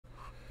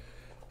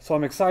So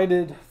I'm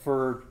excited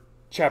for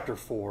chapter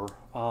 4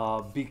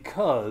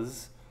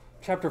 because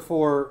chapter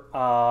 4,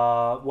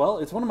 well,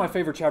 it's one of my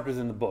favorite chapters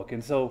in the book.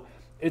 And so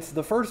it's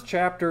the first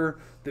chapter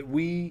that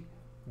we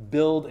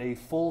build a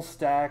full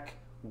stack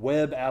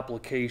web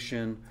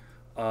application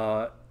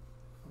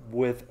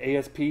with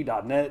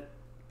ASP.NET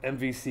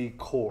MVC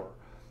core.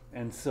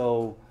 And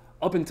so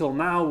up until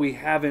now, we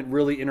haven't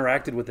really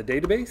interacted with the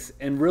database.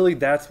 And really,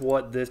 that's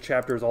what this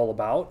chapter is all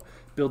about,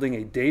 building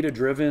a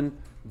data-driven,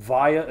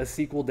 via a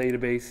SQL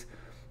database,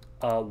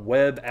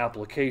 web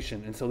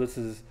application. And so this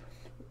is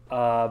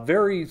a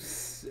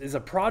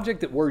project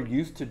that we're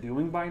used to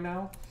doing by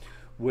now,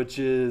 which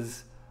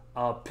is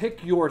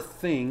pick your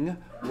thing.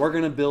 We're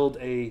going to build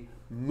a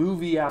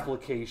movie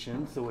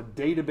application, so a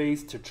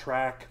database to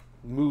track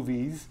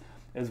movies,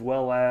 as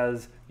well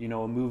as, you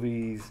know,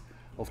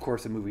 of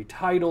course, a movie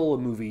title, a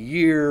movie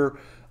year,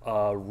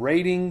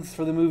 ratings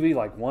for the movie,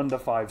 like 1 to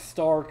 5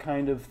 star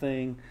kind of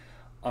thing.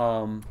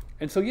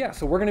 And so, yeah,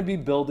 so we're going to be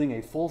building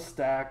a full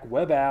stack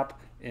web app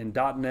in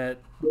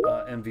 .NET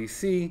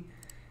MVC.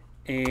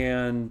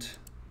 And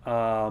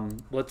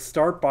let's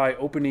start by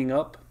opening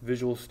up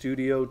Visual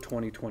Studio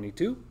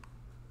 2022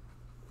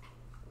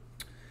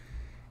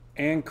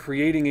 and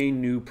creating a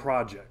new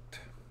project.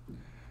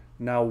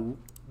 Now,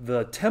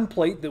 the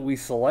template that we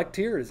select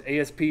here is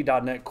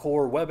ASP.NET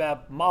Core Web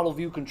App Model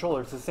View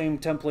Controller. It's the same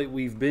template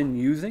we've been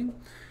using.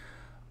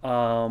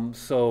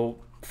 So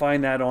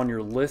find that on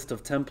your list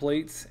of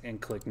templates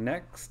and click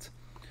Next.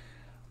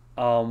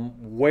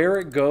 Where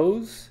it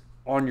goes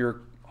on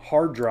your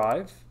hard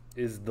drive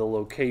is the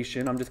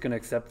location. I'm just going to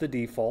accept the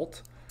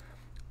default.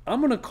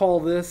 I'm going to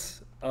call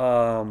this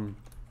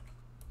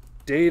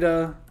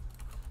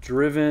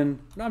data-driven.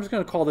 No, I'm just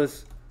going to call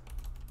this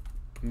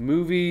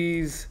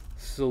movie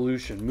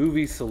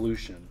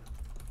solution.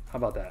 How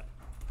about that?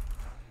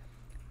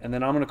 And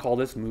then I'm going to call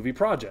this movie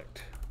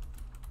project,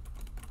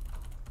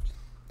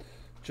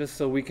 just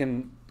so we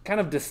can kind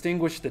of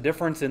distinguish the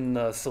difference in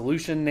the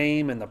solution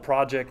name and the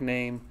project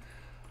name.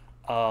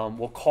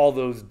 We'll call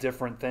those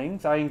different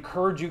things. I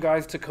encourage you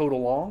guys to code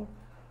along.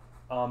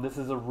 This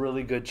is a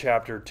really good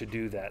chapter to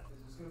do that. Is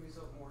this going to be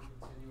something more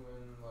continuing,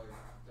 like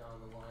down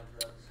the line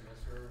throughout the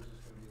semester, or is this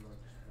going to be like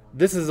just one?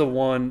 This is a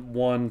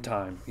one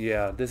time.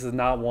 Yeah, this is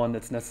not one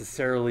that's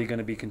necessarily going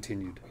to be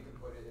continued. We can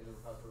put it in the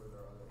repository with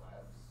our other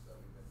labs that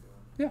we've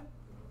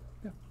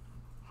been doing.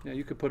 Yeah,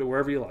 you could put it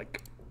wherever you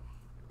like.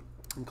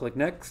 And click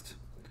Next.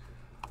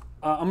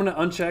 I'm going to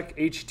uncheck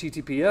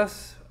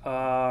HTTPS.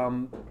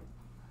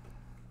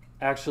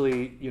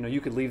 Actually, you know, you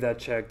could leave that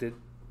checked.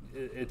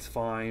 It's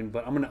fine,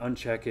 but I'm going to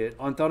uncheck it.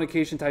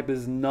 Authentication type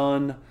is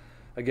none.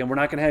 Again, we're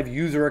not going to have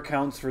user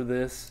accounts for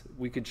this.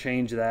 We could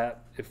change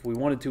that if we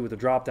wanted to with a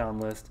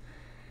drop-down list.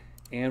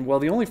 And well,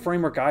 the only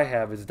framework I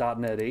have is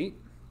 .NET 8.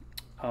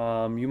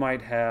 You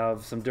might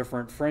have some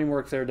different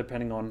frameworks there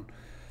depending on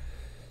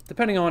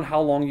how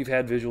long you've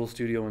had Visual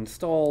Studio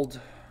installed.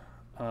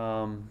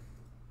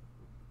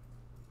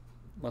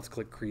 Let's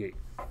click Create.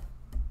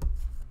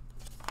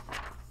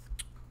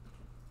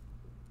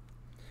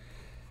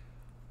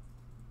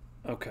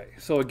 Okay,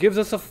 so it gives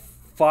us a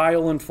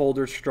file and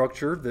folder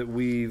structure that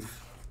we've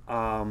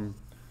been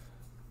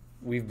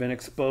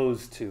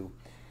exposed to.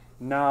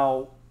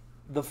 Now,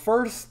 the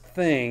first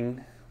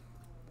thing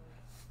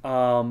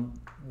when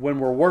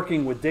we're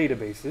working with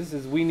databases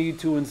is we need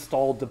to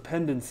install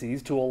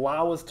dependencies to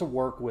allow us to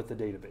work with the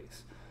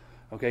database.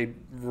 Okay,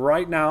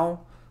 right now,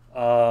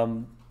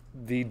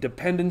 the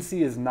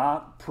dependency is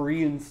not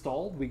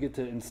pre-installed. We get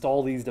to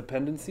install these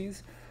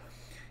dependencies.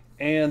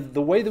 And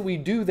the way that we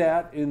do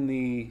that in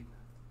the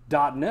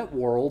 .NET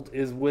world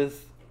is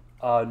with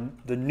the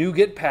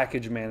NuGet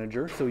package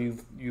manager. So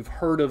you've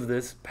heard of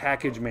this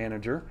package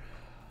manager.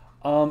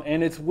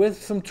 And it's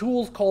with some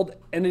tools called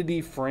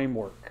Entity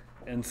Framework.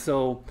 And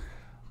so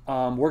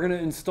we're going to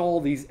install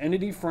these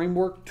Entity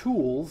Framework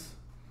tools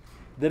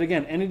that,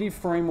 again, Entity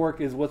Framework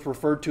is what's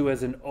referred to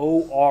as an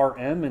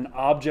ORM, an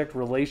Object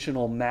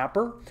Relational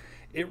Mapper.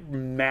 It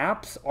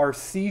maps our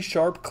C#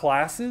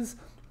 classes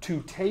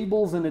to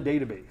tables in a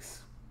database.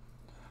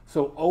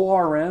 So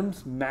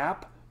ORMs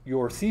map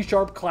your C#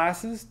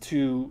 classes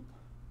to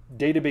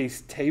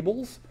database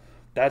tables.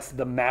 That's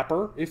the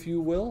mapper, if you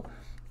will.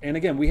 And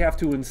again, we have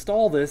to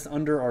install this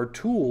under our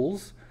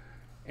tools.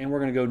 And we're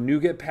going to go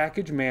NuGet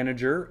Package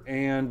Manager,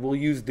 and we'll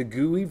use the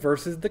GUI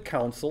versus the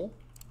console.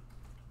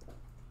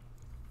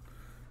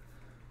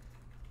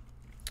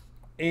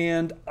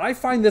 And I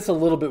find this a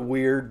little bit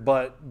weird,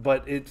 but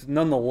it's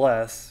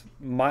nonetheless,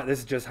 this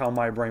is just how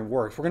my brain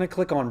works. We're going to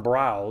click on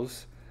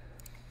Browse.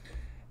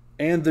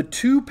 And the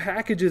two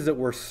packages that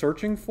we're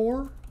searching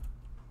for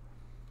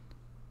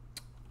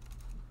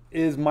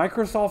is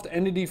Microsoft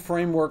Entity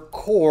Framework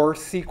Core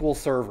SQL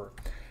Server.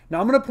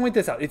 Now I'm going to point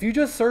this out. If you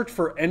just search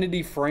for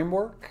Entity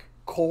Framework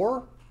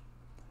Core,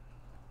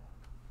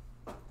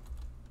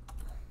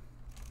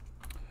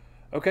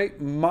 okay,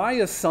 my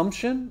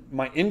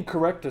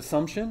incorrect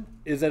assumption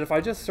is that if I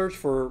just search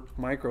for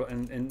micro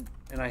and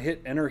I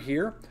hit enter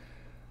here,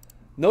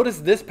 notice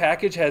this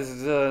package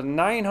has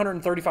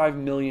 935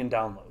 million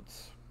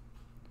downloads.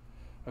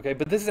 Okay,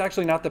 but this is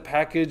actually not the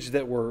package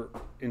that we're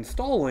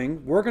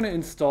installing. We're going to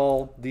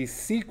install the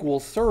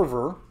SQL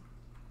Server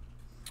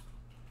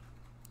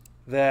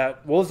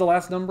that, what was the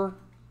last number?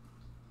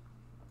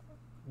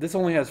 This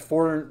only has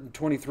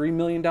 423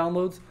 million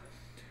downloads.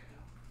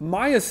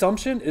 My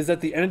assumption is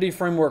that the Entity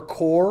Framework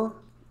core,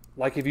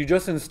 like if you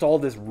just install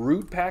this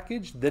root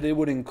package, that it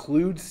would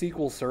include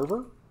SQL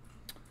Server.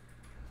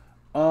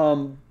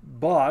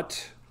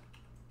 But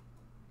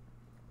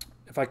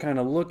if I kind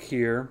of look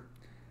here,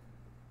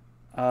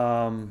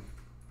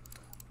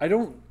 I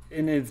don't,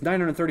 and it's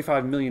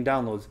 935 million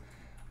downloads.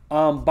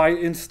 By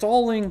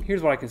installing,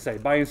 here's what I can say.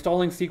 By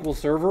installing SQL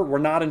Server, we're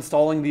not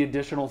installing the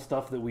additional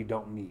stuff that we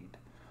don't need.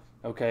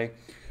 Okay,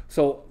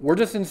 so we're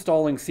just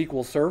installing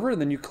SQL Server, and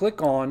then you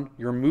click on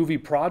your movie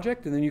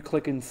project, and then you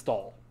click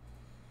install.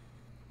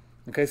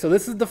 Okay, so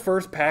this is the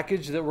first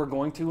package that we're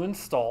going to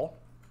install.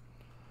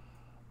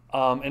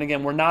 And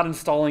again, we're not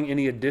installing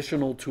any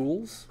additional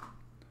tools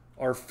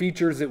or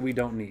features that we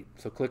don't need.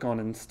 So click on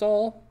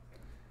install,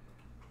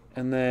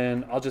 and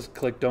then I'll just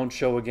click don't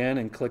show again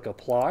and click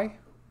apply,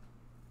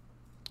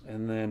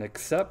 and then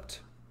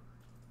accept.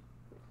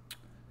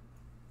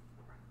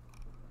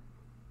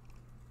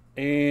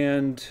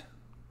 And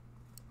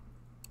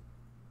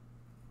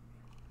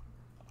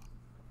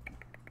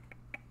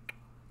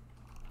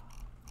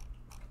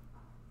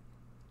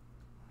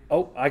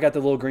oh, I got the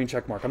little green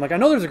check mark. I'm like, I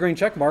know there's a green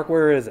check mark.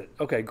 Where is it?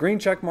 Okay, green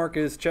check mark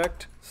is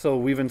checked. So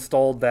we've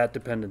installed that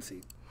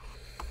dependency.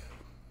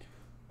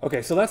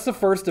 Okay, so that's the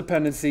first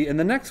dependency. And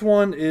the next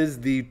one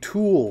is the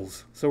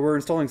tools. So we're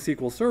installing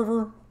SQL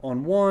Server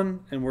on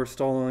one, and we're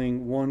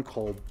installing one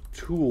called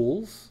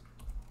tools.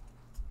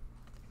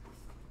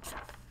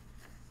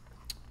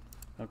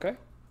 Okay,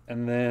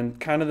 and then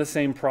kind of the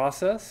same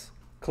process.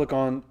 Click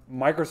on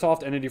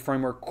Microsoft Entity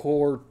Framework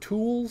Core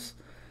Tools.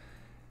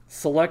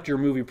 Select your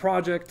movie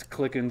project,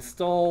 click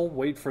install,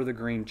 wait for the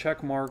green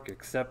check mark,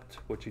 accept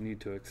what you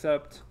need to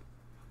accept.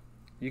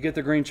 You get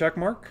the green check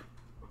mark.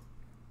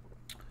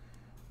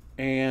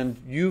 And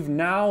you've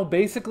now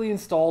basically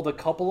installed a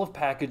couple of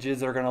packages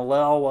that are going to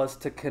allow us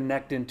to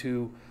connect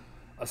into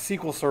a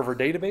SQL Server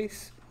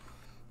database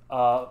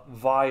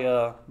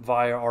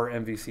via our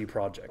MVC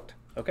project.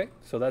 Okay,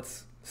 so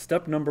that's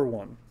step number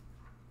one.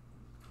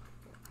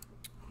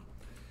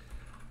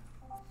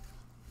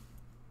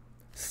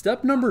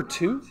 Step number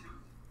two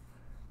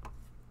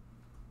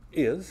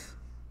is,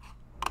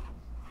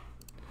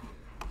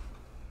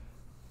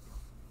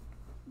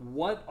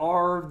 what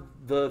are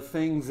the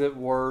things that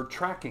we're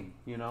tracking,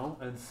 you know?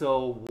 And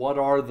so what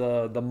are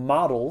the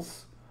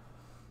models?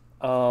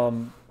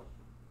 I'm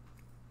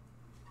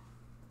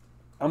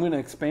going to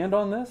expand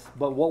on this,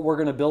 but what we're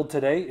going to build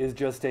today is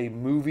just a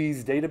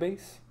movies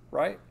database,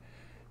 right?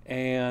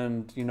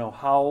 And you know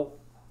how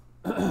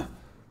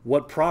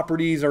what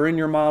properties are in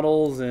your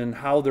models and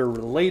how they're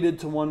related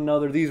to one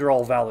another. These are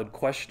all valid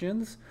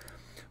questions.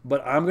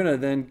 But I'm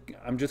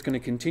just going to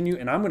continue,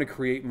 and I'm going to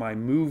create my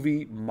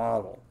movie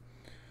model.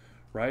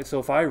 Right? So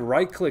if I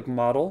right-click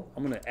model,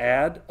 I'm going to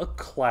add a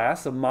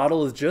class. A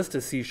model is just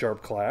a C#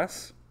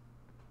 class.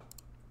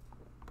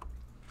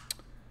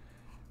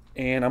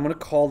 And I'm going to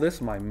call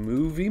this my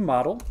movie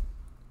model.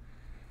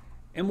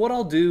 And what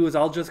I'll do is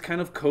I'll just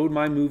kind of code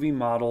my movie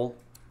model.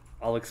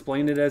 I'll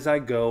explain it as I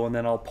go, and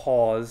then I'll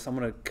pause. I'm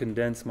going to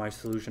condense my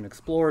Solution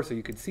Explorer so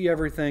you can see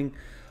everything.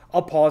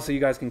 I'll pause so you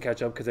guys can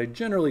catch up because I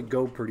generally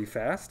go pretty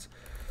fast.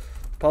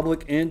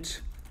 Public int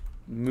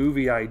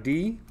movie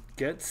ID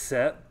get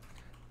set.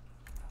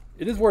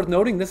 It is worth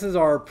noting this is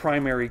our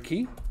primary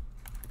key,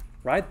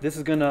 right? This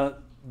is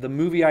the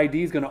movie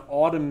ID is gonna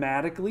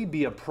automatically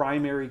be a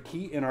primary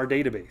key in our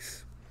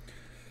database.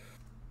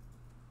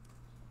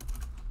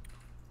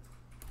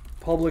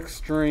 Public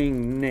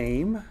string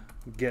name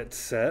get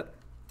set.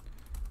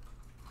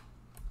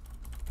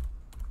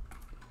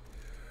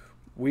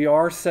 We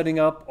are setting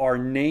up our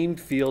name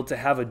field to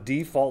have a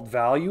default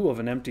value of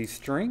an empty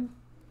string.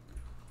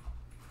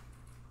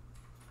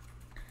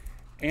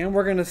 And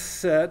we're going to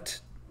set,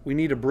 we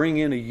need to bring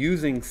in a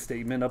using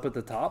statement up at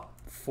the top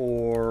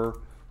for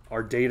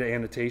our data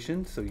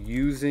annotation. So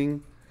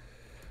using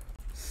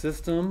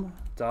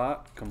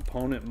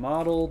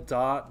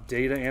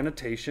system.componentModel.data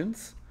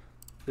annotations.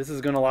 This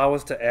is going to allow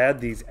us to add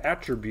these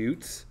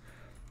attributes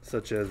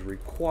such as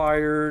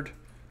required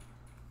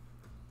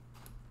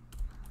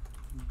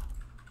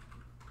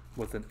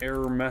with an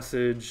error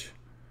message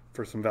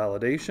for some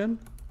validation.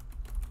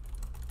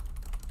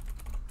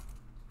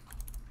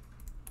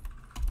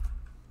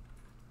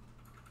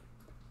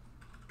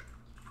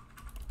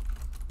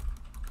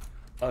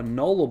 A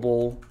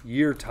nullable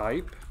year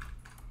type.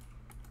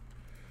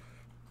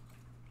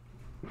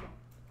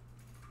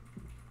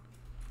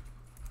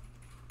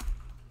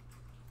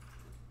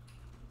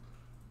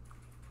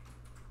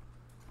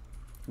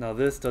 Now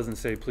this doesn't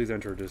say please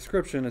enter a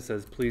description, it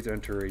says please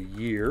enter a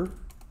year.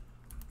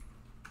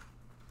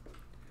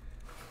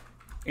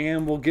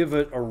 And we'll give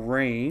it a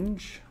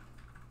range.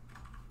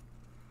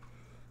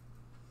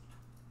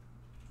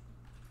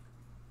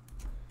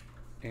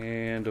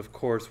 And of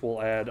course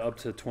we'll add up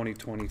to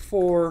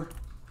 2024.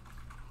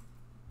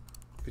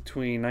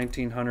 between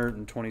 1900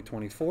 and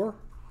 2024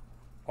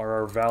 are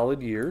our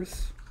valid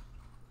years.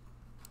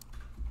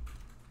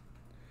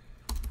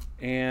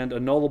 And a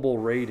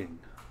nullable rating.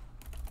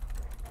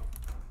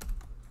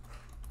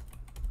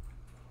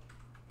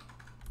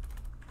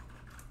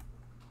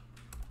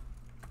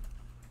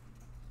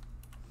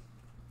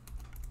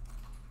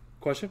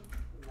 Question?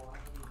 Why are we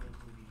making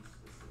these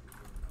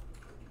specifically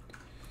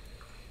nullable?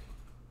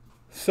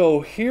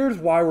 So here's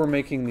why we're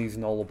making these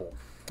nullable.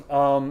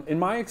 In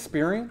my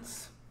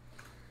experience,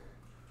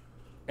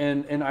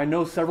 and I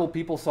know several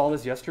people saw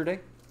this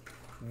yesterday,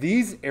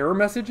 these error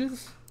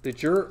messages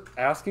that you're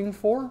asking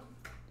for,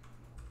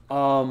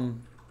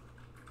 when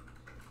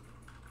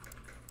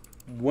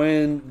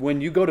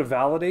you go to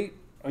validate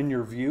in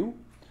your view,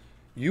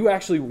 you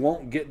actually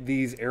won't get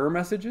these error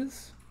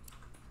messages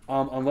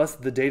unless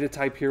the data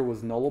type here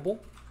was nullable.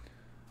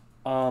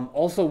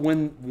 Also,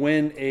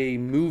 when a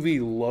movie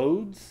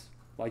loads,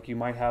 like you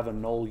might have a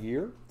null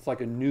year, it's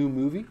like a new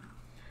movie.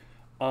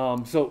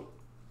 So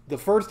the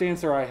first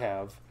answer I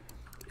have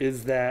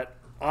is that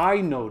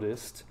I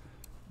noticed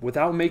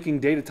without making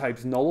data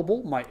types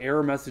nullable, my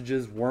error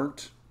messages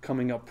weren't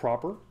coming up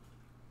proper.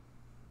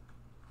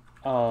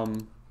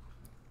 And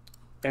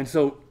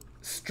so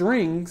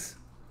strings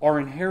are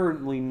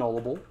inherently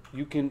nullable.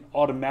 You can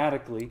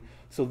automatically,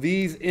 so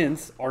these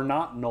ints are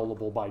not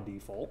nullable by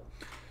default.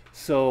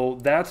 So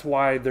that's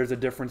why there's a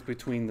difference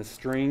between the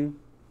string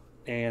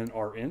and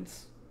our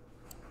ints,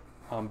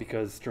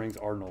 because strings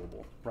are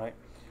nullable, right?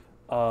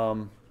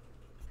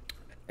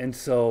 And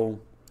so,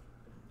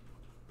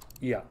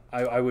 yeah,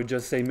 I would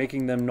just say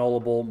making them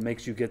nullable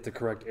makes you get the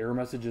correct error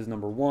messages,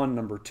 number one.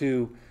 Number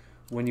two,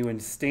 when you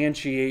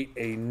instantiate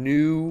a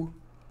new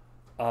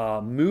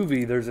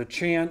movie, there's a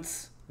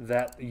chance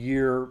that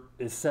year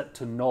is set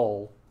to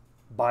null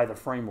by the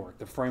framework.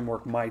 The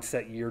framework might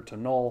set year to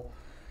null,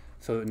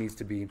 so it needs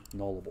to be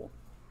nullable.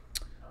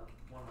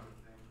 One other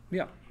thing.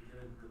 Yeah. You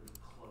didn't really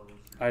close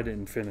I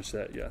didn't finish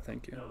that. Yeah,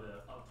 thank you. No, the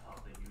up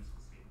top, the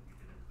useful statement,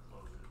 you didn't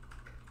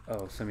close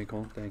it. Oh,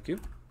 semicolon, thank you.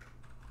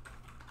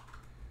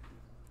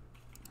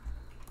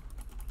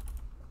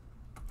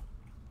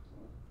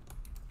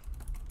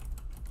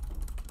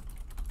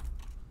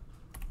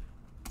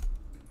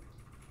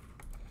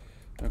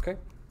 Okay.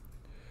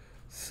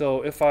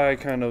 So if I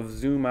kind of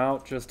zoom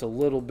out just a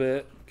little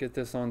bit, get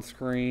this on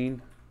screen.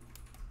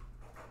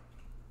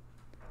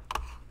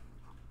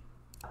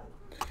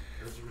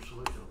 There's your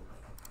solution.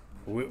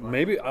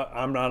 Maybe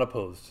I'm not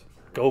opposed.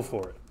 Go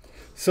for it.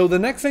 So the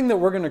next thing that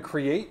we're going to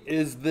create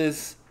is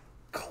this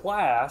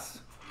class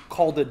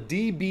called a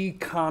DB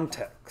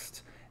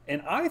context.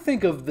 And I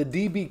think of the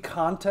DB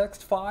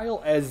context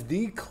file as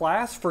the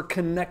class for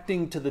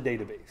connecting to the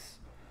database.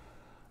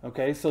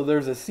 Okay, so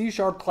there's a C#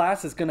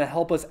 class that's going to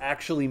help us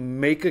actually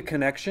make a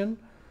connection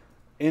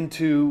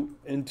into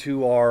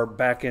our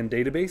backend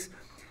database.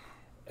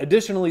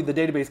 Additionally, the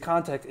database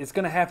context is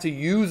going to have to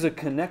use a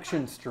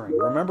connection string.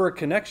 Remember, a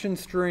connection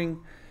string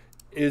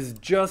is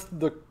just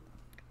the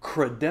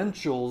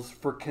credentials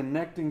for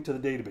connecting to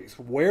the database.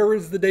 Where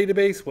is the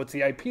database? What's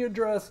the IP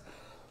address?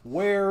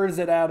 Where is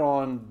it at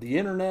on the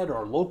internet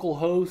or local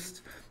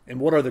host? And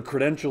what are the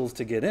credentials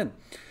to get in?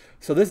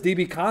 So this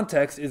DB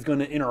context is going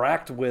to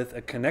interact with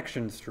a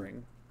connection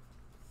string.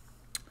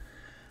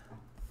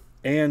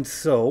 And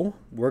so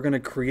we're going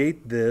to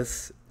create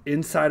this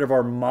inside of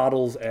our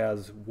models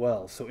as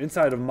well. So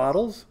inside of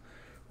models,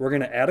 we're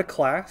going to add a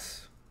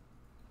class.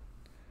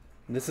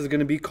 And this is going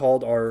to be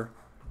called our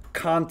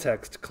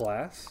context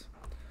class.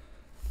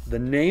 The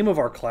name of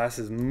our class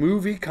is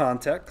movie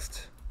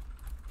context.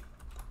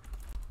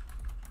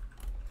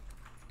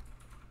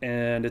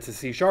 And it's a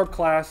C#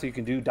 class, so you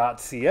can do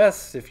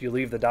 .cs. If you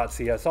leave the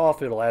 .cs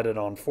off, it'll add it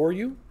on for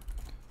you.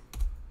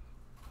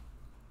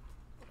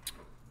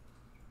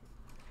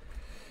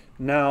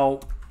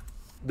 Now,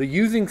 the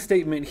using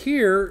statement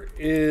here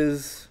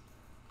is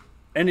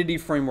Entity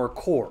Framework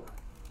Core.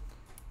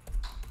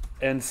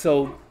 And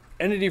so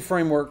Entity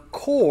Framework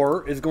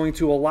Core is going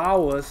to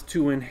allow us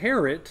to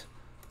inherit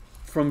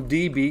from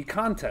DB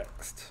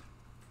context.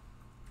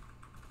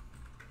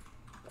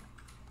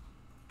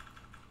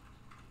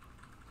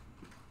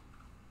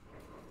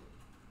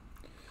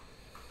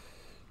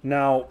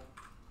 Now,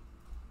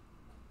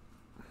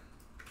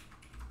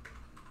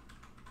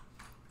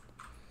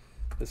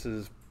 this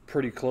is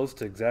pretty close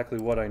to exactly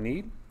what I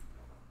need.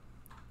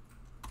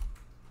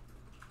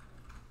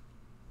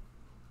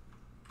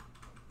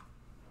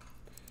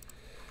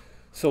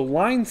 So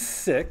line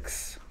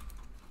 6,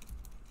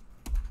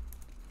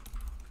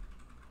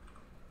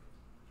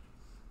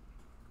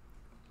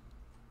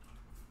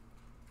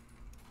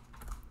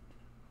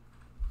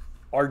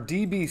 our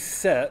DB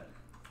set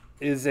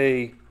is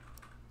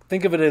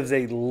think of it as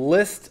a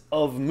list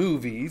of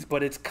movies,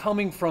 but it's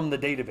coming from the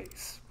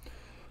database.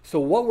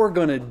 So what we're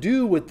going to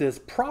do with this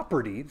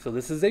property, so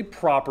this is a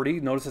property,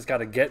 notice it's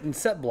got a get and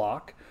set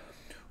block.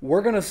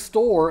 We're going to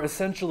store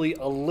essentially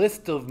a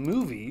list of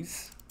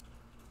movies.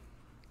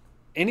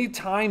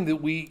 Anytime that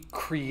we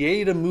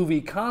create a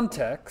movie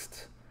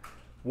context,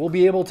 we'll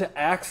be able to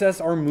access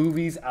our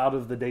movies out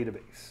of the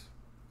database.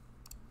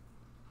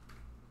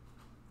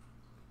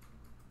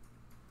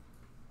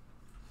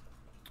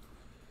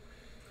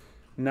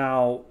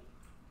 Now,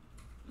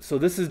 so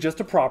this is just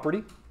a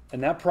property,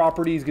 and that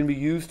property is going to be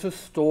used to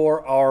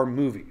store our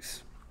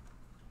movies.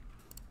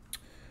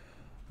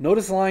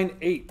 Notice line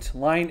 8.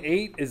 Line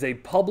 8 is a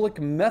public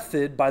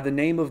method by the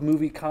name of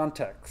movie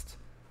context.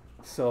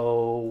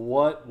 So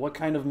what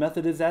kind of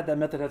method is that? That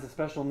method has a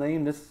special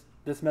name.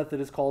 This method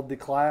is called the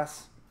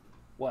class.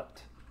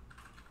 What?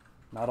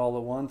 Not all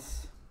at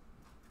once.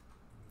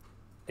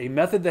 A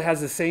method that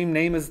has the same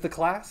name as the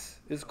class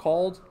is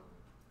called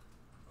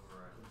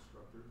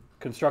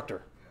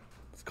constructor.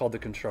 It's called the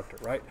constructor,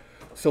 right?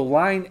 So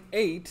line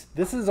 8,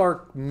 this is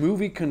our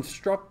movie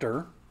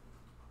constructor.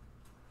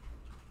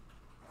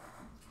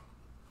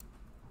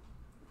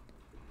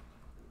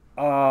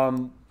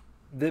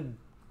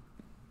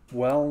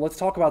 Well, let's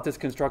talk about this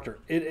constructor.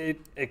 It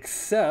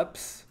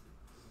accepts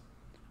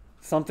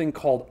something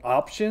called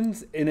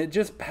options, and it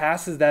just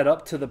passes that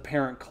up to the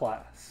parent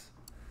class.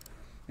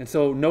 And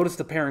so notice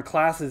the parent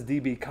class is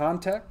DB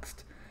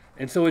context,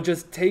 and so it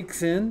just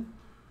takes in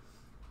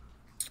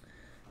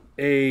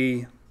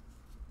a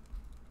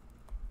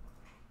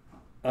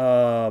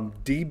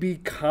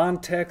DB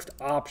context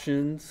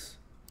options,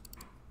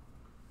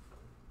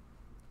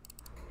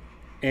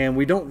 and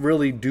we don't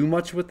really do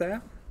much with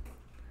that.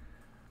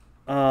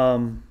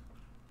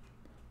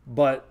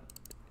 But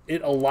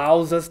it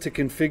allows us to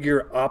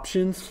configure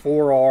options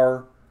for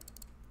our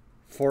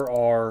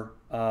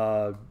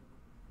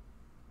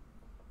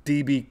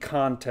DB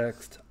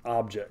context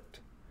object.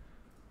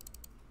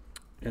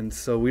 And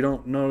so we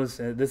don't notice,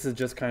 this is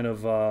just kind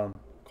of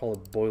call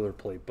it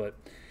boilerplate. But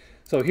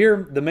so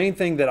here, the main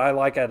thing that I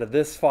like out of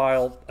this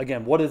file,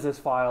 again, what is this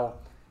file?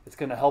 It's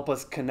going to help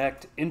us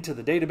connect into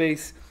the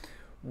database.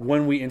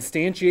 When we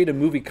instantiate a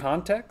movie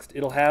context,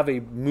 it'll have a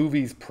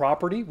movies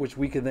property, which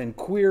we can then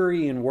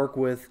query and work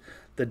with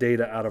the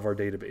data out of our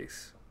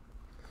database.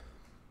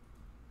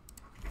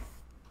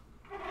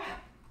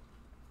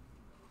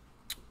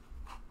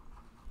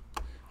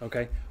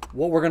 Okay,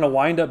 what we're going to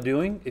wind up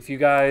doing, if you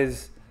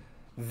guys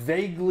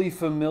vaguely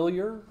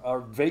familiar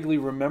or vaguely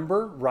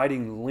remember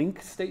writing link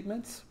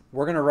statements,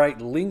 we're going to write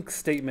link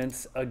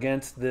statements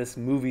against this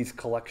movies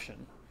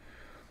collection.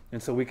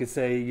 And so we could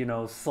say, you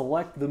know,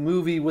 select the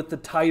movie with the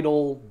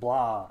title,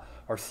 blah,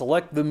 or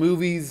select the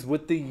movies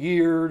with the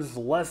years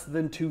less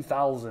than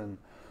 2000.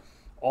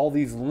 All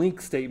these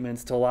link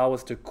statements to allow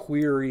us to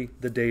query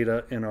the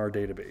data in our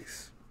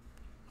database.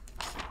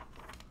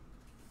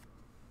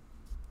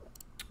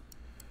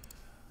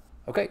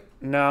 Okay,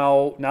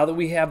 now that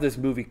we have this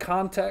movie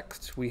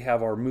context, we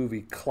have our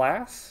movie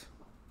class.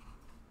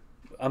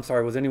 I'm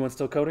sorry, was anyone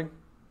still coding?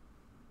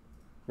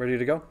 Ready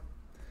to go?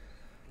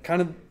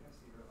 Kind of.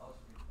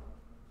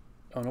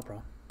 Oh, no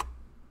problem.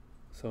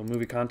 So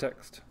movie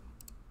context.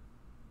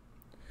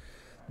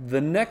 The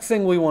next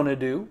thing we want to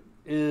do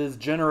is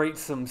generate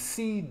some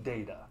seed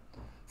data.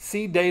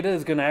 Seed data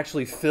is going to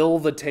actually fill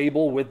the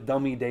table with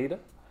dummy data.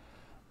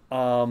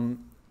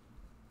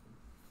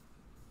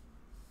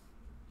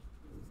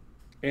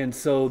 And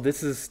so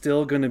this is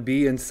still going to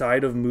be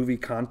inside of movie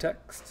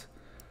context.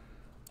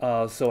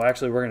 So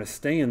actually we're going to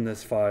stay in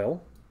this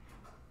file.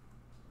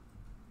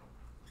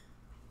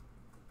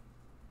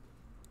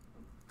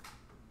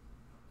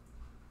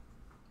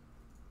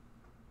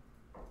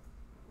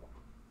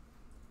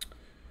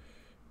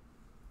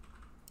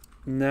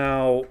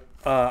 Now,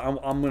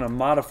 I'm going to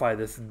modify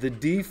this. The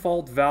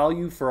default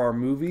value for our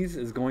movies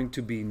is going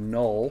to be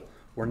null.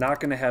 We're not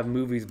going to have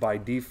movies by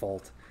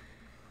default.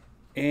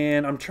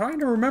 And I'm trying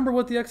to remember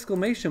what the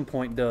exclamation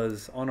point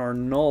does on our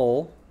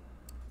null.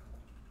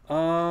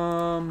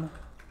 Oh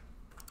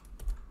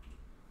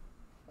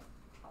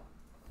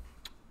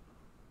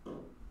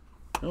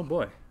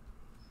boy.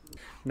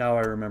 Now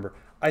I remember.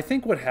 I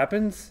think what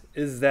happens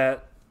is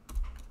that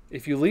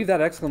if you leave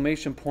that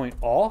exclamation point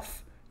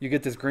off, you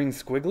get this green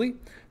squiggly.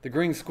 The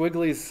green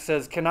squiggly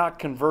says cannot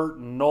convert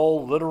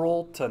null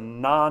literal to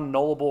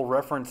non-nullable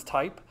reference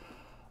type.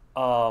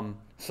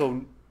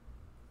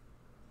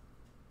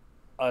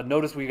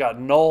 Notice we got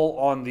null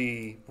on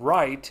the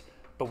right,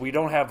 but we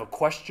don't have a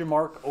question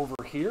mark over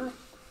here,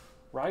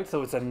 right?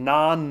 So it's a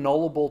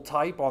non-nullable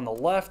type on the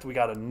left. We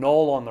got a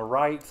null on the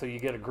right, so you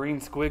get a green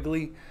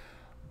squiggly.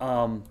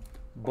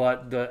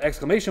 But the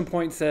exclamation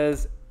point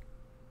says,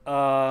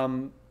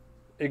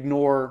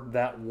 ignore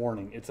that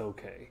warning. It's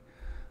okay.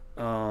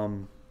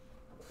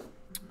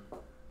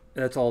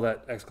 That's all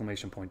that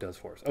exclamation point does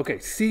for us. Okay,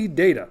 seed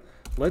data.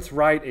 Let's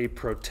write a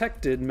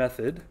protected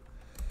method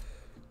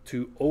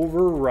to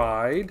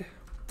override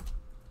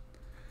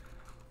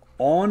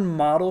on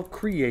model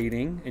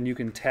creating, and you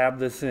can tab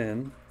this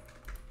in.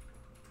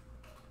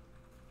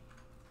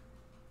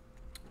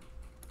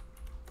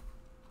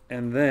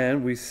 And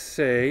then we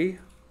say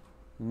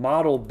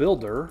model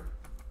builder,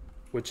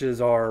 which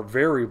is our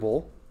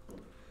variable,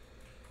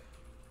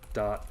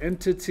 dot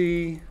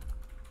entity,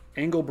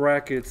 angle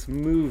brackets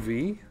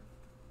movie.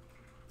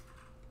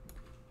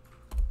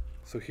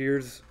 So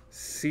here's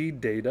seed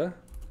data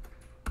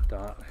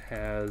dot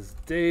has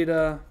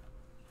data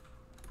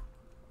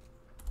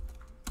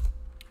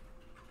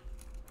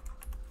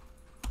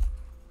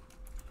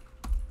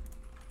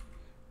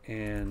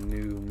and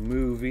new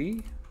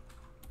movie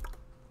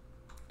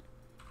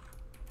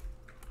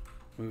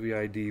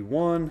ID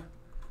 1.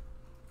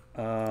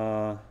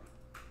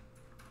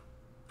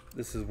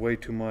 This is way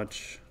too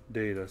much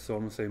data, so I'm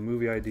going to say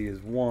movie ID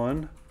is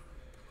 1.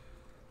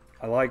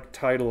 I like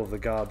title of The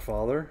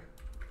Godfather.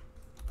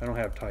 I don't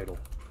have title.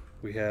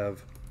 We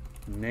have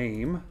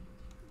name,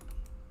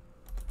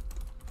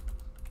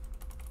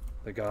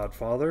 The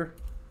Godfather,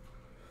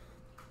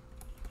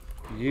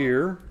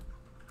 year,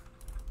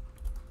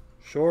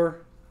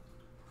 sure,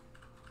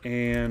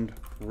 and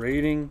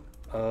rating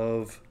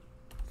of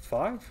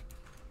 5.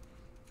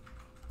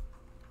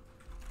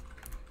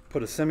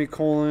 Put a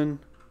semicolon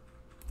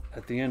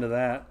at the end of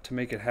that to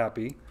make it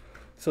happy.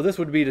 So this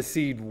would be to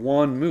seed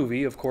 1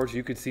 movie. Of course,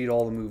 you could seed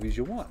all the movies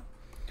you want,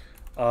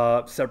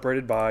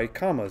 separated by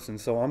commas. And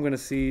so I'm going to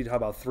seed, how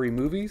about 3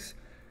 movies?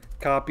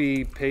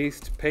 Copy,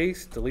 paste,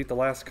 paste, delete the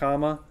last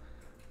comma,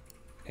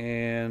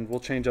 and we'll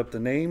change up the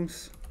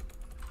names.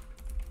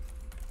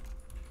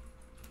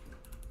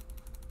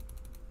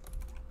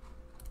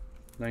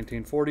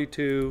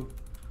 (1942).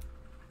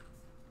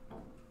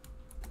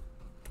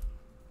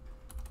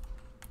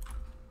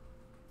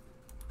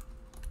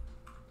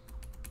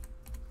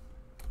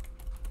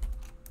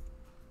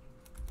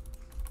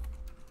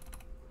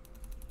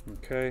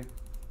 Okay.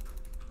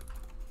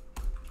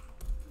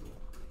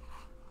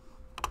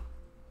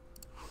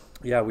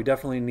 Yeah, we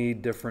definitely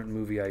need different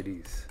movie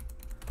IDs.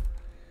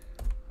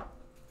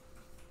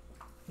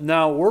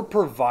 Now, we're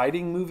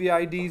providing movie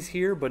IDs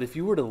here, but if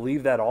you were to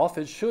leave that off,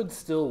 it should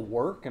still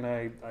work. And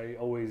I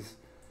always,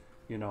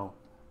 you know,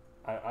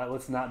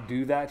 let's not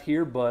do that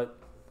here, but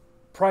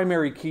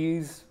primary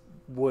keys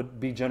would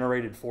be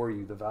generated for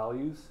you, the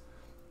values,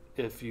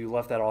 if you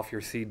left that off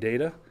your seed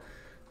data.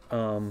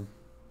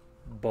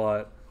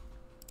 But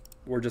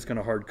we're just going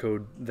to hard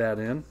code that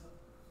in.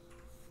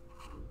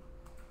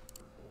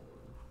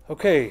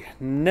 Okay,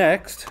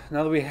 next,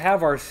 now that we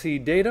have our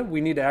seed data,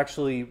 we need to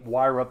actually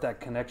wire up that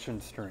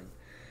connection string.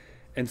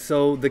 And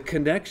so the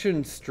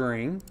connection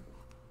string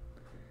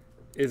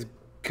is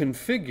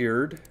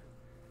configured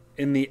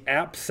in the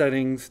app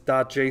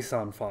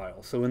settings.json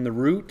file. So in the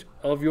root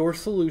of your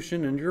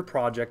solution, in your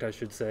project, I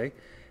should say,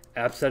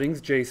 app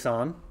settings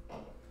JSON.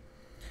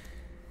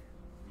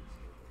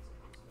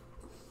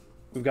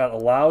 We've got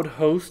allowed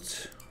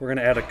hosts. We're going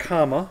to add a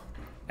comma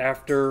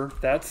after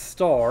that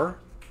star.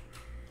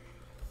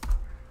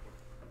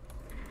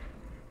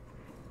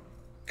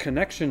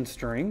 Connection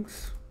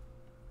strings.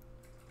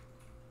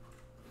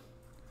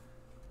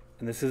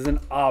 And this is an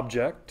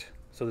object.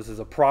 So this is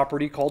a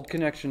property called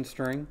connection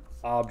string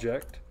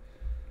object.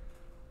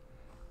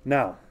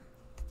 Now,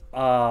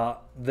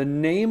 the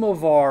name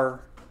of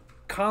our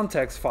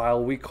context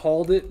file, we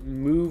called it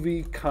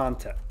movie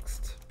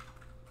context.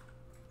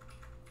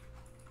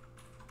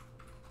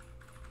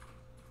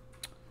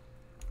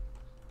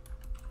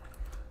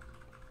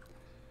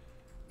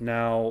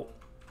 Now,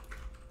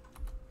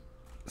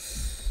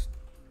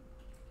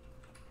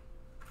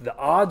 the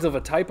odds of a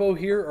typo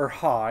here are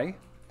high,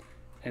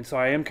 and so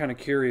I am kind of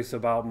curious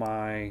about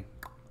my,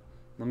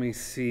 let me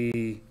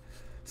see,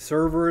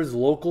 servers,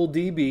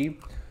 localdb.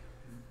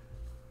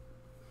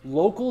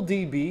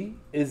 Localdb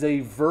is a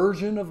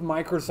version of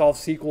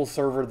Microsoft SQL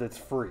Server that's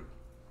free,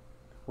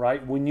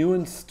 right? When you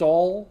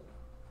install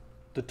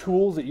the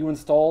tools that you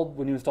installed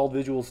when you installed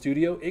Visual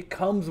Studio, it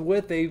comes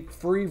with a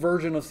free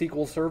version of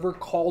SQL Server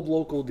called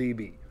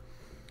localdb.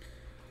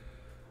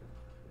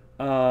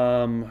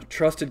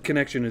 Trusted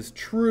connection is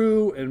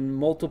true, and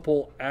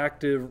multiple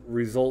active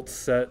results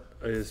set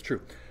is true.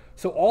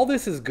 So all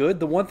this is good.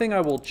 The one thing I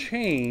will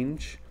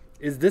change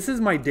is this is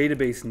my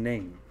database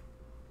name.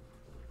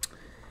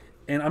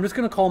 And I'm just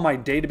going to call my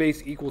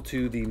database equal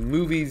to the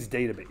movies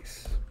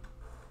database.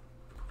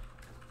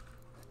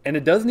 And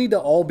it does need to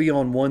all be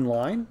on one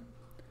line.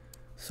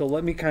 So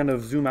let me kind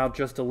of zoom out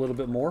just a little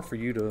bit more for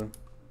you to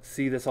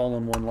see this all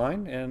in one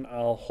line, and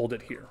I'll hold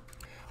it here.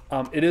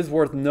 It is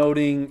worth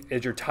noting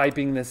as you're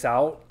typing this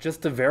out,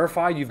 just to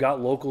verify you've got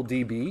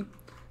localdb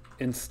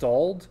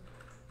installed,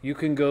 you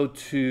can go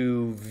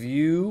to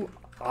View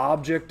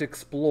Object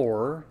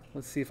Explorer.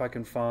 Let's see if I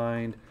can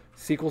find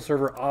SQL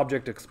Server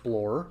Object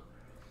Explorer.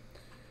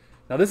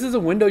 Now this is a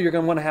window you're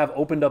going to want to have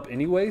opened up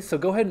anyway, so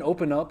go ahead and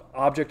open up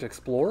Object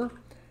Explorer.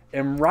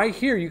 And right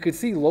here you could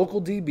see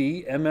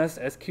localdb, MS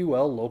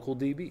SQL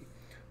localdb.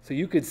 So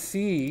you could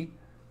see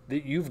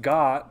that you've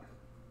got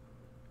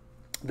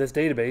this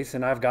database,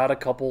 and I've got a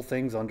couple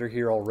things under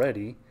here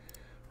already,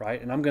 right?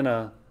 And I'm going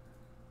to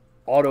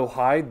auto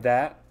hide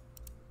that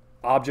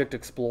Object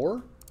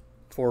Explorer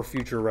for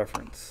future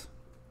reference.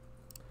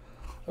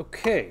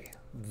 Okay,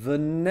 the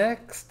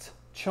next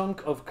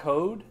chunk of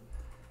code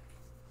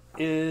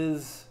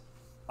is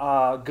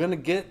going to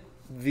get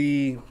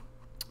the,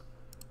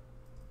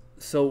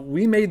 so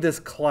we made this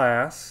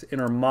class in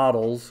our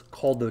models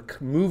called the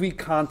movie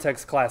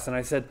context class, and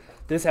I said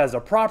This has a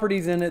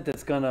properties in it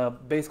that's going to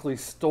basically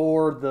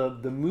store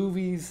the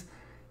movies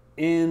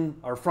in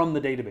or from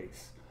the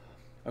database.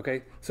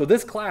 Okay, so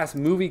this class,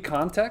 movie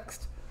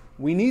context,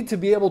 we need to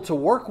be able to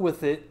work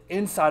with it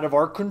inside of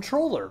our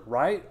controller,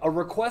 right? A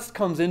request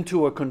comes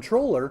into a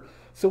controller,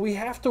 so we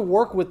have to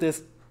work with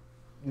this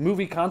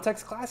movie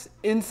context class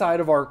inside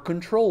of our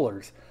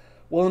controllers.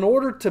 Well, in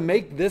order to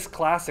make this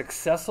class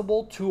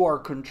accessible to our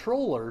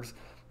controllers,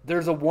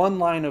 there's a one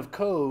line of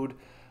code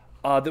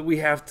that we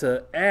have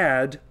to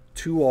add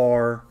to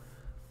our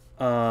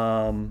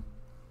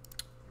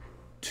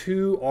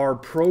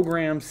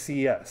program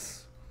CS.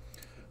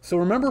 So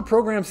remember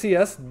program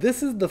CS,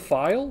 this is the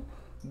file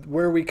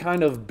where we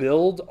kind of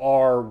build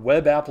our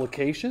web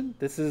application.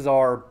 This is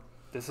our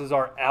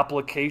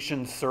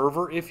application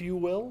server, if you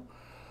will.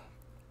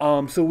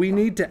 So we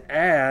need to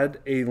add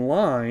a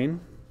line.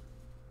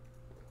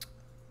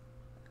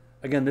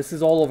 Again, this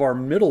is all of our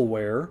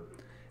middleware.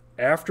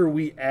 After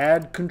we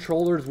add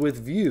controllers with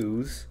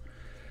views,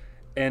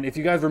 and if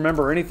you guys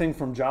remember anything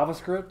from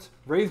JavaScript,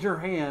 raise your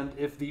hand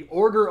if the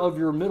order of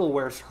your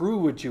middleware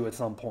screwed with you at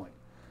some point.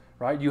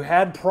 Right? You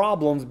had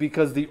problems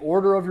because the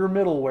order of your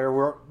middleware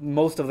were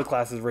most of the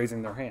classes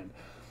raising their hand.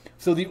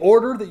 So the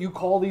order that you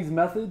call these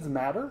methods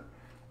matter,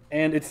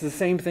 and it's the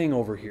same thing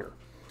over here.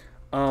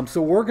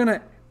 So we're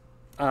going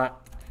to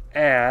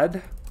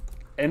add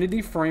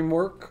entity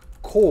framework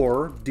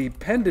core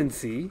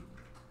dependency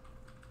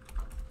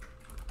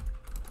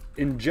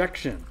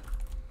injection.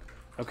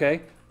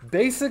 Okay?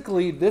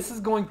 Basically, this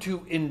is going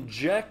to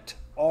inject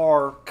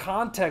our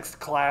context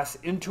class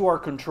into our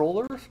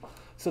controllers,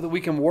 so that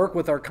we can work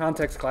with our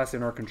context class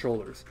in our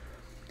controllers.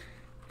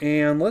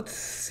 And let's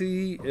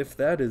see if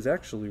that is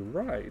actually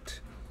right.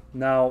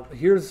 Now,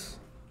 here's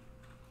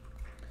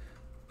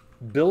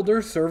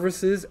builder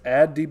services,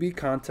 add DB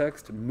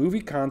context, movie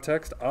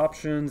context,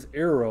 options,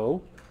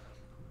 arrow,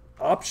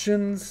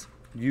 options,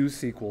 use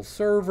SQL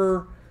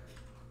Server,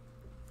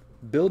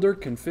 builder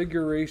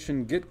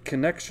configuration, get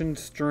connection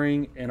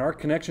string, and our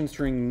connection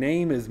string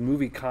name is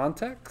movie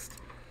context.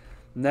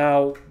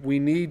 Now, we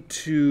need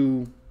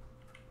to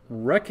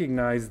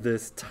recognize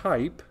this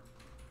type,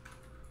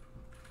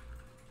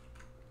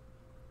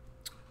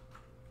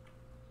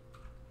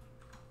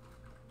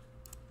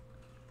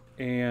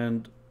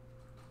 and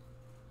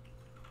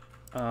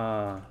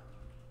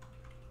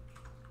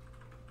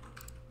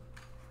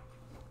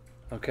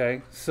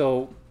okay,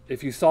 so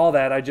if you saw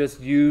that, I just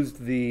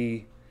used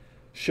the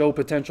show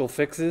potential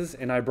fixes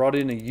and I brought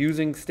in a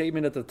using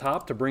statement at the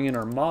top to bring in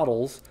our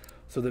models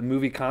so that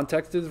movie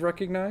context is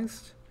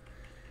recognized.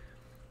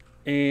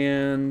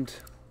 And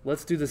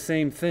let's do the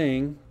same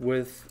thing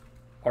with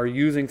our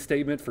using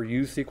statement for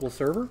use SQL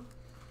Server.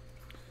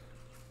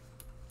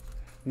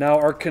 Now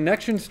our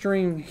connection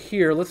string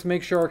here, let's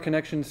make sure our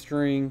connection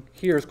string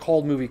here is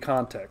called movie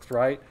context,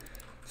 right?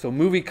 So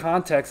movie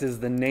context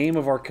is the name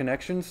of our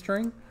connection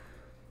string.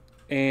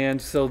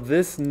 And so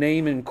this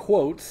name in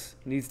quotes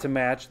needs to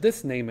match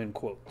this name in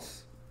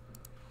quotes.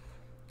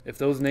 If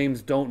those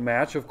names don't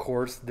match, of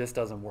course, this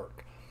doesn't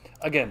work.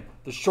 Again,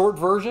 the short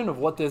version of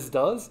what this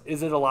does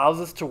is it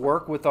allows us to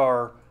work with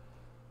our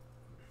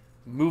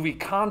movie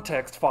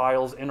context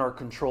files in our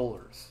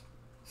controllers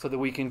so that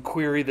we can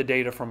query the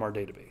data from our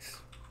database.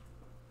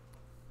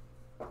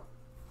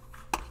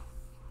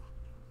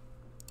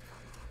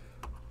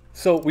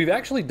 So we've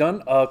actually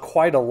done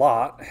quite a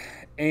lot,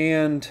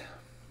 and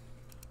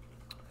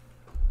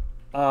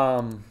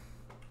if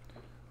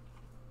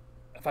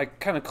I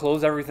kind of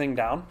close everything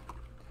down,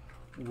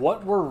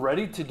 what we're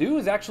ready to do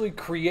is actually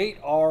create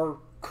our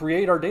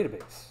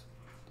database.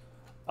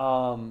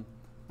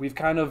 We've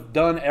kind of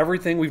done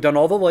everything. We've done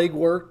all the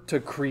legwork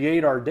to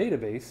create our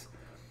database.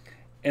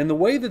 And the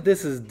way that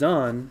this is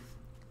done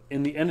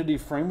in the entity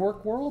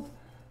framework world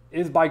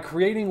is by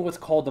creating what's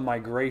called the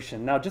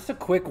migration. Now, just a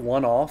quick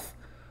one-off.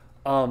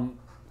 You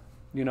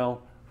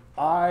know,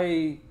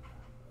 I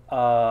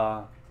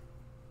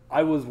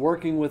was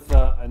working with,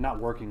 not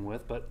working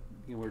with, but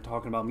you know, we were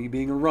talking about me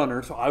being a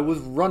runner. So I was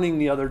running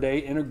the other day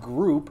in a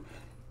group.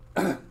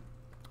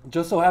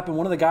 Just so happened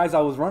one of the guys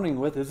I was running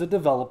with is a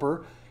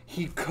developer.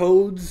 He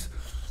codes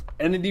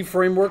entity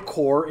framework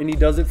core, and he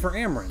does it for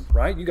Ameren,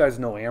 right? You guys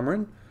know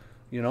Ameren.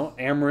 You know,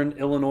 Ameren,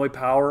 Illinois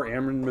Power,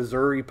 Ameren,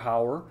 Missouri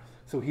Power.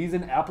 So he's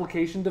an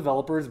application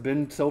developer, has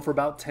been so for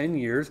about 10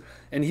 years.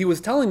 And he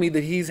was telling me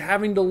that he's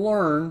having to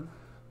learn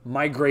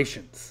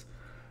migrations.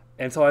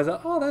 And so I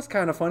thought, oh, that's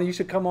kind of funny. You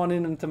should come on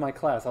into my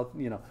class.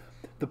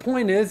 The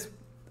point is,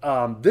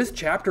 this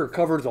chapter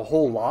covers a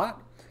whole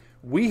lot.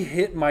 We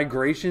hit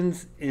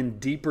migrations in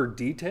deeper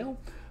detail.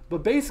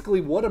 But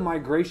basically what a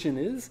migration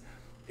is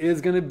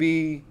going to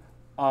be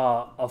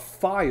a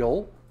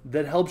file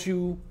that helps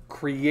you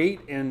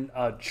create and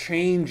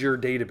change your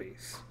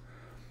database.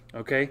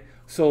 Okay,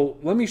 so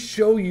let me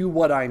show you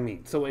what I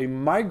mean. So a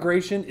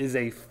migration is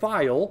a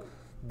file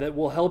that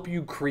will help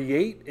you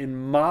create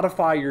and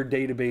modify your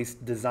database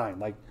design.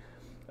 Like,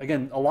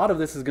 again, a lot of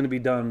this is going to be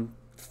done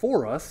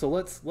for us. So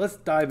let's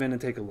dive in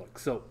and take a look.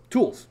 So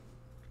tools.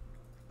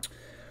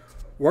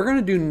 We're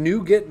going to do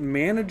NuGet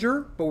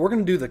manager, but we're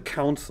going to do the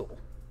console.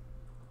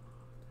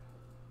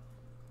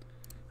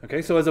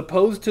 Okay, so as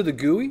opposed to the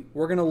GUI,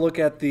 we're going to look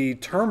at the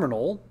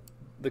terminal,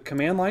 the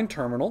command line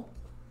terminal,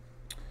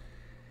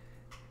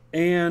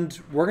 and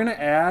we're going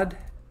to add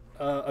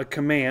a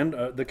command.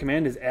 The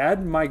command is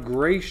add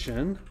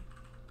migration,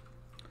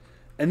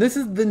 and this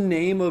is the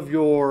name of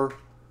your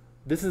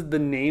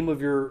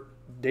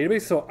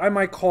database. So I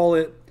might call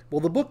it, well,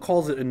 the book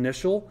calls it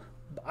initial.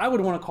 I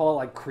would want to call it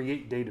like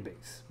create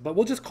database, but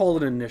we'll just call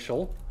it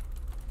initial.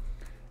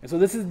 And so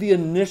this is the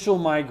initial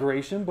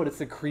migration, but it's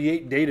the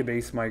create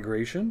database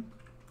migration.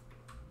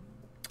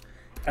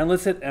 And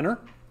let's hit enter.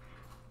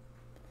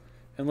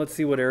 And let's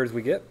see what errors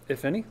we get,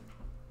 if any.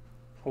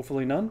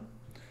 Hopefully none.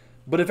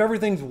 But if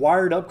everything's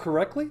wired up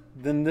correctly,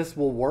 then this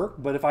will work.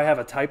 But if I have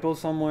a typo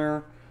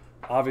somewhere,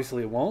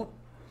 obviously it won't.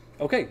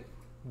 Okay,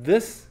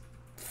 this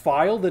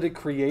file that it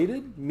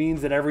created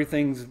means that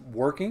everything's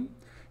working.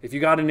 If you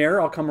got an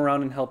error, I'll come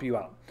around and help you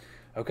out.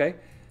 Okay?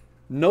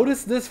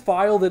 Notice this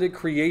file that it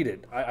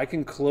created. I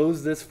can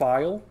close this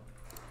file.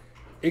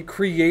 It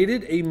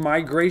created a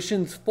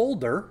migrations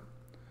folder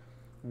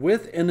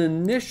with an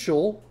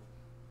initial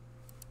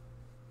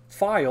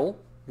file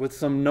with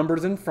some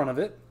numbers in front of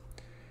it.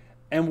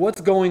 And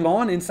what's going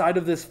on inside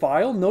of this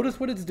file, notice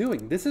what it's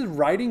doing. This is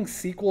writing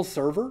SQL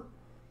Server.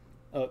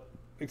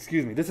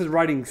 This is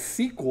writing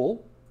SQL,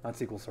 not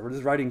SQL Server. This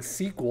is writing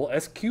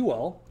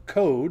SQL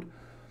code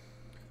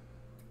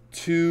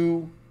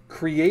to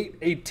create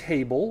a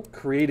table,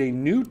 create a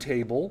new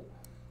table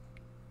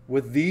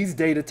with these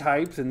data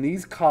types and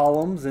these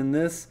columns, and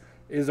this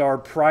is our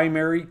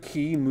primary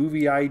key,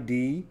 movie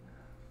ID.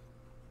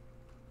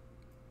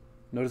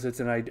 Notice it's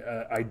an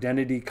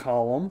identity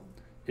column.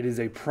 It is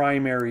a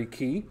primary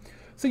key.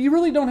 So you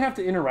really don't have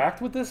to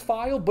interact with this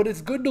file, but it's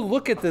good to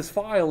look at this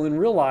file and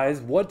realize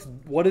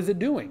what is it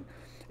doing.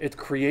 It's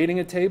creating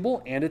a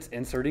table and it's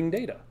inserting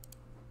data.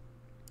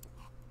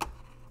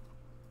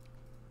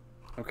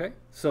 Okay,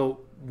 so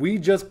we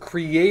just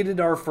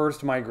created our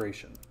first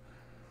migration.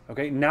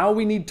 Okay, now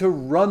we need to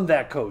run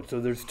that code.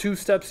 So there's two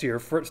steps here.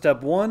 First,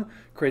 step 1,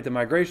 create the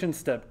migration.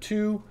 Step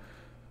 2,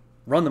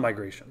 run the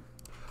migration.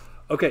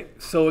 Okay,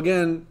 so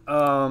again,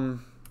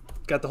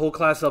 got the whole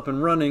class up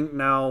and running.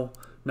 Now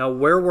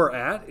where we're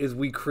at is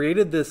we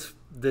created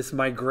this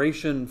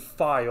migration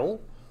file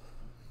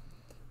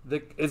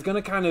that is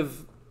going to kind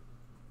of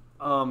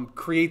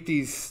create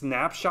these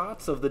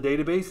snapshots of the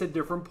database at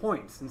different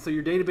points. And so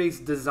your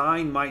database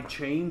design might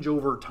change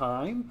over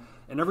time.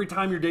 And every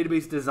time your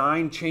database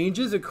design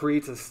changes, it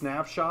creates a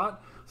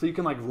snapshot. So you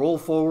can like roll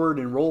forward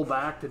and roll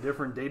back to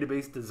different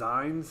database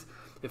designs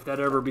if that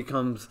ever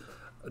becomes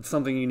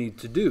something you need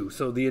to do.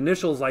 So the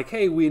initial is like,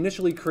 hey, we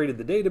initially created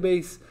the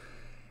database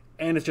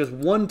and it's just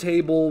one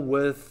table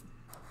with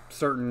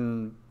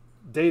certain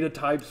data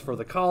types for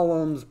the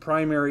columns,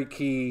 primary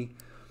key,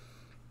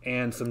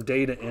 and some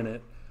data in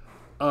it.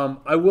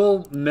 I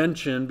will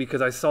mention, because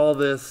I saw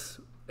this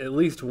at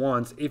least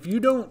once, if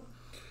you don't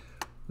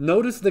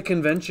notice the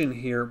convention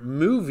here,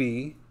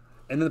 movie,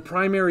 and the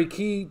primary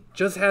key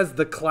just has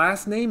the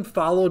class name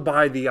followed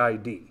by the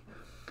ID.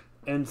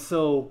 And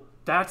so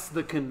that's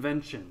the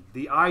convention.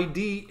 The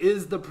ID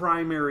is the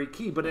primary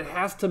key, but it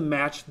has to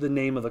match the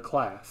name of the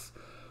class.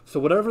 So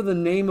whatever the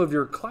name of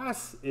your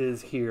class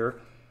is here,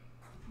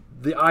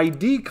 the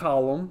ID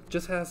column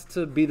just has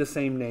to be the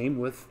same name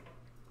with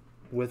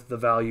the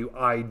value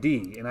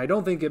ID. And I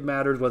don't think it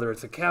matters whether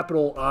it's a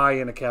capital I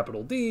and a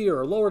capital D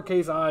or a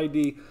lowercase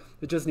ID.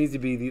 It just needs to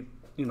be the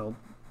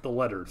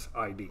letters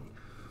ID.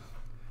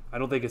 I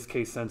don't think it's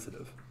case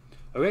sensitive.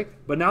 Okay,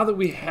 but now that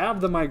we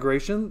have the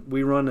migration,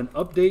 we run an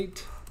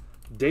update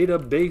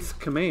database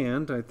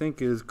command, I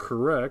think is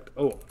correct.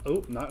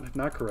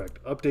 Not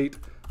correct. Update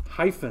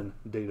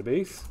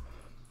 -database.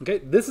 Okay,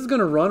 this is going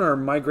to run our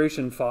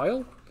migration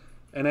file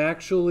and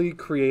actually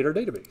create our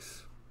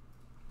database.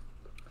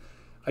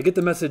 I get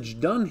the message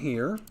done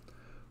here,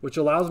 which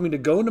allows me to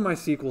go into my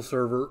SQL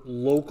Server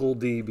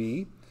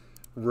localdb,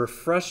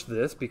 refresh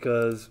this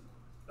because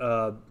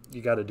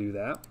you got to do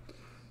that.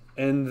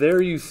 And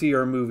there you see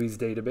our movies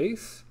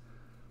database.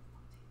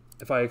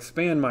 If I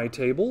expand my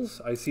tables,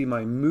 I see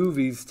my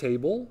movies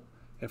table.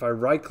 If I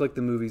right-click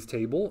the movies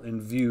table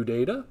and view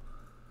data,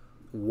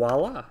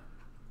 voila.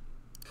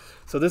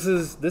 So this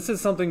is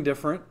something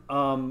different.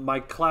 My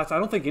class, I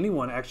don't think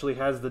anyone actually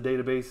has the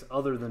database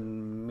other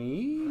than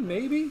me,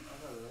 maybe?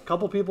 A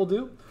couple people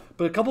do,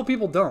 but a couple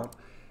people don't.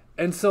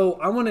 And so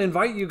I want to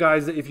invite you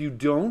guys that if you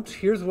don't,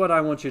 here's what I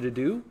want you to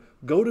do.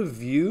 Go to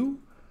View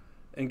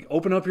and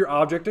open up your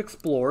Object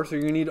Explorer. So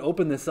you're going to need to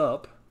open this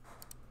up.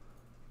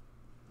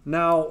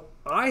 Now,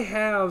 I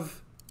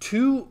have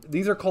two,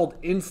 these are called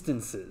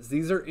instances.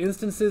 These are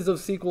instances of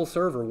SQL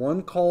Server.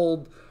 One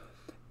called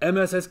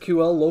MS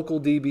SQL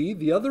localdb.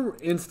 The other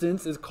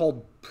instance is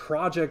called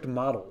project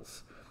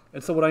models.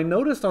 And so what I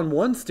noticed on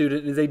one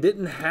student is they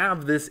didn't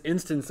have this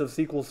instance of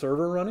SQL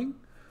Server running.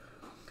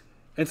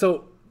 And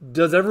so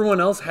does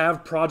everyone else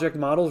have project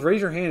models?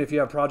 Raise your hand if you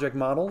have project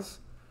models.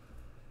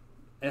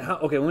 And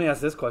okay, let me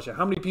ask this question.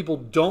 How many people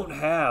don't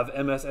have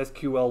MS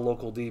SQL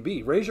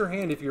localdb? Raise your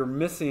hand if you're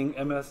missing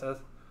MSS,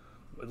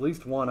 at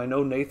least one. I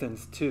know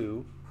Nathan's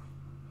two.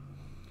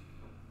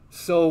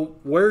 So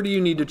where do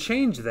you need to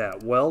change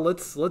that? Well,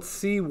 let's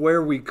see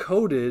where we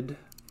coded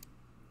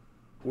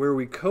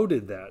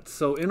that.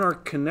 So in our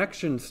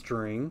connection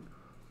string,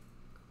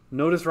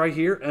 notice right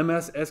here,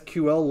 MS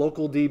SQL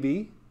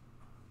localdb.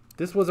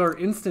 This was our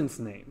instance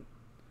name.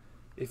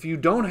 If you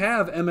don't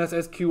have MS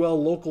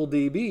SQL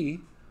localdb,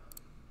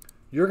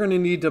 you're going to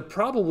need to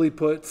probably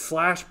put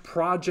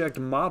 /project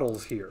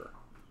models here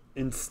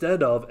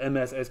instead of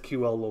MS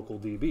SQL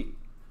localdb.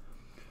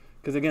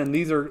 Because again,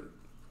 this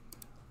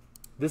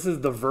is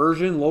the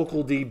version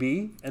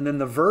localdb, and then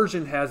the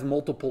version has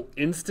multiple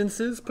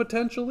instances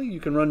potentially. You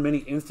can run many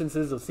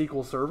instances of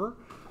SQL Server.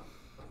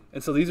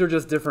 And so these are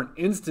just different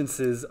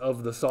instances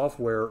of the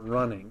software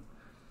running.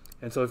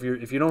 And so if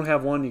you don't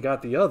have one, you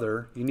got the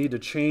other, you need to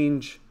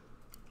change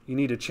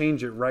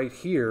it right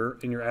here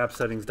in your app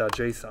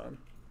settings.json.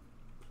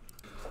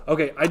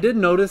 Okay, I did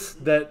notice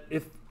that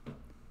if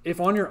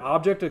on your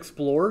Object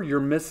Explorer you're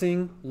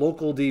missing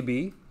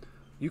localdb,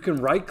 you can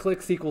right-click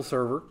SQL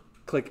Server,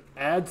 click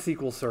Add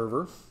SQL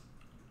Server,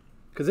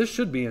 because this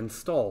should be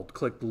installed.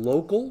 Click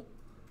Local,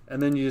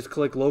 and then you just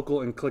click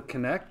Local and click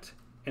Connect,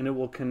 and it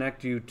will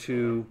connect you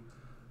to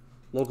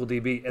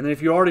localdb. And then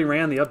if you already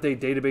ran the update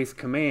database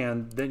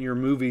command, then your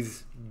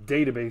movies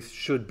database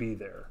should be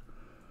there.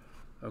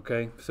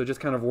 Okay, so just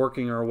kind of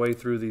working our way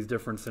through these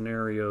different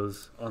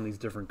scenarios on these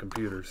different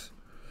computers.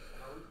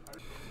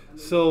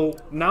 So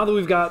now that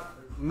we've got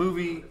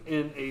movie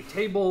in a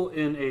table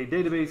in a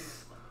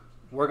database,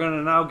 we're going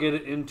to now get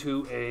it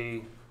into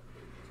a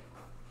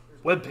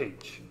web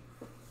page.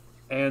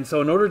 And so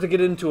in order to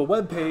get into a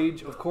web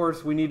page, of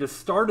course, we need to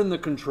start in the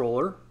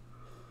controller.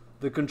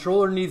 The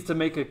controller needs to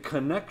make a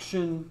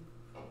connection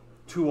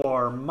to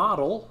our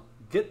model,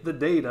 get the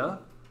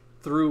data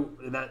through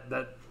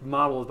that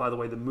model is, by the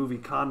way, the movie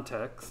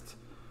context,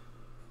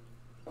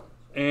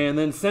 and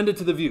then send it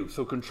to the view.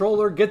 So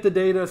controller, get the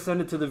data,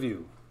 send it to the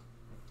view.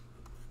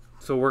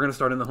 So we're going to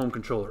start in the home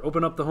controller.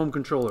 Open up the home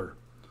controller.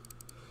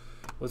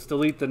 Let's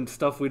delete the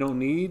stuff we don't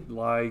need,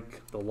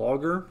 like the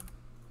logger,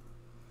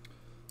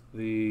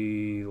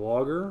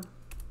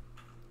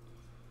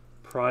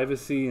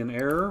 privacy and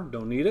error,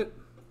 don't need it.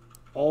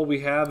 All we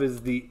have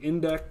is the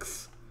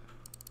index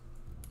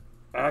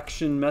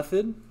action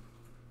method.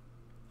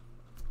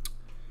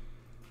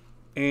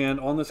 And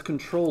on this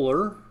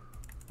controller,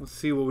 let's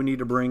see what we need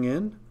to bring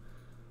in.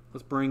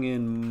 Let's bring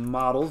in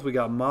models. We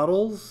got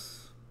models.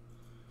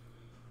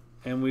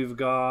 And we've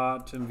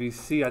got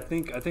MVC.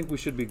 I think we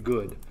should be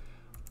good.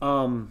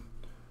 What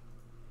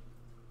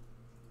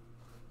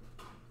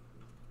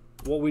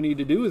we need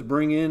to do is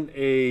bring in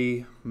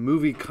a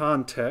movie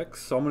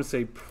context. So I'm going to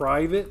say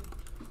private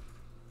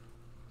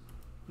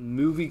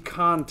movie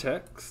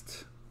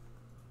context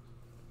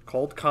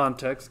called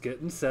context,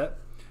 get and set.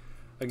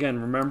 Again,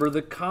 remember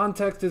the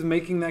context is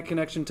making that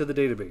connection to the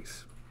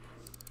database.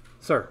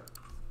 Sir?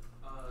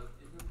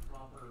 Isn't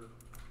proper,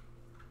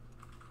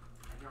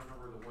 I don't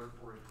remember the word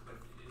for it, but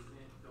isn't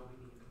it, don't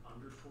we need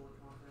underscore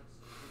context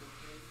in this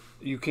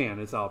case? You can,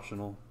 it's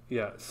optional.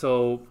 Yeah,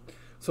 so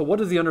what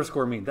does the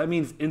underscore mean? That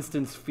means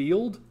instance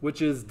field,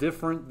 which is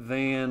different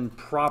than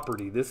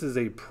property. This is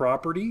a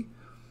property.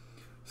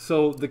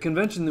 So the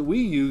convention that we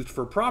used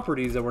for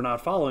properties that we're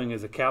not following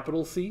is a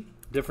capital C,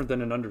 different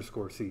than an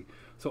underscore C.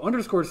 So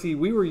underscore C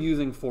we were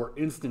using for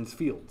instance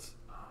fields.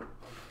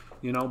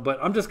 You know, but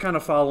I'm just kind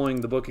of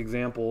following the book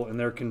example, and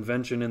their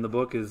convention in the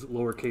book is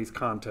lowercase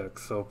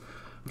context. So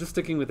I'm just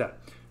sticking with that.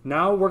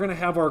 Now we're going to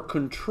have our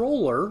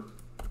controller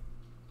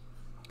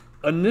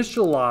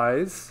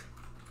initialize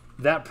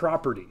that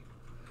property.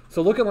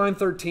 So look at line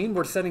 13.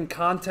 We're setting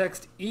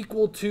context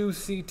equal to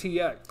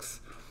CTX.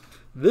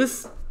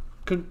 This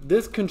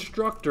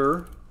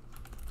constructor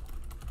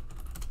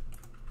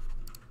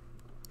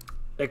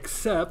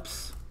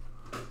accepts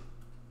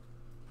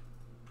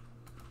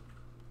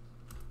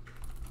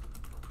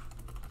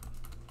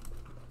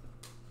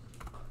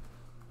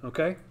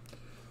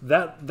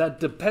that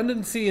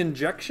dependency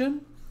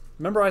injection.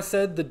 Remember I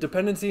said the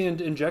dependency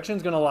injection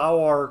is going to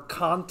allow our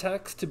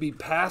context to be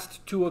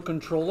passed to a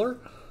controller?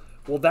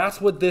 Well, that's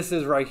what this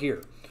is right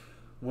here.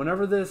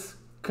 Whenever this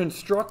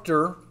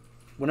constructor,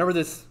 whenever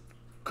this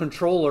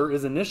controller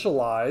is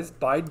initialized,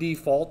 by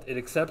default, it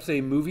accepts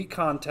a movie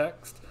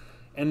context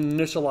and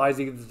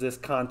initializes this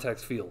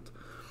context field.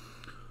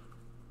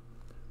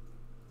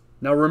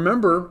 Now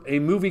remember, a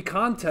movie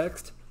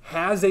context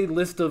has a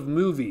list of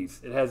movies.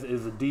 It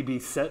is a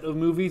DB set of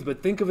movies,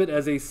 but think of it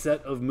as a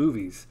set of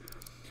movies.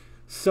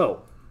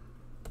 So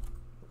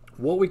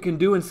what we can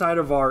do inside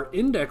of our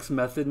index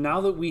method,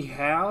 now that we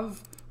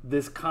have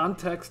this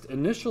context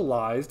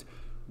initialized,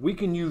 we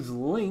can use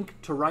link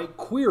to write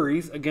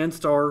queries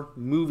against our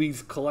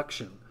movies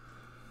collection.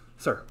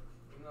 Sir?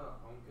 In the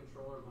home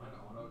controller, mine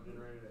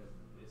auto-generated as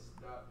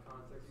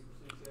this.context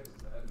equals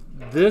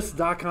CTX. This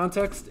dot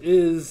context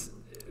is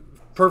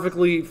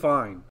perfectly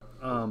fine.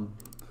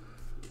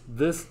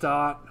 This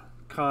dot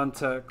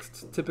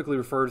context typically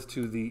refers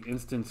to the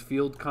instance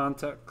field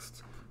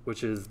context,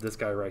 which is this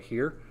guy right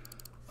here.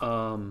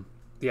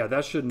 Yeah,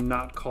 that should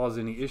not cause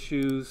any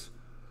issues.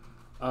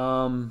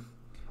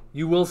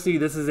 You will see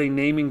this is a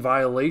naming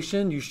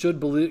violation. You should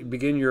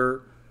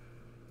begin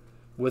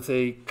with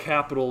a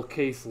capital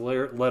case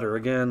letter.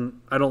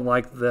 Again, I don't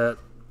like that,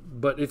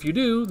 but if you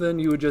do, then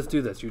you would just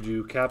do this. You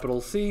do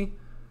capital C,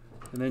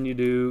 and then you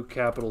do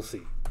capital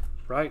C,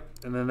 right?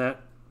 And then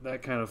that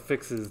kind of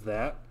fixes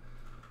that.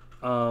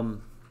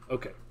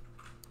 Okay.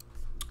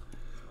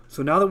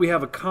 So now that we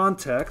have a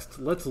context,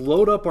 let's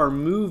load up our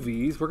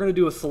movies. We're going to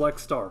do a select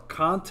star.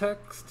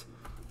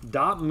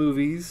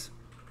 Context.movies.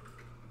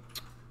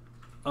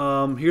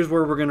 Here's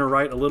where we're going to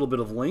write a little bit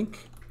of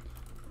link.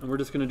 And we're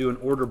just going to do an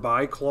order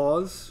by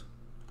clause.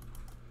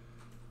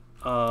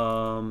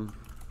 Where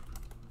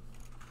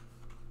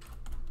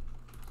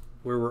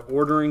we're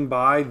ordering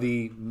by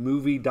the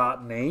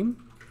movie.name.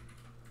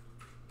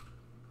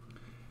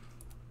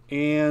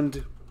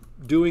 And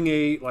doing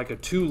a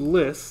to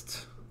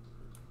list.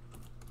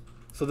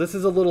 So this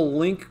is a little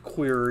link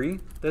query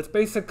that's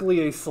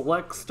basically a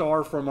select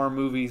star from our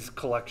movies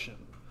collection,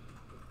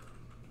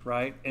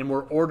 right? And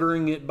we're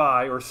ordering it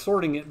by or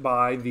sorting it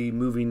by the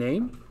movie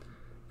name,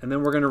 and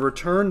then we're going to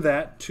return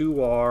that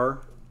to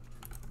our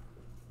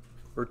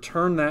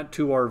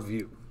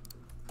view.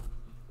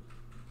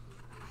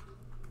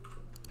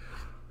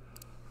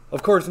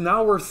 Of course,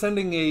 now we're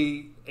sending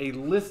a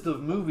list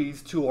of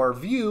movies to our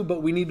view,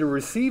 but we need to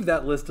receive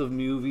that list of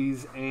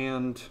movies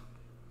and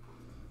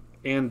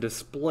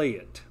display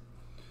it.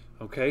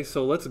 Okay,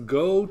 so let's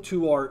go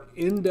to our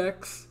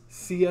index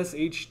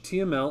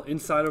CSHTML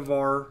inside of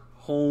our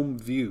home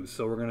view.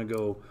 So we're going to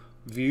go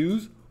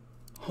views,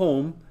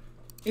 home,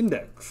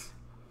 index.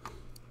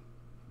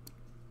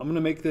 I'm going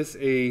to make this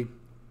a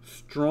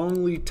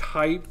strongly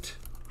typed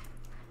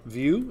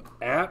view.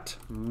 At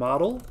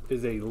model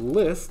is a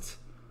list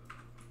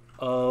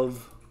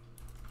of,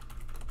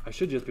 I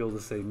should just be able to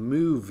say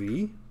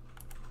movie.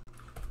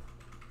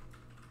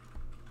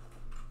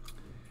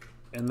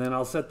 And then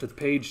I'll set the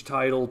page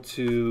title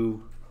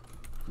to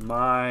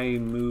my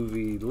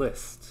movie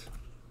list.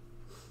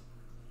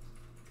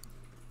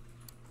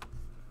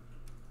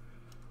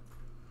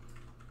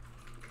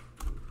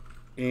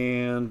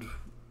 And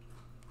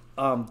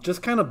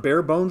just kind of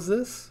bare bones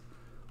this.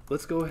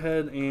 Let's go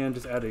ahead and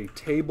just add a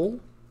table.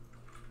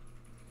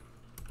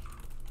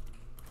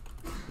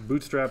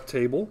 Bootstrap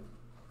table.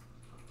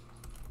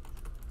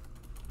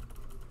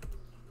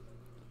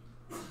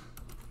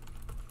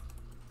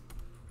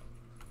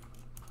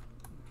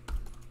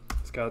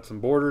 Got some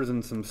borders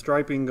and some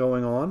striping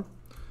going on.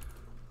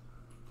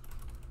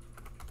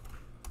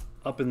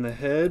 Up in the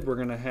head, we're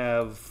going to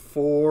have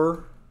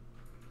 4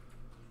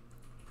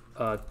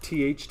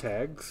 TH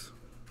tags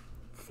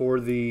for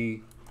the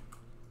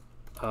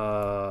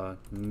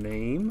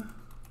name,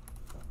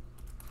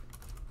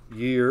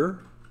 year,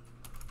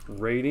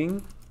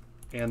 rating,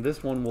 and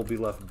this one will be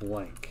left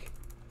blank.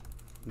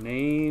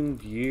 Name,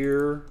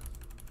 year,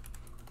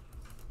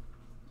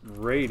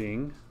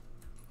 rating.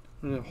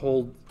 I'm going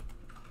to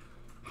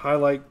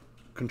highlight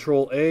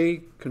Control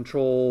A,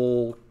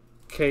 Control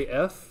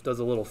KF does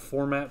a little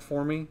format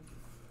for me.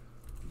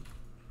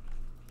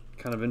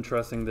 Kind of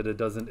interesting that it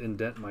doesn't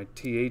indent my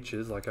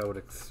THs like I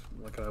would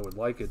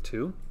like it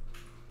to.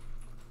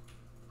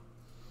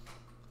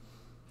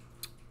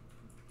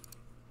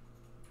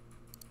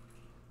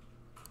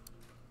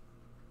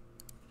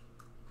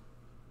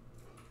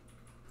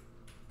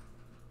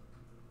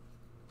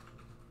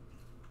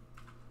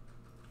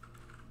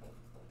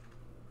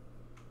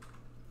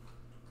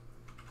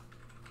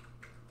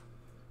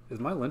 Is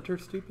my linter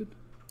stupid?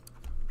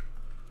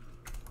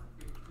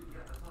 Yeah,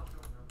 that's not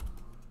showing up.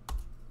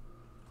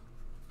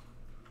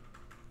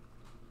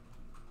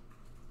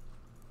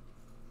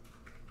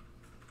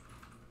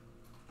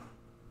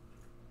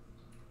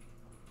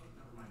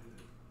 Never mind, it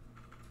is.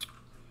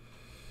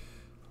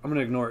 I'm going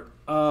to ignore it.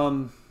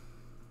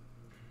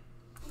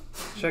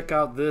 Check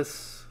out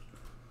this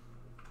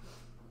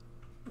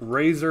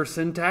razor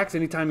syntax.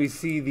 Anytime you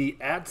see the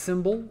 @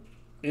 symbol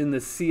in the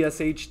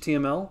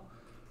CSHTML,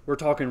 we're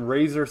talking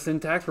razor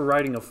syntax. We're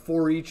writing a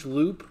for each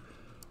loop.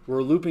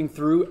 We're looping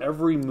through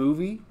every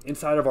movie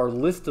inside of our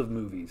list of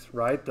movies,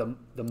 right? The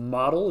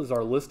model is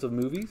our list of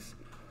movies.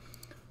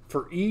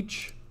 For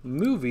each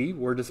movie,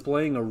 we're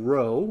displaying a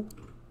row.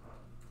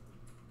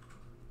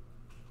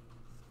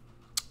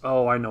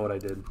 Oh, I know what I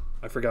did.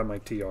 I forgot my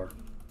TR.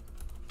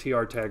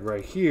 TR tag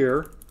right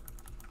here.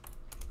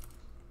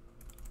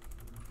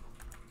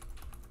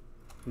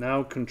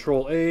 Now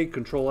Control A,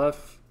 Control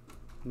F.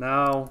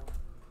 Now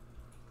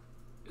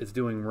it's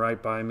doing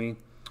right by me.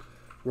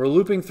 We're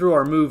looping through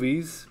our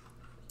movies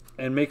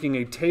and making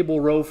a table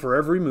row for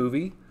every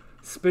movie,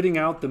 spitting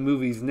out the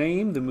movie's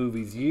name, the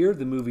movie's year,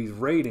 the movie's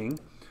rating.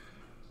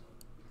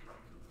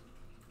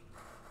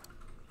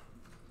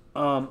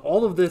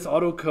 All of this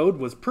auto code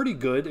was pretty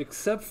good,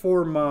 except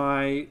for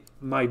my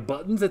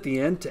buttons at the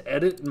end to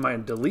edit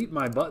and delete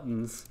my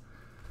buttons.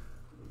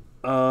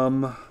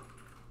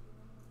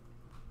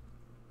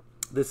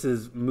 This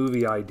is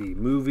movie ID.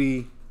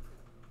 Movie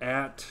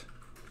at,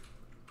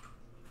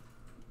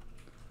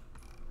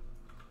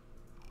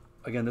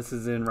 again, this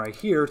is in right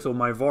here. So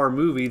my var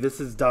movie,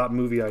 this is dot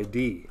movie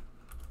ID.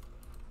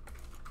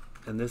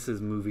 And this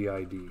is movie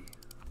ID.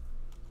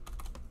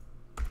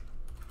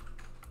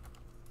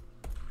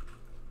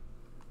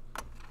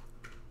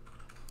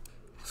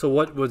 So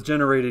what was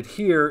generated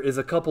here is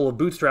a couple of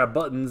Bootstrap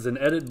buttons, an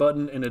edit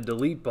button and a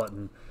delete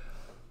button.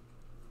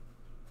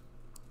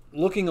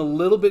 Looking a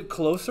little bit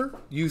closer,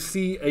 you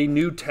see a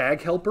new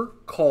tag helper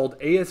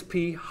called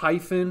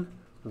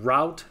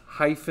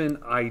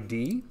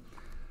ASP-route-ID.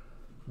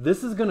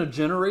 This is going to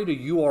generate a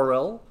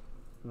URL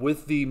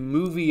with the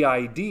movie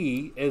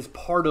ID as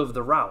part of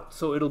the route.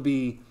 So it'll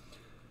be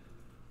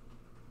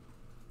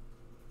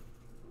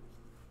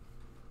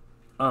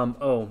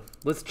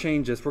let's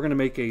change this. We're going to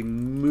make a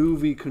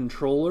movie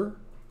controller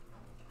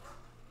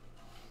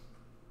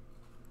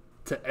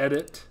to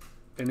edit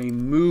and a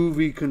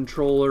movie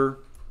controller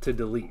to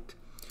delete.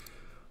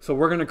 So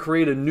we're going to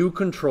create a new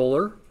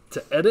controller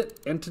to edit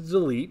and to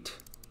delete.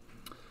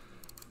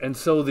 And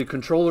so the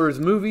controller is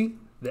movie,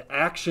 the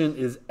action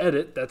is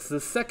edit. That's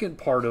the second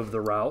part of the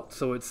route.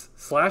 So it's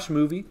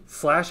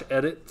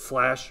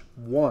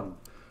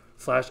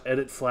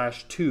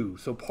 /movie/edit/1/edit/2.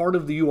 So part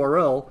of the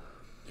URL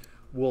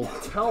will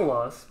tell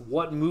us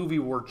what movie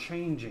we're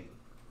changing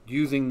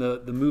using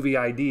the movie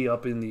ID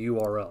up in the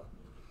URL.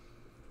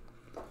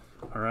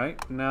 All right,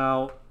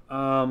 now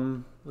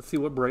let's see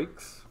what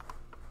breaks.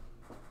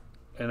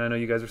 And I know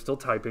you guys are still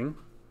typing,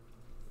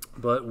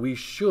 but we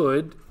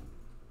should,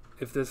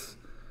 if this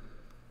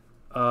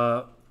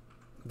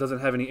doesn't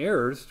have any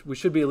errors, we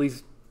should be at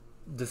least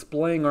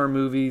displaying our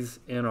movies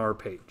in our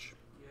page.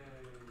 Yay.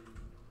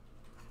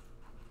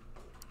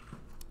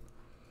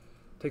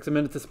 Takes a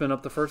minute to spin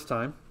up the first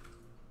time.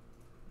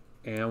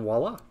 And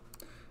voila.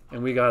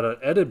 And we got an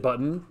edit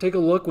button. Take a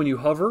look when you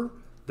hover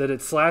that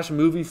it's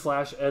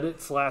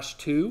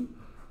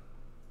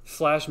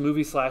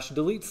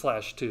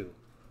 /movie/edit/2/movie/delete/2.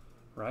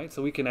 Right?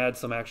 So we can add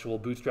some actual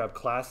Bootstrap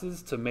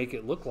classes to make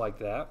it look like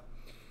that.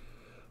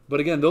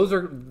 But again,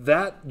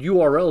 that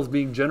URL is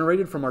being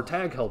generated from our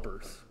tag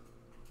helpers.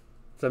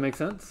 Does that make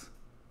sense?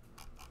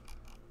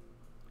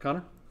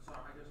 Connor? So I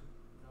just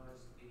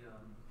noticed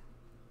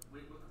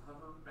with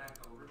hover back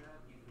over that,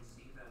 you can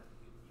see the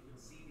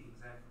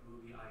exact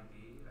movie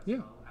ID as Yeah.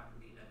 well after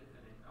the edit,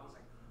 and I was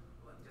like,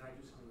 well, did I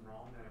do something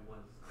wrong that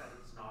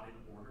it's not in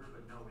order?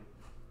 But no,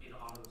 it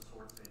auto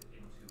sorts it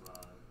into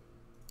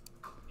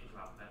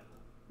alphabetical.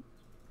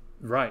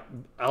 Right.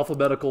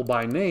 Alphabetical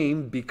by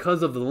name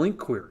because of the link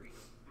query.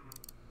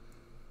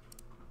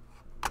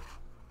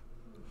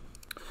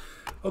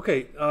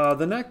 Okay,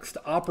 the next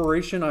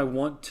operation I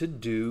want to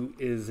do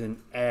is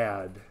an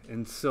add.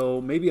 And so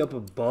maybe up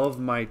above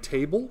my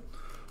table,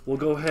 we'll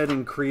go ahead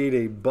and create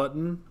a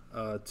button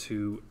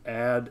to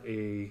add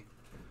a,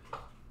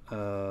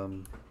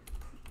 and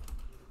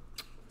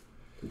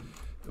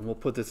we'll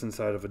put this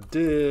inside of a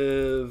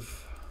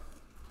div.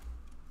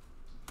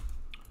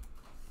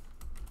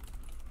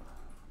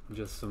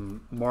 Just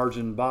some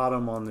margin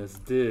bottom on this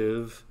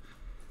div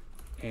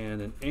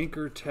and an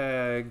anchor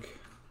tag.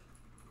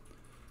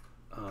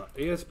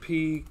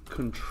 ASP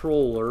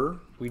controller.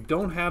 We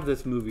don't have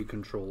this movie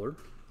controller.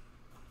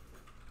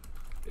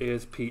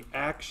 ASP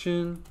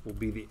action will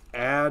be the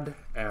add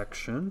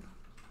action.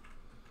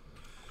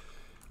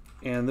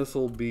 And this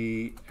will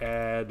be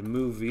add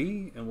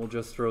movie. And we'll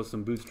just throw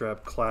some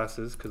Bootstrap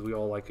classes because we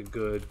all like a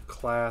good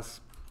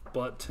class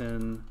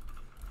button.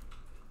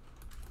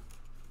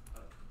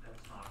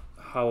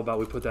 How about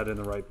we put that in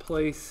the right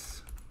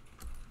place?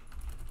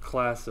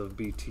 Class of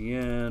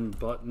BTN,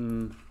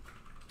 button.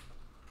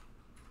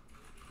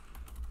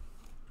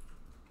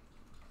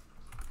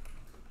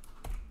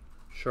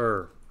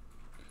 Sure.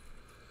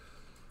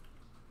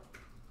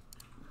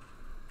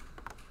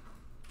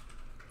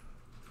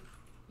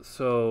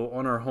 So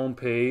on our home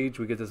page,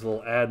 we get this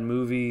little add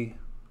movie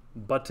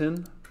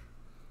button.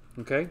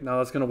 Okay, now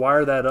that's going to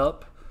wire that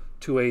up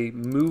to a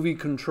movie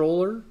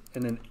controller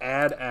and an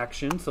add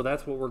action. So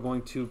that's what we're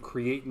going to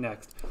create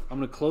next. I'm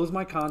going to close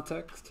my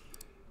context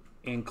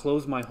and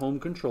close my home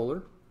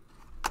controller.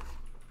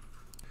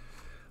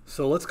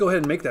 So let's go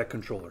ahead and make that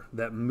controller,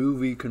 that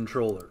movie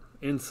controller.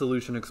 In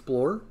Solution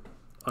Explorer,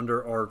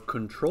 under our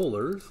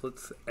controllers,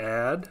 let's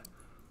add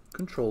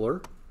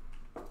controller,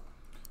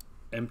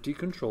 empty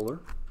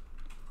controller,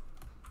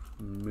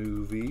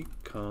 movie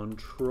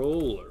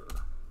controller.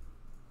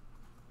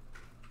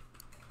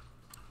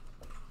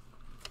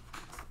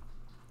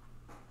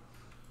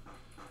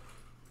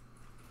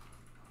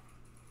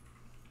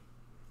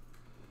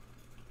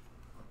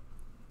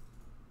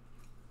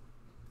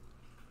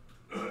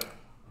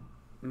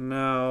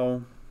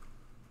 Now,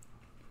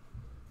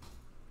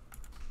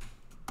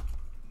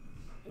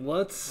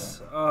 let's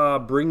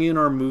bring in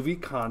our movie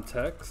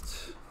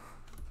context.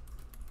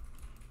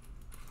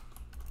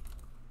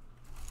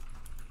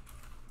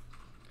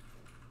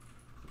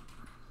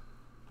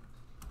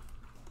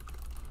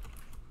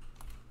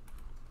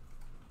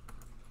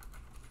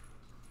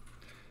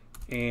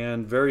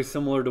 And very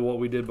similar to what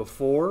we did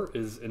before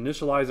is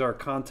initialize our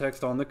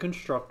context on the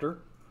constructor.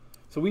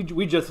 So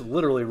we just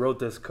literally wrote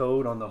this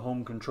code on the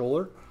home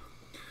controller.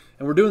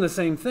 And we're doing the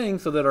same thing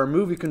so that our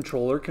movie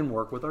controller can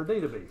work with our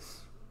database.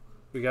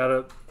 We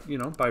gotta, you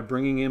know, by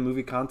bringing in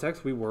movie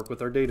context, we work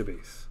with our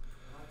database.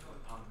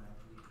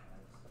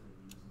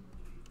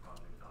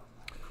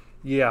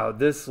 Yeah,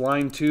 this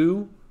line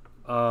 2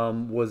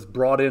 was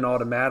brought in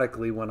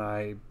automatically when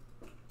I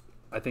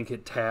think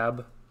hit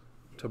tab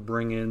to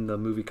bring in the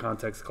movie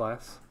context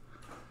class.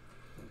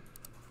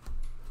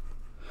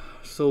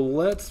 So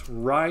let's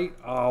write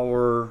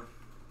our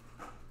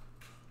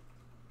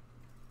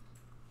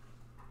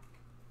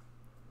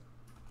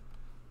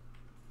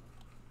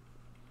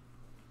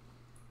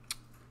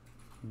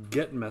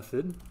get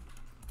method.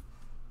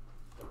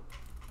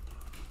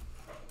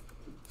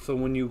 So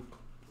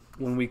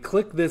when we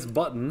click this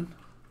button,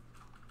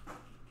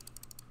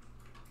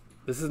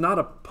 this is not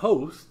a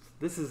post,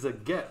 this is a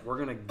get. We're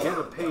going to get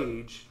a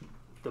page.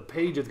 The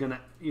page is going to,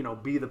 you know,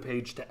 be the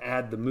page to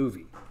add the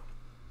movie.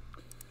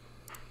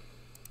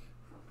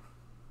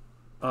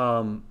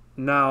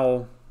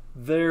 Now,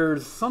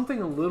 there's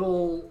something a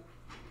little,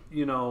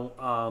 you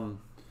know,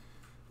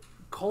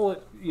 call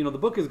it, you know, the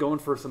book is going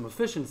for some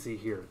efficiency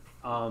here.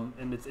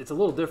 And it's a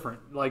little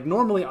different. Like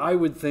normally I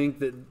would think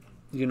that,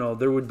 you know,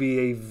 there would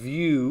be a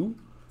view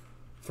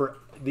for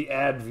the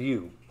add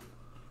view.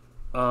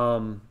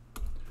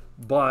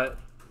 But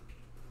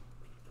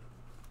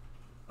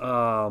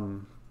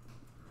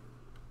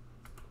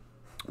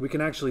we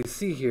can actually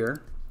see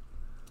here,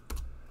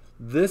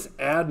 this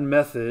add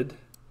method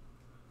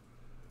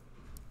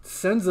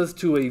sends us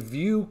to a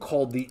view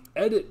called the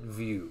edit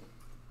view.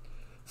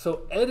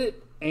 So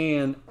edit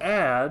and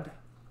add,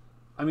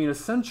 I mean,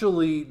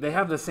 essentially they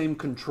have the same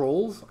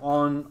controls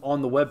on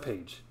the web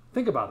page.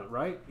 Think about it,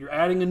 right? You're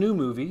adding a new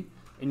movie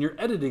and you're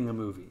editing a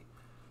movie.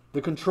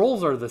 The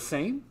controls are the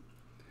same.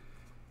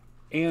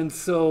 And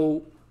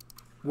so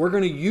we're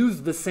going to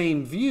use the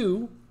same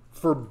view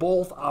for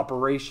both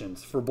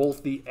operations, for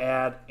both the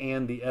add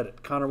and the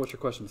edit. Connor, what's your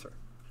question, sir?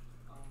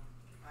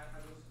 I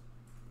just,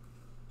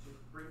 to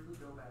briefly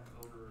go back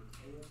over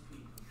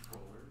ASP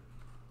controller.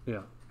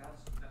 Yeah.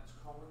 That's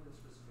calling the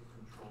specific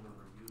controller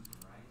we're using,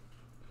 right?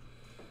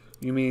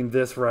 You mean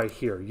this right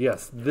here?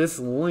 Yes. This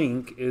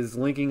link is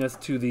linking us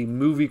to the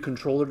movie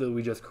controller that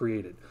we just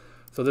created.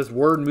 So this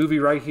word movie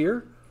right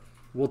here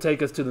will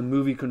take us to the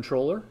movie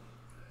controller.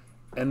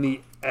 And the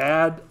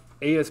add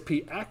ASP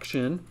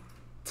action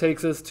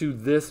takes us to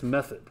this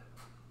method.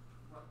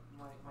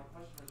 My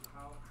question is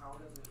how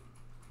does it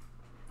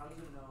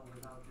know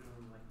without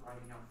doing like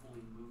writing out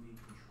fully movie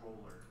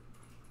controller?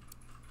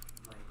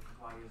 Like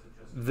why is it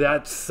just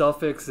that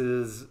suffix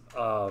is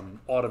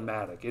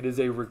automatic. It is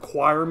a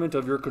requirement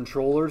of your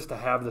controllers to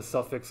have the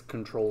suffix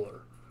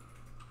controller.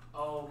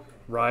 Oh, okay.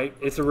 Right?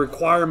 It's a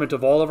requirement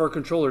of all of our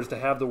controllers to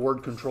have the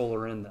word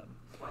controller in them.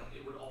 Like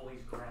it would always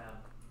grab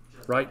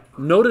just Right?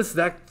 Notice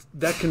that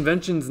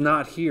convention's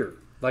not here.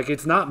 Like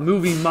it's not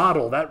movie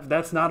model.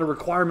 That's not a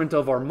requirement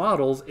of our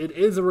models. It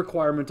is a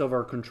requirement of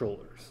our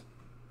controllers.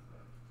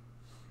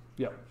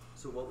 Yep.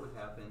 So what would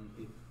happen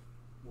if,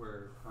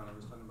 where Connor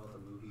was talking about the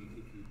movie,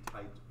 if you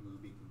typed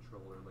movie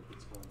controller, like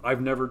it's going?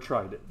 I've never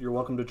tried it. You're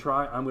welcome to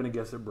try. I'm going to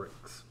guess it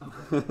breaks.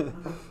 Sorry to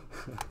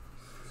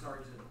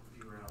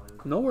derail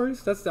it. No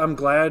worries. I'm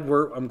glad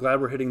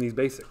we're hitting these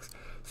basics.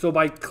 So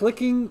by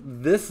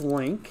clicking this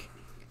link,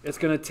 it's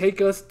going to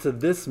take us to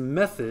this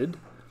method.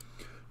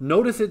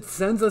 Notice it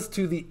sends us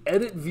to the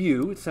edit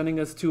view. It's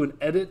sending us to an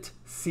edit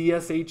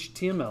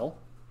CSHTML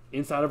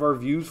inside of our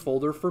views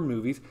folder for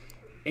movies.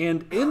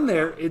 And in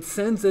there, it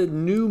sends a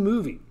new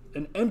movie,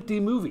 an empty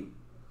movie.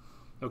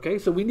 Okay,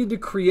 so we need to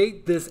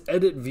create this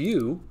edit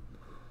view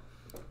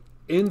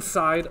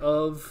inside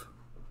of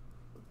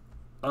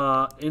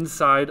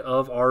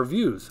our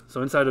views.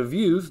 So inside of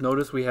views,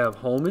 notice we have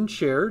home and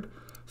shared.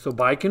 So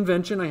by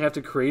convention, I have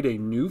to create a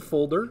new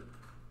folder,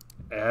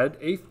 add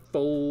a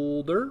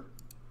folder.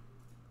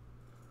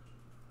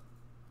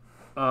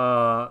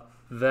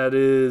 That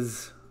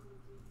is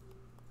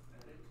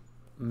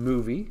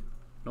movie.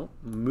 No,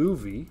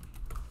 movie.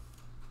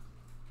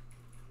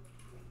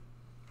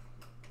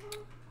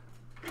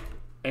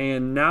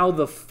 And now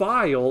the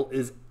file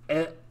is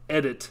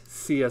edit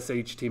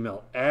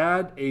CSHTML.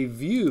 Add a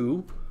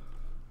view,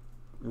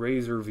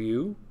 razor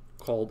view,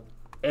 called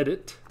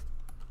edit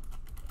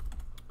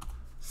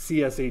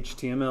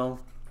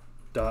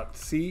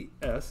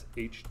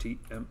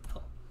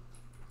CSHTML.CSHTML.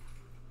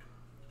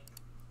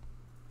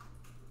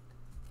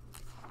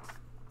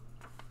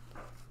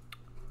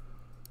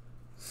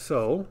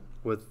 So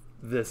with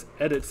this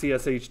edit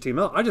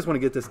CSHTML, I just want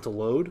to get this to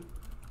load.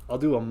 I'll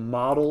do a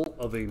model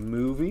of a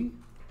movie.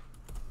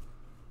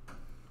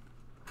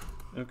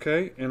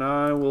 Okay, and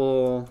I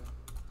will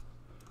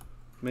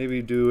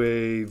maybe do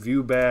a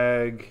view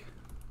bag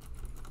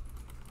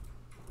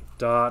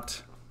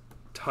dot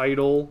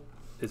title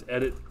is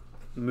edit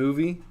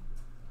movie.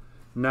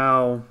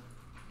 Now,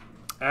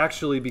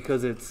 actually,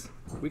 because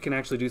we can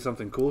actually do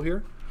something cool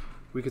here.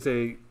 We could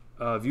say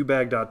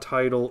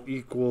viewbag.title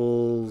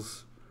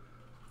equals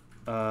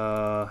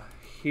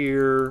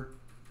here,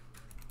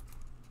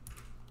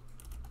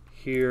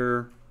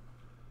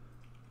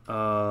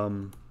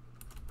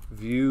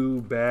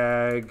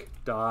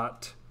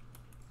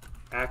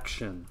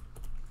 viewbag.action.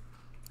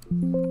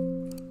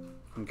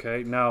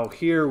 Okay, now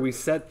here we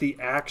set the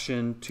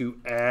action to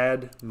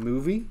add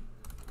movie,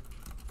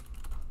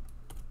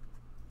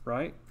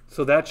 right?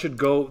 So that should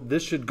go,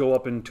 this should go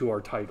up into our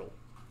title.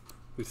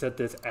 We set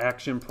this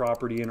action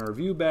property in our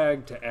view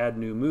bag to add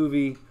new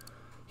movie.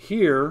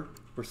 Here,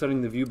 we're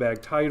setting the view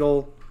bag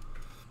title,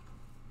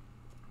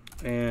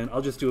 and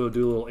I'll just do a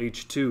little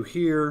H2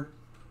 here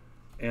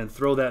and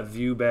throw that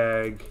view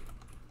bag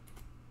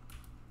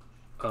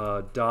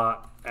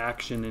dot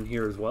action in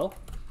here as well.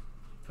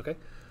 Okay,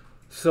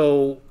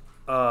 so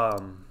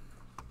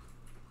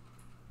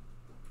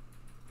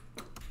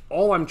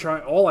all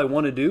I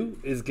want to do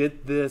is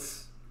get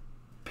this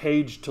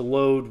page to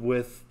load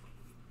with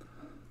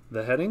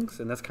the headings,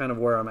 and that's kind of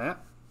where I'm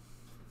at.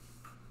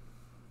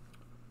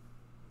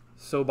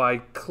 So by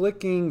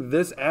clicking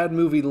this add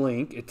movie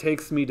link, it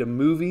takes me to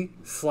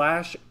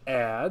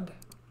movie/add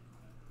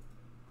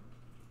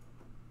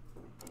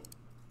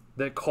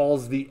that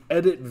calls the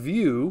edit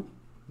view,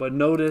 but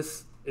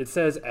notice it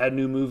says add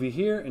new movie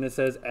here and it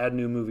says add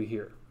new movie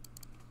here.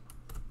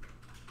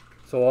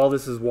 So all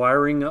this is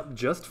wiring up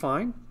just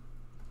fine.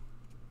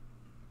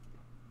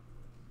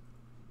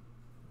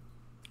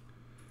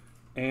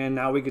 And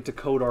now we get to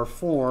code our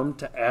form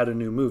to add a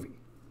new movie.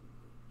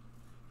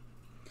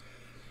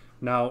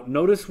 Now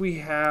notice we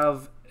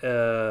have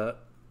an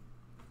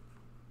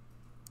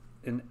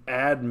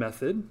add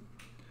method,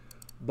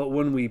 but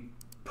when we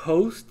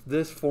post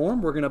this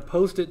form, we're going to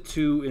post it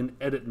to an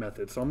edit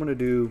method. So I'm going to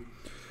do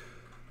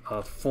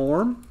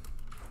form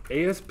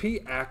ASP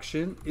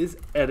action is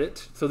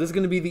edit. So this is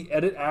going to be the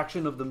edit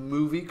action of the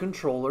movie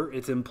controller.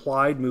 It's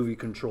implied movie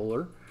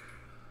controller.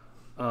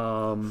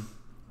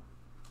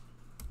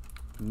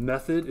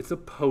 Method, it's a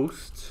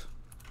post.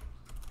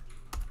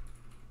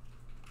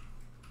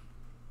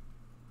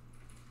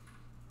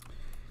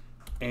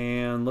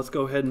 And let's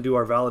go ahead and do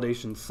our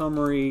validation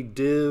summary.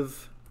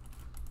 Div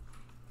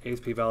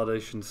ASP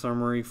validation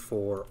summary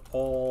for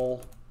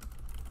all.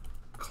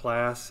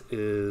 Class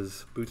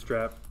is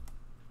bootstrap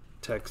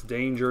text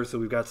danger, so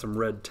we've got some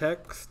red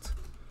text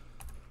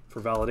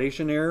for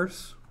validation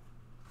errors.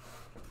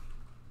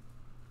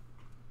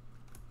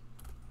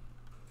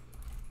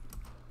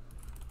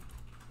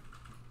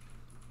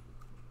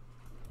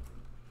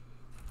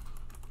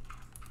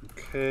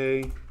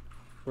 Okay,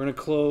 we're going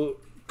to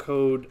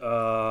code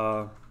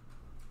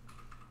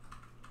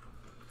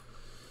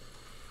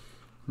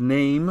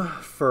name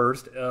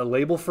first,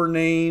 label for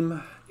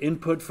name,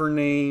 input for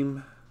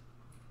name,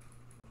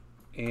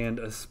 and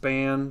a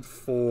span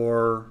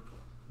for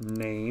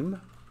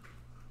name.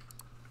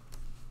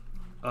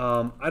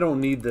 I don't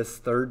need this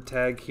third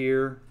tag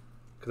here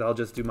because I'll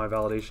just do my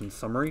validation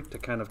summary to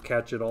kind of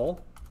catch it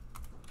all.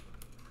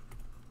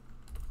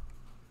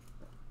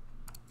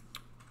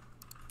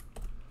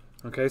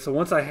 Okay, so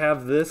once I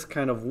have this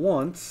kind of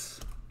once,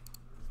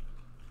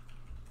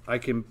 I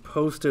can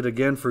post it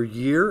again for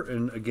year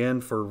and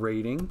again for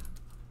rating.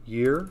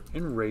 Year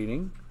and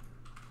rating.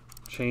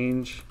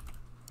 Change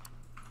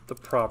the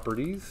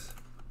properties.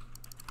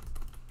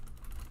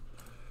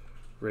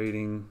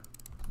 Rating,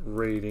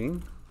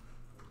 rating.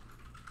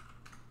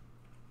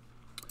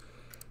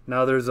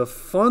 Now there's a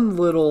fun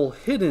little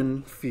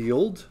hidden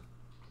field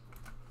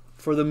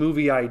for the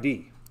movie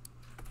ID.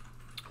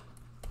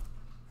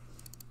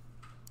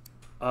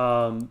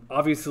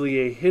 Obviously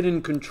a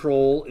hidden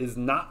control is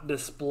not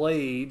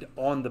displayed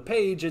on the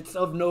page. It's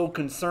of no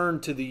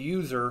concern to the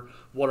user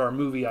what our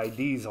movie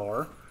IDs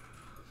are.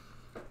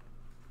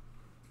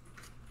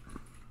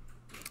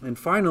 And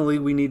finally,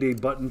 we need a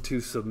button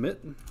to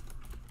submit.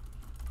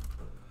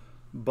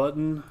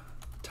 Button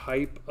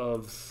type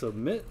of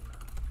submit.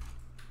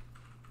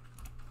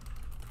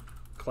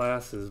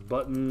 Class is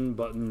button,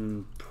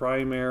 button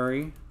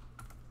primary.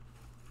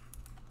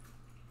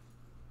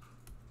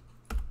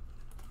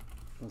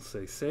 We'll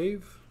say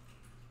save.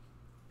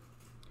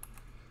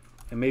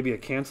 And maybe a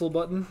cancel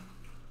button.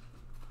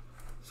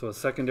 So a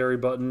secondary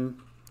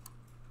button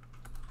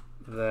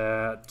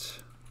that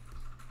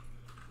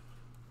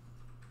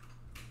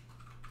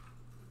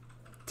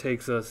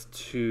takes us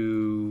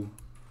to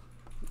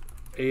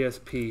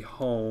ASP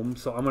home.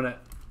 So I'm going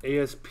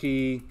to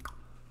ASP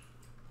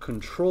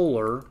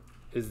controller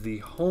is the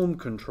home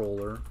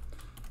controller.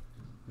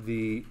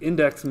 The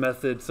index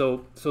method,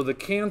 so the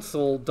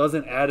cancel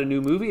doesn't add a new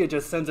movie, it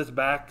just sends us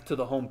back to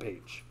the home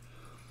page.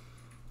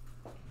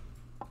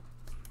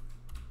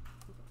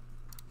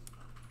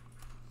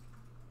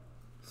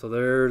 So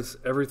there's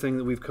everything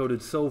that we've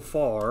coded so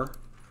far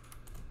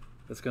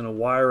that's going to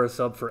wire us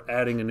up for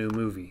adding a new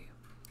movie.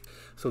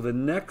 So the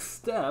next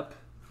step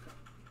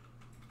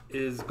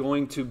is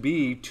going to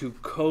be to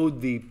code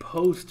the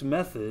post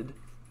method,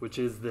 which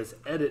is this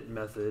edit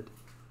method,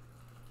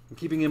 And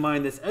keeping in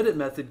mind this edit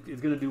method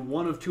is going to do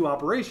one of two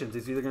operations.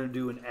 It's either going to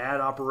do an add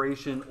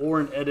operation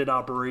or an edit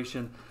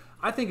operation.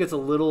 I think it's a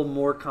little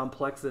more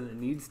complex than it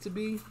needs to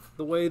be,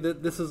 the way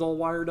that this is all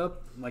wired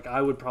up. Like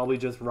I would probably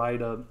just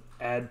write a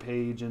add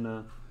page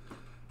and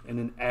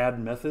an add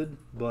method,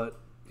 but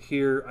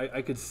here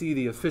I could see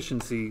the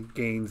efficiency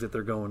gains that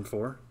they're going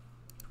for.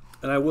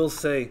 And I will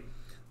say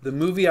the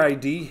movie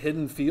ID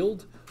hidden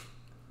field,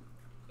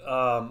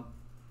 a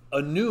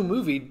new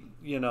movie,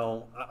 you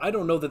know, I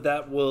don't know that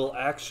that will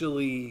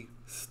actually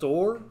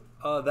store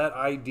that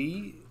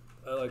ID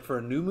like for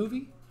a new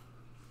movie.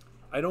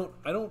 I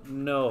don't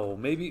know.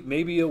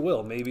 Maybe it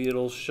will. Maybe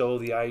it'll show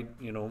the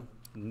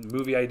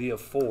movie ID of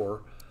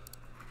 4.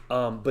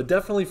 But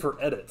definitely for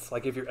edits.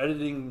 Like if you're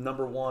editing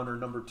number 1 or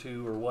number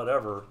 2 or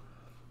whatever,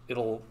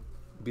 it'll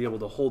be able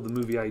to hold the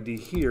movie ID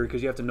here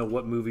because you have to know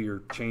what movie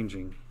you're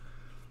changing.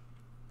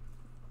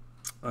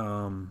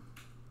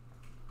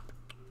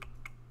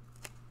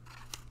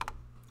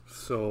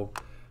 So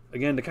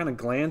again, to kind of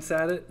glance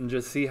at it and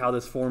just see how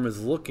this form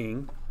is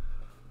looking,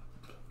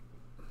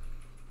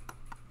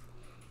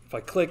 if I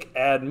click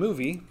add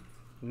movie,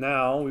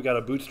 now we've got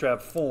a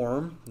bootstrap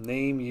form,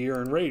 name, year,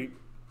 and rate.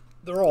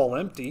 They're all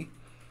empty.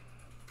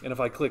 And if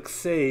I click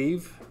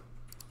save,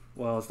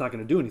 well, it's not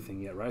going to do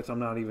anything yet, right? So I'm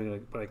not even going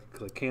to, but I can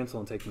click cancel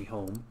and take me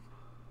home.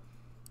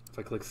 If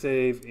I click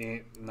save,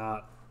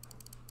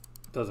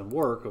 doesn't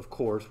work, of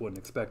course, wouldn't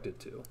expect it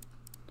to.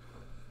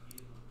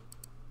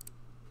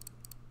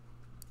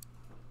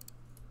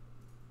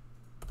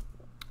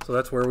 So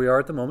that's where we are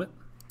at the moment.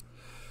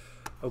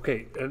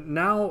 Okay,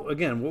 now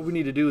again, what we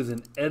need to do is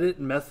an edit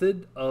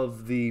method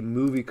of the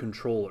movie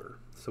controller.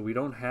 So we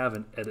don't have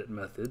an edit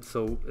method,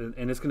 so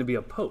and it's going to be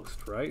a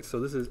post, right? So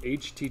this is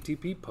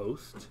HTTP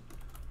post.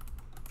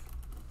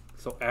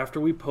 So after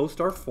we post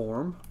our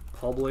form,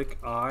 public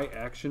I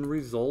action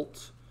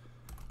result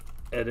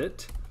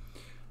edit.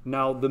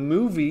 Now the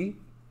movie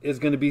is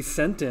going to be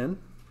sent in.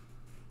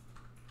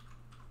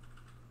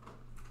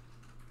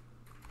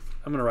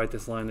 I'm going to write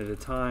this line at a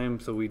time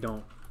so we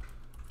don't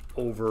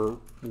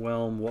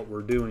overwhelm what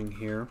we're doing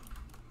here.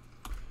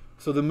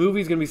 So the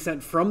movie is going to be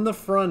sent from the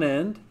front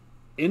end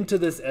into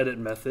this edit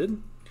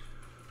method.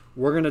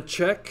 We're going to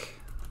check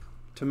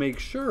to make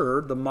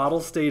sure the model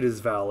state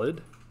is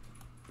valid.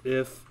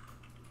 If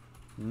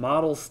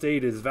model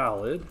state is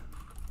valid,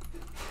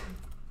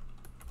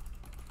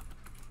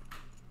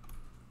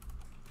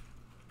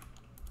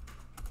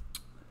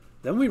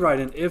 then we write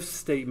an if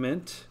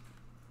statement.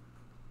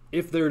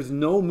 If there's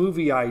no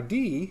movie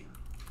ID,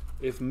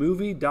 if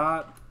movie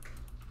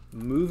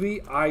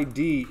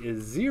ID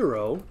is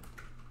 0,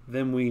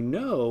 then we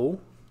know,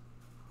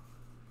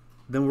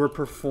 then we're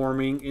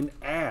performing an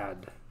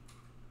add.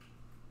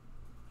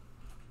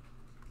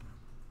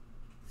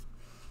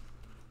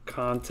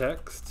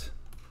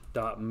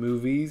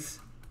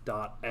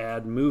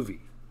 Context.movies.addMovie.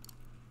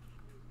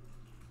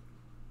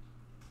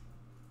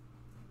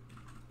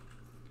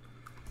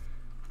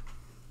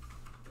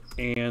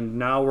 And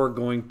now we're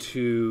going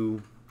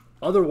to,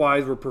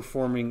 otherwise we're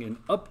performing an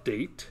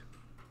update.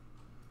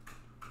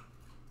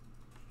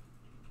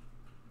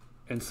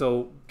 And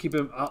so keep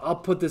it, I'll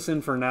put this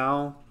in for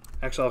now.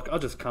 Actually, I'll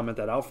just comment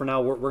that out for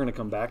now. We're going to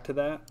come back to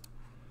that.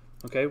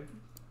 Okay.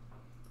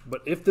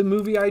 But if the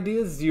movie ID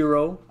is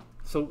 0,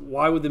 so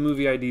why would the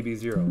movie ID be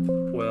 0?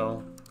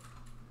 Well,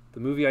 the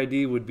movie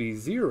ID would be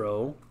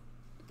 0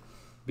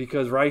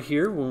 because right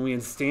here, when we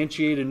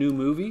instantiate a new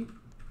movie,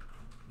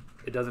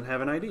 it doesn't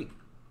have an ID.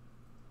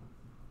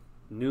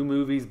 New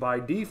movies by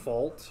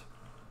default,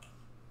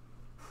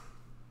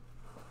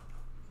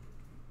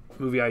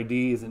 movie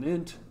ID is an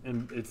int,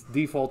 and its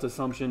default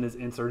assumption is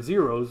ints are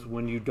zeros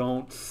when you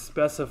don't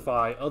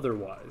specify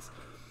otherwise.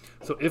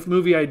 So if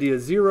movie ID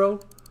is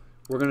 0,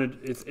 we're gonna,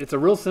 it's a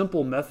real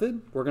simple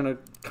method. We're gonna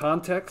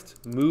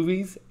context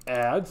movies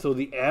add. So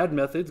the add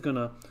method's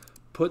gonna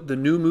put the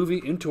new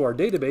movie into our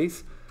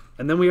database,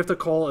 and then we have to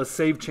call a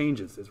save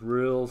changes. It's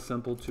real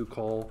simple to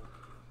call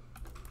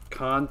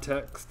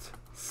context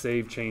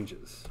save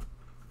changes.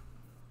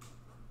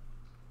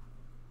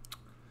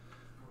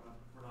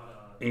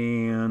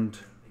 And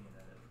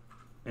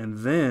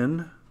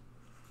then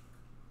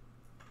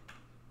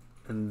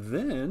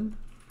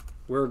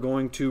we're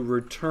going to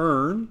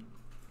return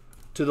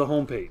to the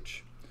home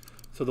page.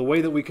 So the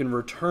way that we can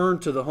return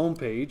to the home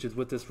page is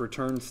with this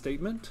return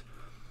statement.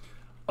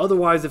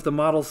 Otherwise, if the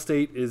model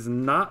state is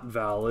not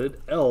valid,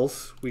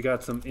 else we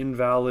got some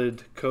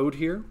invalid code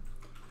here.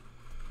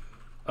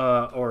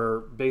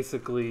 Or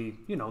basically,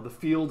 you know, the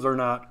fields are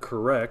not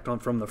correct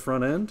from the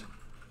front end.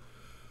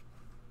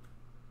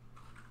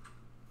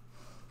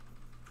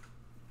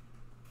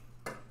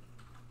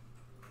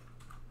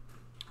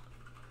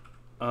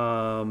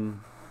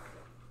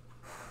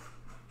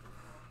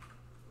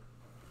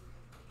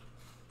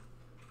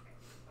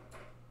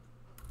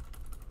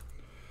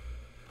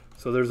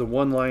 So there's a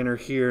one-liner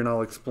here, and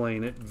I'll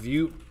explain it.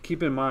 View,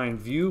 keep in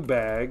mind, view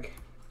bag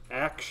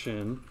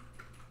action.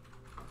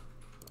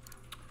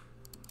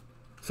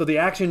 So the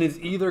action is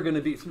either going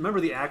to be, remember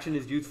the action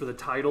is used for the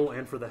title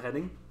and for the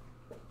heading,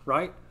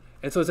 right?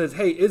 And so it says,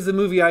 hey, is the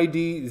movie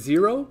ID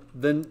 0?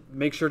 Then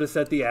make sure to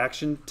set the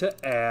action to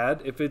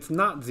add. If it's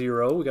not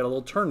 0, we got a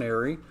little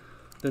ternary,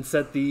 then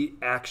set the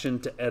action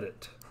to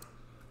edit.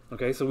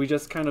 Okay, so we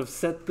just kind of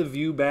set the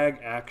view bag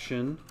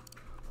action,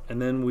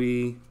 and then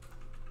we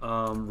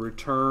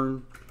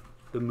return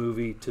the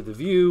movie to the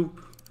view.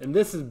 And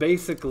this is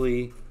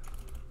basically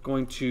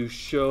going to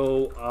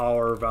show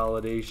our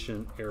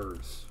validation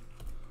errors.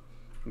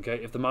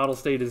 Okay, if the model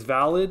state is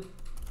valid,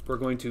 we're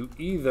going to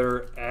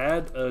either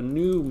add a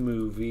new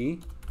movie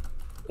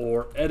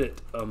or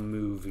edit a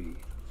movie.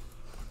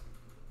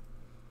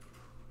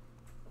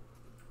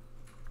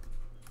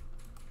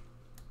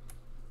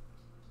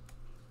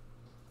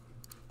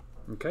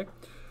 Okay,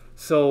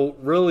 so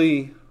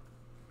really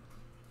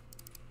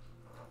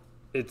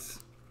it's,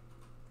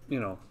 you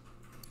know,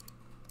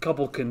 a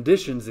couple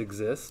conditions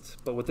exist,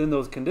 but within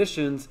those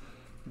conditions,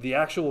 the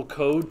actual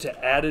code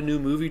to add a new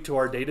movie to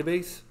our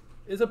database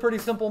is a pretty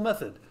simple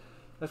method.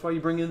 That's why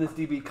you bring in this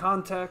DB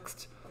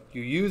context,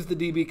 you use the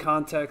DB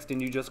context, and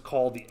you just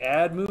call the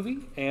add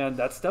movie, and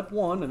that's step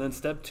 1, and then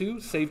step 2,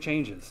 save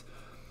changes.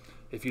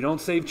 If you don't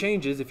save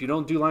changes, if you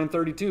don't do line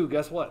 32,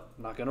 guess what?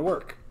 Not gonna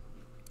work.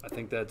 I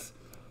think that's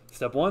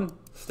step 1.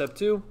 Step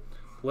 2,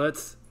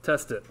 let's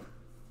test it.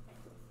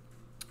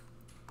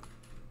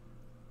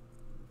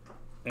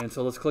 And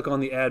so let's click on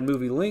the add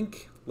movie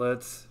link.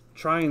 Let's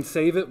try and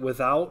save it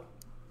without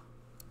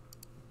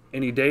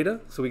any data,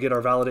 so we get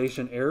our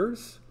validation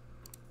errors.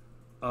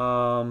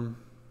 So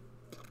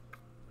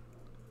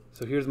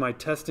here's my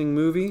testing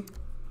movie,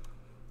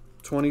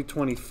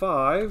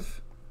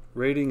 2025.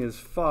 Rating is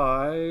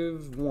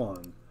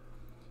 5.1.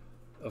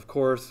 Of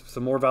course,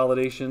 some more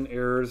validation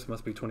errors,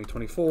 must be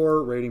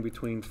 2024, rating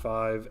between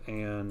 5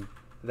 and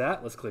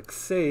that. Let's click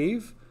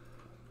save.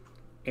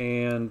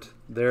 And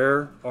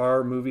there,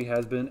 our movie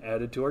has been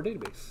added to our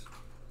database.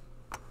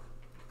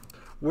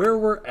 Where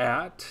we're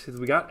at is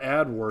we got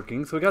add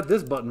working, so we got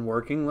this button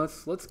working.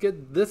 Let's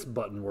get this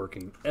button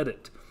working,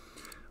 edit.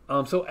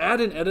 So add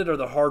and edit are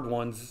the hard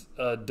ones.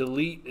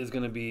 Delete is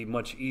going to be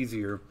much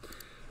easier.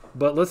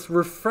 But let's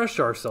refresh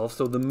ourselves.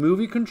 So the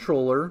movie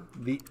controller,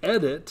 the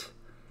edit,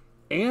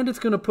 and it's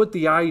going to put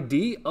the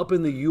ID up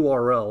in the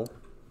URL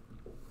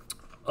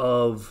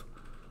of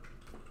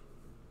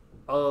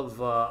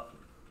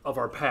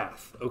our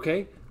path.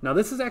 Okay. Now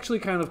this is actually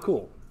kind of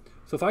cool.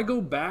 So if I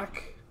go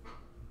back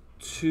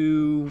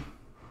to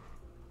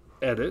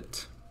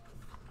edit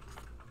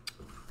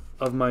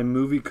of my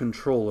movie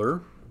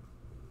controller,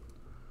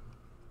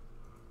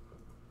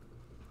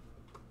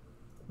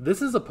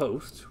 this is a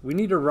post. We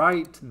need to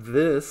write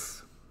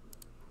this.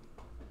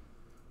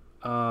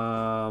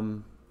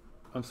 I'm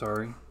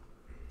sorry.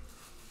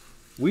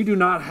 We do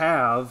not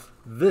have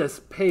this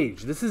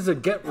page. This is a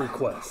GET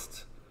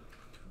request.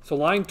 So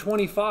line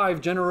 25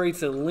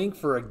 generates a link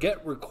for a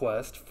GET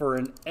request for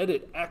an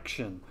edit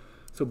action.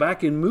 So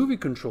back in movie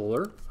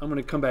controller, I'm going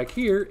to come back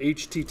here,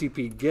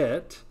 HTTP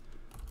GET,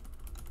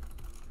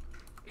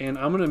 and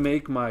I'm going to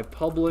make my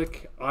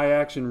public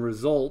iAction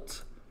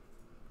result.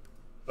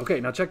 Okay,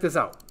 now check this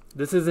out.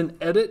 This is an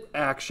edit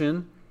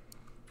action.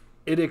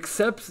 It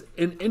accepts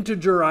an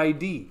integer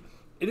ID.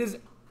 It is,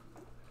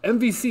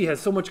 MVC has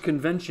so much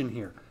convention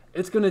here.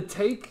 It's going to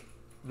take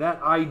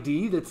that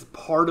ID that's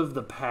part of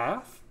the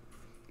path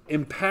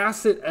and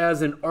pass it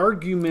as an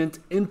argument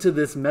into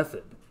this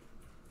method.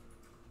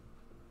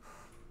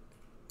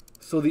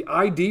 So the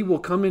ID will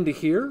come into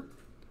here.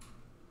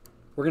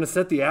 We're going to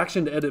set the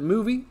action to edit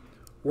movie.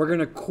 We're going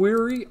to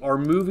query our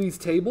movies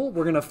table.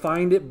 We're going to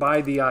find it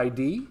by the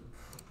ID.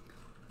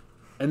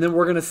 And then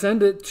we're going to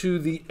send it to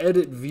the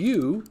edit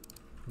view,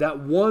 that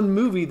one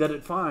movie that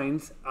it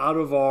finds out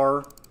of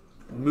our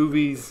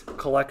movies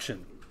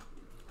collection.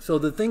 So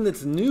the thing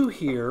that's new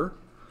here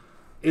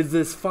is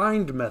this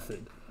find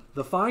method.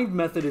 The find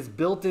method is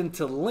built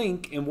into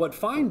link, and what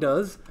find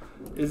does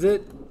is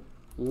it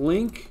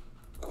link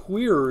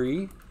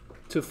query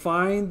to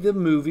find the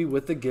movie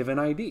with the given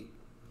ID.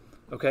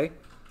 Okay?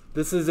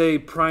 This is a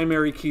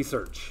primary key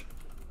search.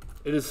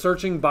 It is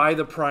searching by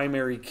the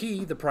primary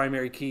key. The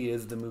primary key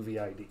is the movie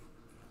ID.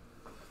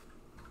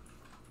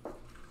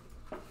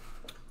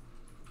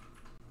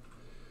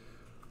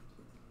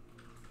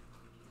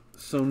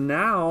 So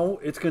now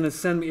it's going to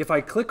send me, if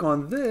I click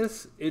on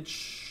this, it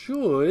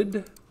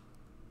should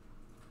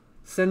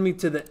send me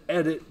to the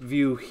edit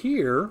view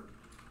here,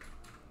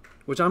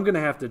 which I'm going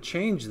to have to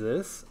change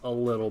this a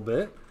little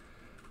bit.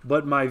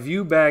 But my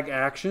view bag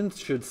actions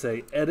should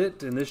say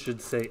edit, and this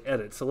should say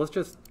edit. So let's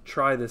just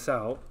try this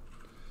out.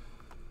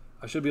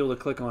 I should be able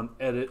to click on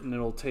edit, and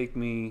it'll take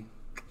me,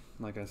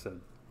 like I said,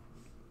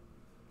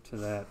 to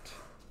that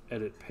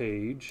edit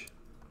page.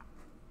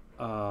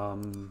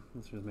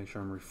 Let's just make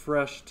sure I'm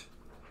refreshed.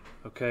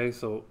 Okay,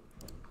 so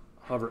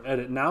hover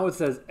edit. Now it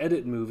says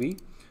edit movie.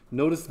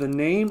 Notice the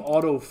name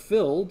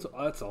auto-filled.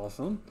 Oh, that's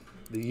awesome.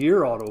 The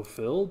year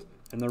auto-filled,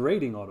 and the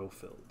rating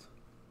auto-filled.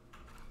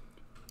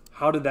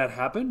 How did that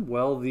happen?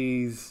 Well,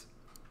 the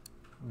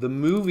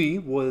movie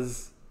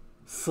was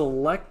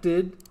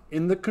selected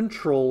in the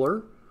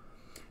controller,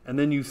 and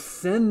then you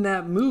send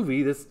that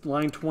movie, this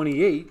line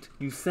 28,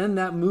 you send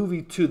that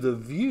movie to the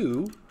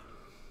view.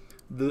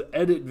 The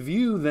edit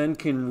view then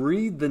can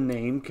read the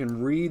name,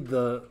 can read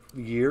the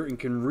year, and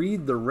can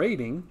read the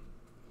rating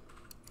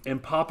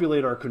and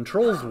populate our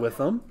controls with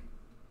them.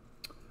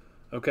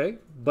 Okay,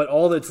 but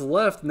all that's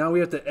left, now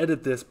we have to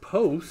edit this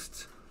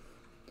post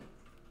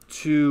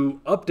to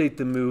update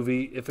the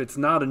movie. If it's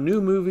not a new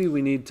movie,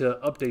 we need to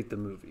update the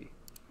movie.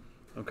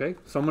 Okay,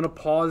 so I'm going to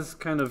pause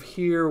kind of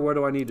here. Where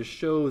do I need to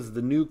show is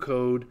the new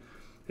code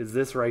is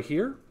this right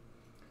here.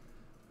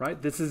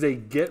 Right, this is a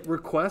GET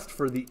request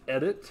for the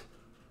edit.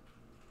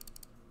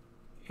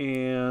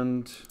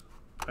 And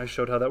I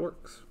showed how that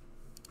works.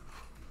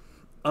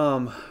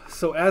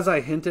 So as I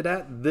hinted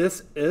at,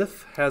 this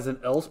if has an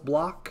else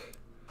block.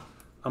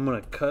 I'm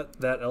going to cut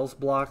that else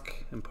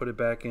block and put it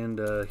back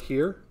into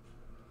here.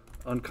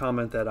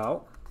 Uncomment that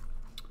out.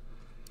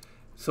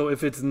 So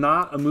if it's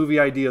not a movie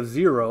ID of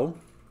 0,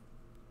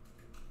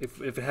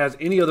 if it has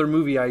any other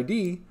movie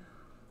ID,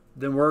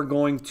 then we're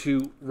going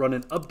to run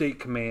an update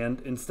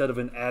command instead of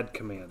an add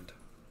command.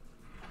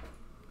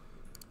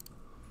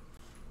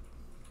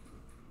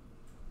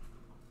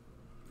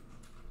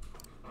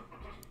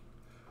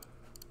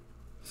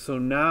 So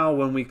now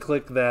when we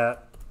click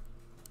that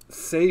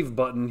save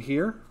button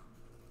here,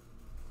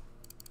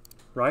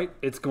 right,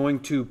 it's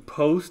going to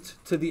post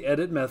to the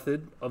edit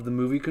method of the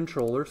movie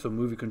controller. So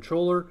movie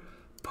controller,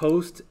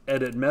 post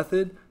edit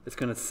method. It's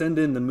going to send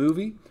in the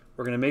movie.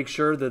 We're going to make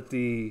sure that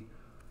the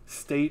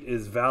state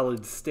is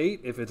valid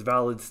state. If it's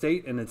valid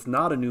state and it's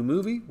not a new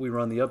movie, we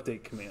run the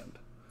update command.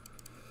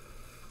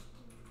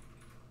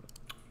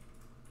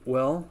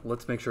 Well,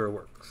 let's make sure it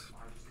works.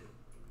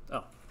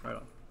 Oh, right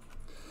on.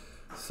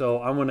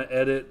 So I'm going to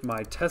edit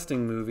my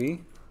testing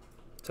movie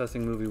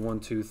 1,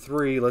 2,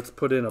 3. Let's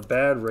put in a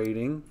bad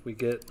rating. We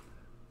get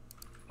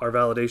our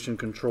validation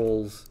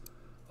controls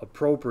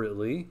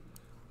appropriately,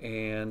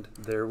 and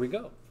there we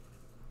go.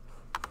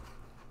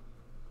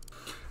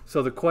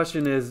 So the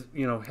question is,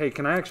 you know, hey,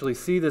 can I actually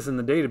see this in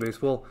the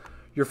database? Well,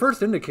 your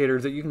first indicator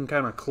is that you can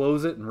kind of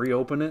close it and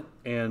reopen it,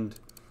 and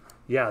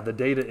yeah, the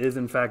data is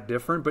in fact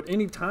different. But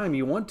anytime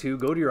you want to,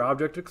 go to your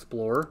Object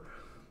Explorer,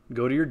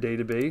 go to your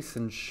database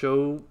and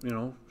show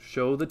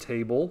the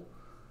table,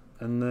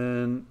 and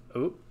then,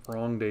 oh,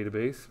 wrong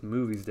database,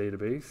 movies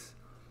database,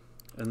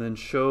 and then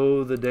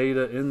show the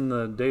data in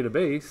the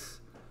database,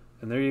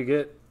 and there you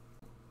get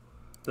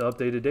the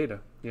updated data.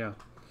 Yeah.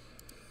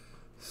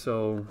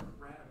 So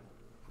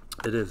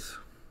it is.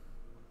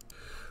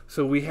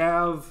 So we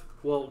have,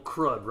 well,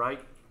 CRUD, right?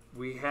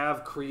 We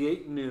have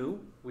create new,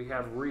 we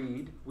have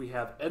read, we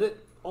have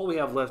edit. All we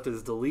have left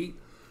is delete.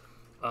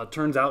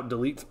 Turns out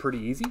delete's pretty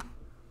easy.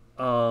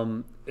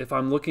 If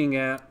I'm looking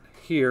at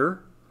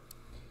here,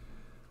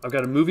 I've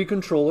got a movie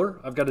controller,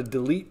 I've got a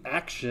delete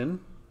action,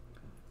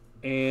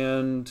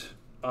 and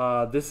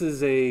this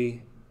is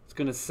it's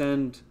going to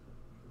send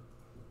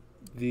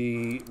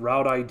the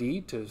route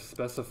ID to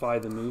specify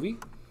the movie.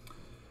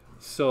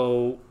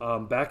 So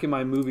back in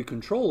my movie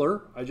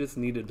controller, I just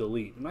need to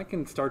delete. And I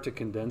can start to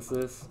condense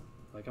this.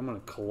 Like I'm going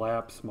to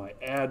collapse my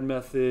add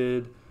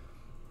method,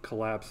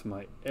 collapse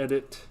my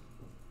edit,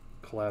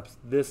 collapse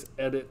this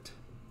edit.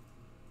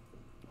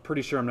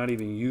 Pretty sure I'm not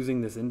even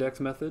using this index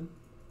method.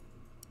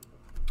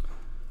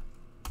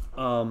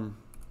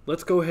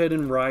 Let's go ahead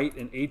and write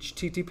an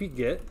HTTP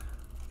GET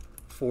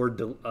for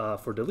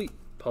delete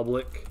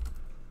public.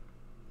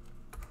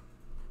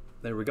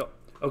 There we go.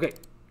 Okay,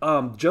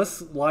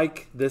 just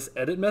like this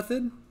edit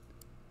method,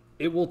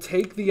 it will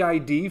take the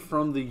ID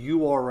from the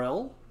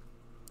URL.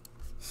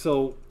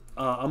 So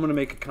I'm going to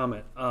make a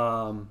comment.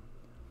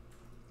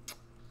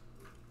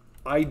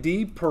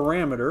 ID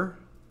parameter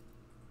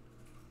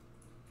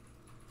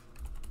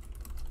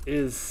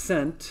is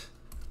sent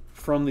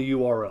from the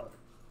URL.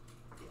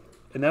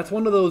 And that's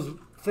one of those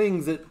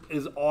things that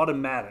is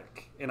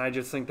automatic. And I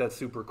just think that's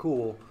super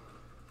cool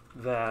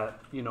that,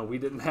 you know, we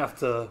didn't have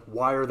to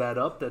wire that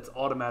up. That's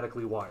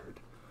automatically wired,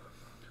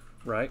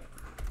 right?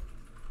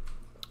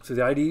 So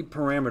the ID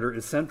parameter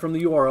is sent from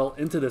the URL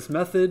into this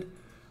method.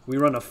 We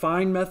run a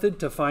find method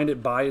to find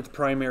it by its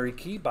primary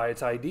key, by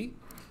its ID.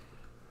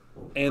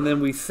 And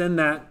then we send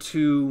that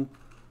to,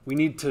 we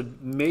need to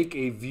make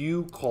a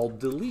view called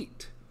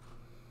delete.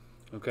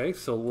 Okay,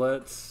 so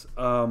let's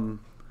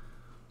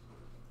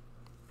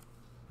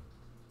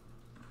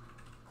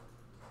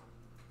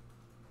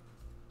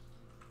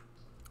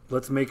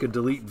make a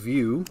delete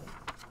view,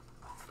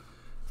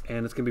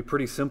 and it's going to be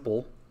pretty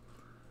simple.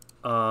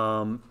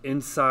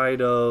 Inside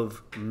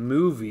of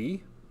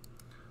movie,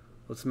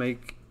 let's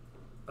make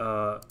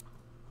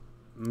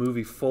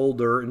movie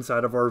folder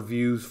inside of our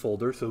views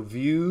folder. So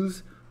views/movie,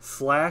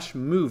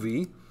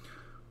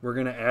 we're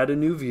going to add a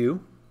new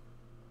view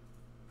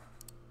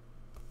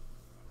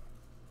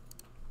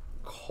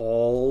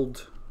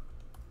called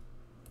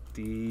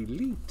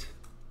delete.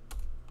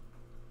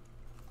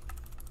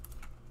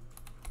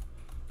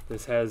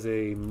 This has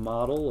a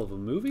model of a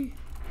movie.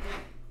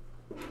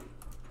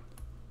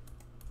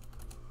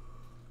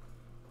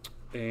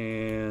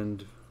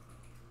 And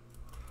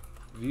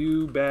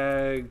view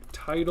bag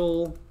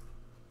title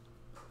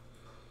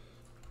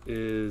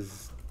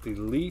is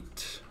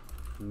delete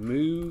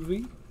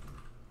movie.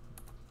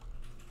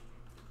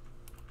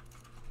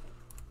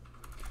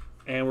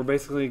 And we're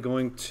basically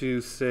going to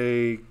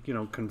say, you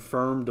know,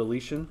 confirm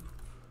deletion.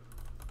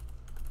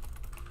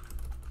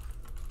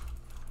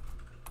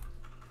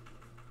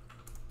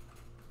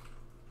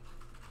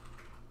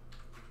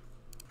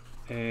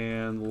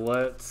 And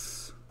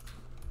let's,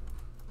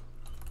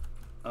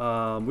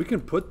 we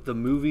can put the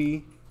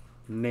movie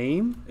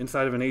name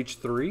inside of an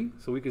H3.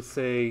 So we could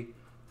say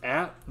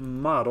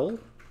 @model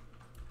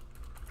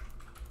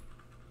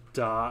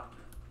dot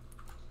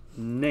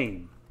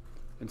name.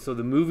 And so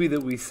the movie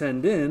that we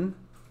send in,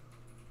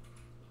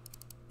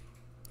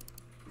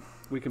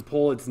 we can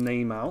pull its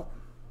name out.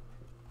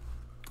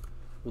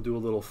 We'll do a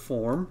little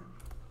form.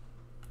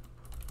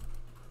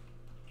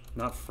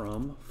 Not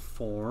from,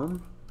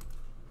 form.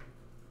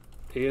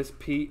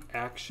 ASP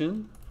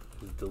action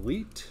is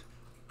delete.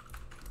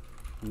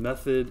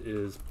 Method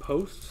is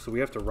post. So we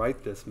have to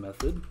write this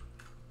method.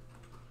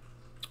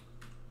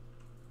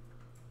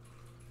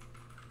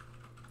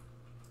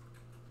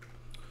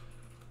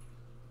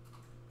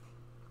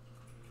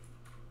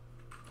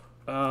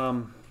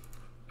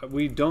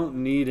 We don't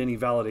need any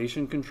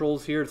validation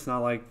controls here. It's not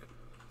like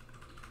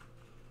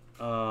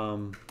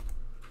we're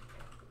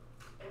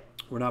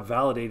not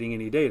validating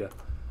any data.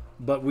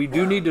 But we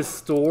do need to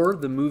store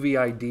the movie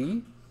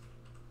ID.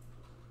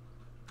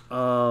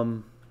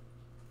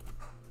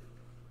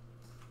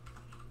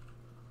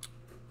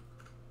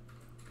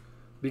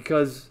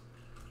 Because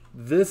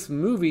this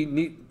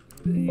movie,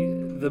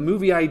 the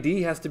movie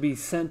ID has to be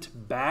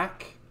sent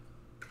back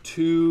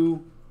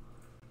to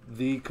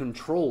the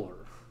controller.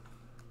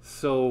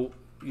 So,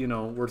 you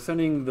know, we're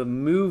sending the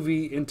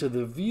movie into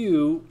the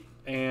view,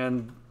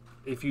 and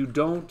if you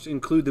don't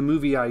include the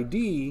movie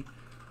ID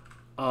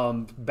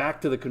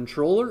back to the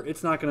controller,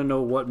 it's not going to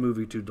know what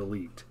movie to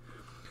delete.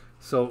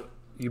 So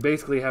you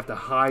basically have to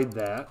hide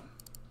that.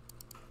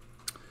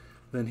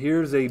 Then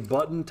here's a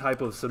button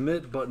type of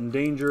submit, button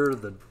danger,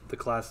 the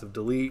class of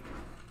delete,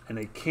 and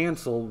a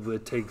cancel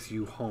that takes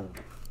you home.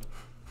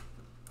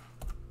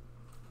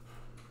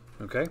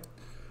 Okay?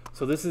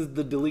 So this is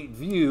the delete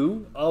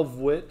view, of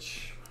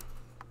which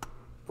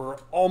we're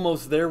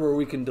almost there where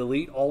we can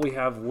delete. All we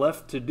have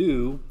left to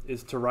do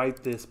is to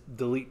write this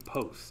delete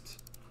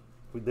post.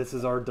 This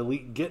is our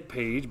delete get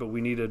page, but we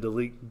need a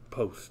delete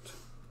post.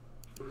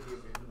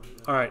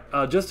 All right,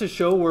 just to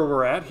show where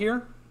we're at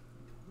here,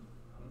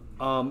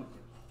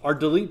 our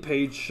delete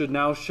page should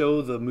now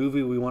show the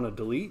movie we want to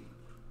delete.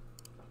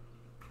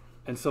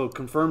 And so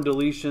confirm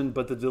deletion,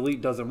 but the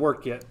delete doesn't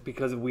work yet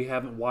because we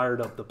haven't wired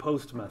up the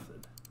post method.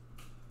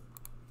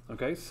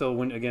 Okay, so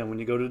when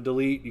you go to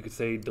delete, you could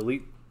say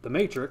delete the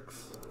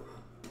matrix,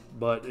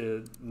 but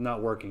it's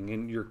not working.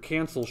 And your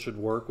cancel should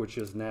work, which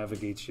just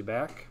navigates you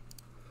back.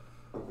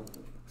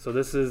 So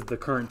this is the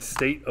current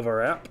state of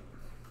our app.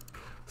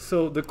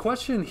 So the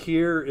question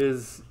here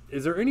is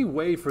there any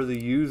way for the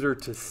user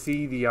to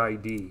see the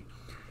ID?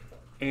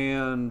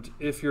 And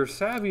if you're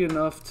savvy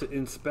enough to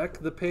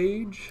inspect the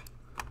page,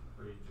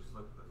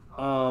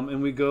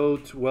 and we go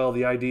to, well,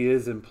 the ID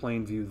is in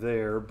plain view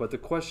there, but the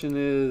question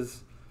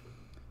is,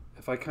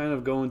 if I kind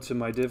of go into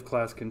my div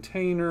class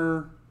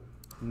container,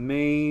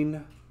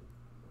 main,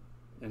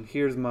 and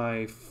here's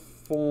my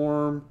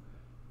form,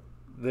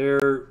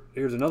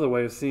 here's another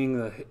way of seeing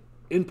the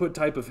input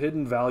type of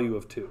hidden value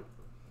of 2.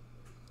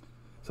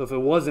 So if it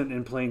wasn't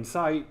in plain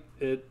sight,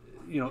 it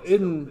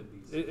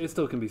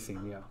still can be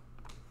seen, yeah.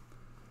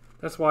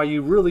 That's why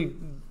you really,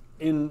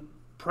 in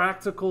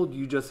practical,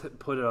 you just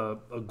put a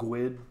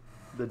GUID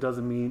that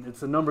doesn't mean,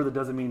 it's a number that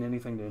doesn't mean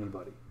anything to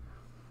anybody.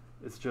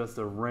 It's just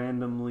a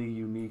randomly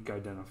unique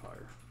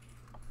identifier.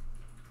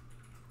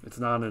 It's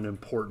not an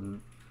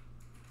important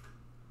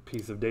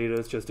piece of data,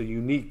 it's just a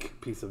unique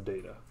piece of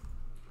data.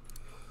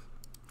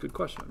 Good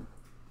question.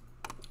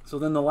 So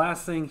then the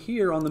last thing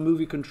here on the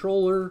movie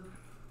controller,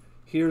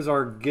 here's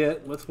our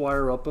get. Let's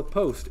wire up a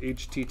post,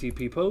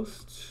 HTTP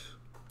post.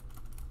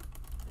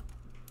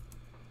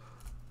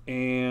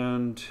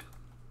 And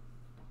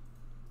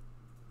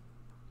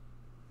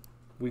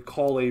we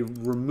call a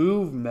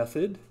remove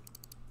method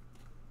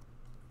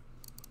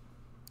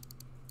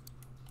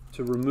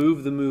to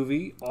remove the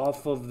movie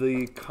off of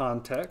the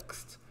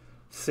context,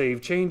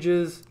 save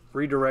changes,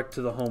 redirect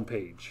to the home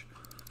page.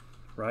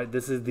 Right?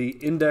 This is the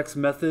index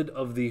method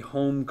of the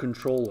home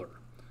controller.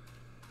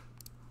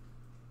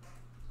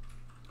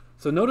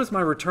 So notice my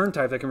return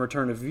type. I can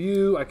return a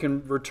view. I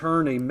can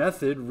return a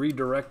method,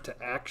 redirect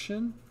to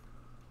action.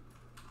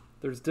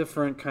 There's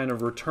different kind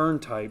of return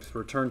types.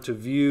 Return to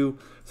view.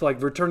 So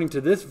like returning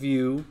to this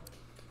view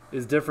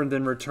is different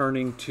than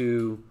returning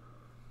to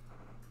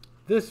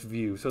this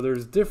view. So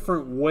there's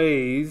different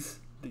ways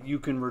that you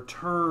can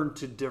return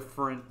to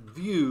different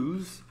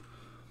views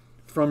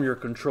from your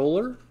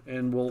controller,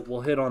 and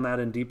we'll hit on that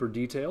in deeper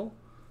detail.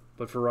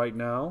 But for right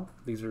now,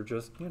 these are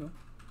just,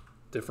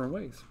 different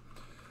ways.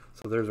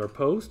 So there's our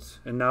posts,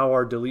 and now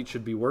our delete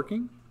should be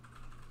working.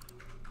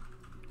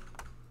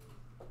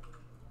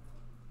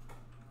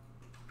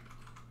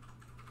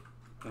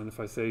 And if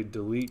I say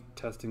delete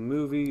testing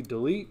movie,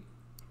 delete,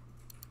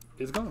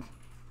 it's gone.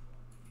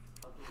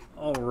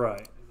 All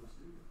right.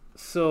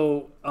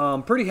 So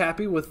pretty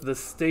happy with the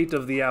state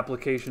of the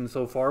application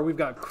so far. We've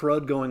got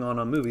CRUD going on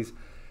movies.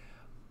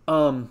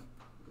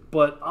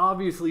 But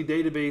obviously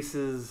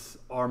databases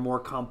are more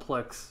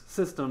complex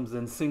systems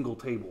than single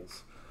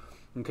tables.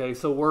 Okay,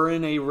 so we're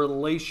in a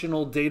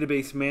relational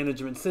database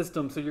management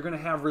system, so you're going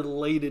to have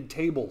related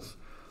tables.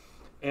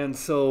 And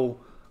so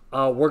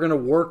we're going to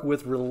work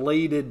with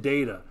related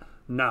data.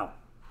 Now,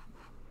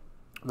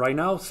 right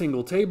now,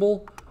 single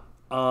table,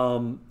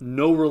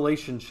 no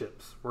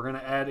relationships. We're going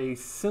to add a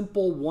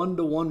simple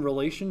one-to-one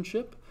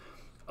relationship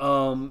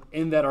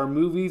in that our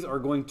movies are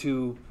going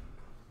to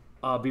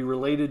be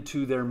related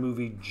to their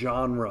movie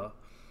genre.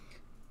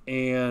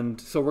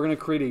 And so we're going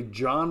to create a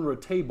genre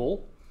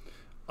table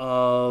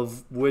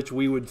of which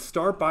we would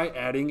start by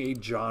adding a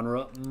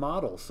genre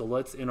model. So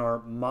let's, in our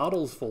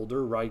models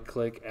folder,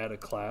 right-click, add a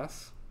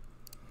class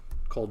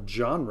called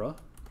genre.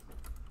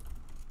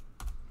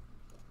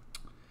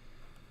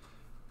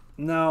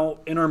 Now,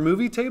 in our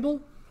movie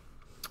table,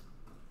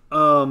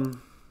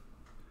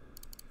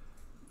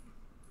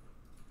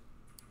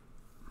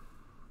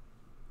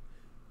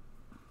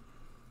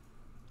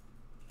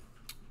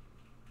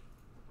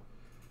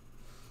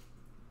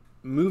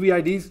 movie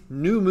IDs,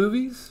 new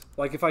movies,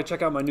 like if I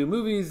check out my new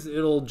movies,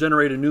 it'll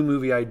generate a new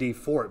movie ID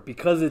for it.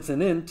 Because it's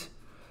an int,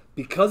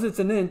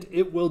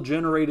 it will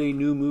generate a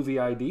new movie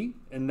ID,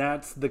 and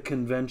that's the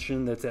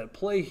convention that's at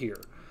play here.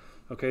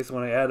 Okay, so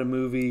when I add a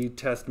movie,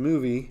 test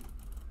movie,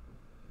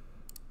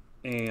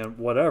 and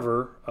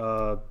whatever,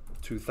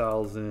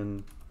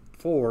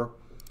 2004.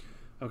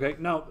 Okay,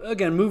 now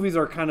again, movies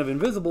are kind of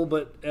invisible,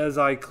 but as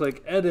I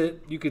click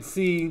edit, you could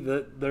see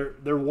that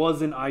there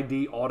was an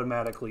ID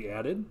automatically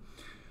added.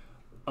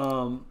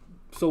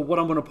 So what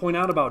I'm going to point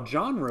out about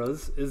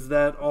genres is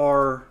that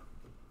our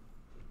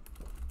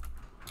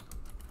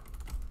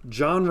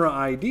genre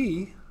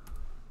ID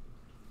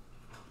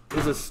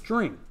is a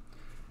string.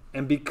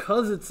 And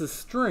because it's a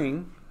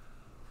string,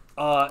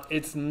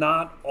 it's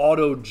not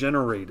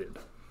auto-generated.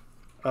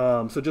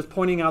 So just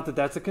pointing out that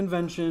that's a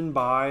convention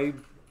by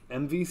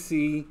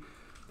MVC,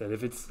 that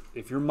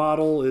if your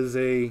model is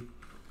a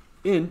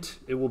int,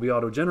 it will be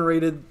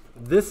auto-generated.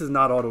 This is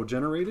not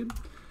auto-generated.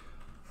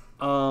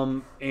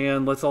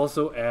 And let's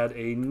also add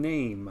a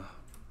name.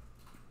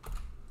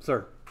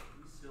 Sir?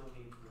 We still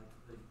need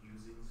the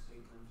using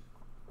statement?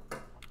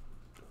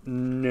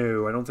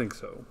 No, I don't think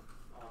so.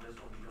 On this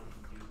one, we don't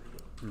need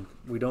using?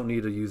 We don't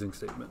need a using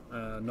statement.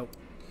 Nope.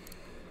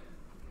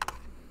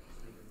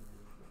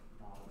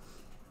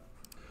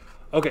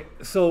 Okay,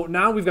 so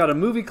now we've got a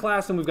movie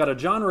class and we've got a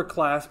genre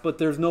class, but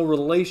there's no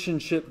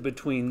relationship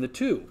between the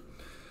two.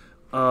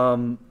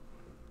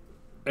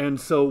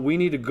 And so we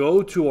need to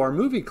go to our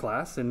movie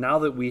class, and now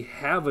that we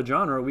have a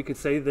genre, we could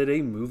say that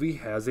a movie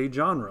has a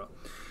genre.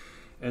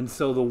 And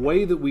so the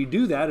way that we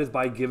do that is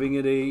by giving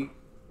it a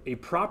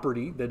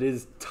property that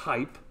is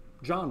type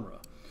genre.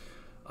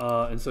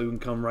 And so you can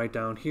come right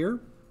down here,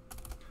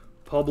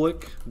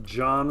 public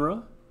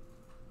genre,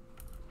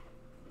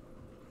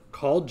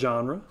 called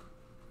genre,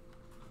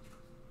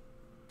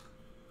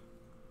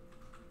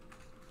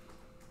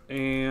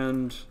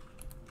 and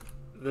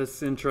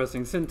this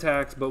interesting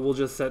syntax, but we'll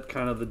just set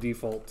kind of the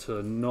default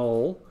to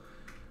null,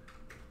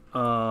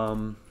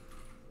 and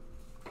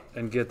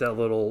get that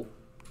little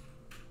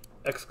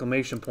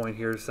exclamation point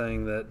here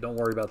saying that don't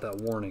worry about that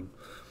warning.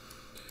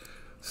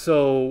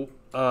 So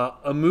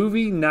a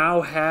movie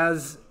now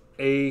has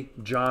a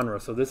genre,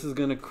 so this is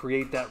going to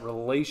create that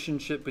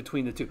relationship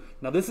between the two.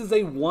 Now this is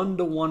a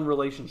one-to-one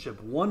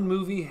relationship. One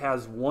movie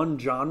has one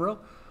genre.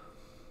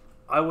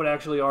 I would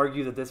actually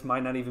argue that this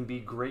might not even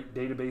be great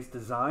database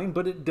design,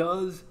 but it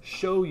does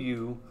show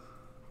you,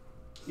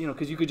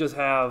 because you could just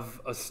have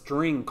a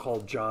string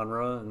called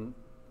genre, and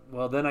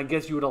well, then I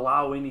guess you would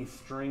allow any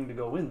string to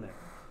go in there.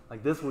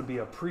 Like this would be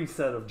a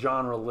preset of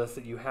genre list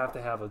that you have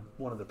to have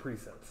one of the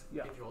presets.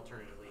 Yeah. If you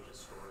alternatively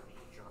just store the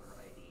genre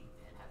ID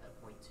and have that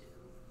point to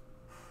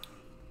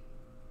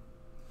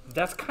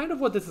That's kind of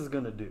what this is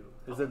going to do,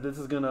 is that this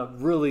is going to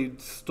really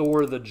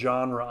store the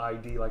genre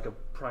ID like a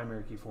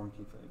primary key, foreign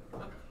key thing.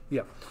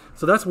 Yeah,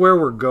 so that's where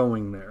we're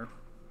going there.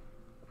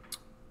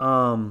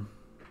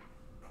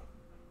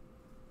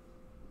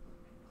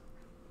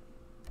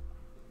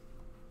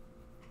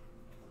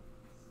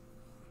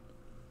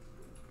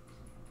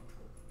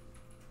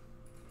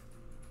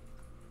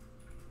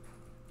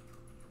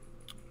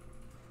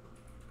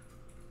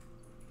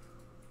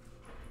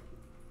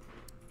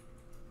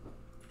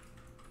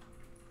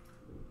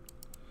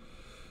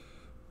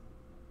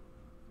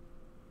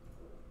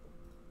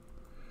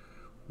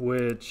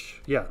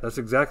 Which, yeah, that's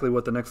exactly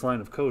what the next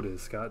line of code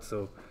is, Scott.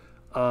 So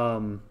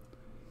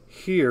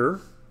here,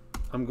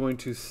 I'm going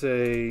to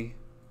say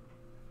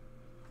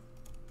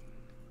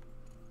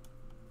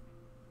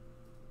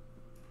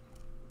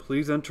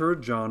please enter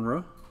a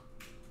genre,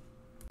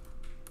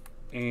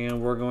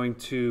 and we're going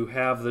to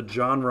have the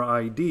genre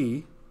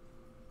ID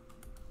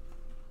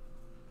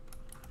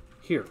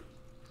here.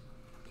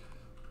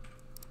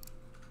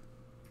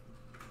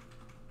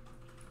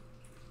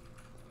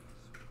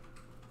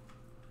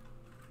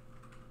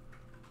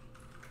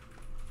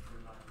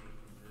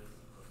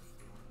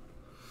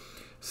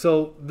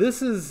 So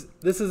this is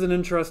an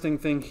interesting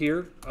thing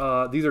here.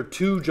 These are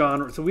two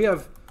genres. So we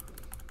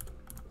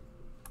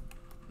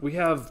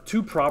have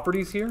two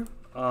properties here,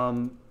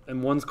 and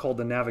one's called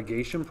the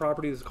navigation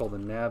property. This is called the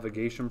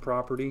navigation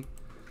property.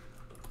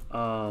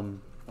 Why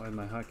is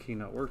my hotkey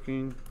not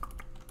working?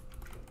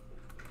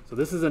 So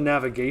this is a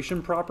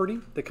navigation property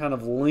that kind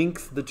of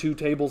links the two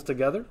tables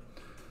together.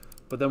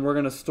 But then we're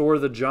going to store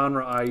the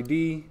genre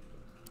ID.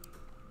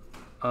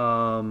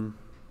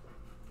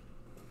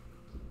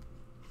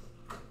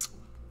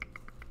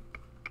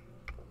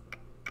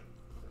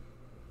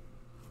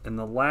 And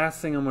the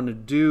last thing I'm going to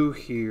do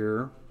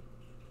here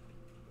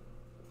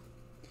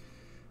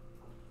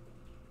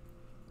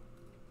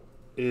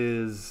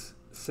is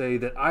say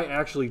that I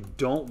actually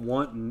don't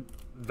want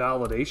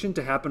validation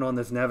to happen on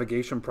this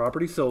navigation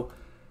property. So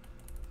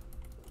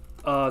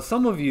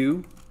some of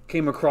you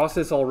came across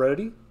this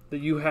already,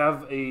 that you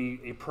have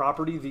a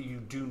property that you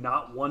do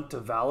not want to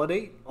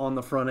validate on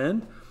the front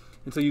end.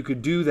 And so you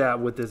could do that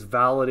with this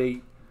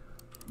validate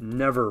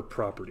never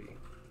property.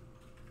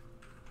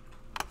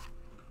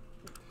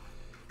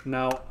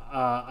 Now,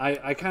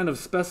 I kind of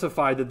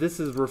specified that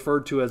this is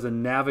referred to as a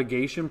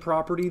navigation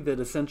property that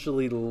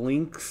essentially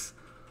links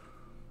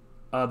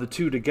the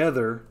two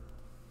together.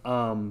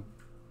 And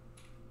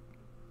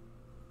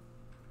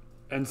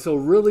so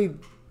really,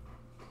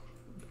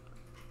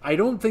 I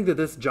don't think that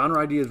this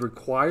genre ID is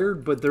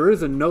required, but there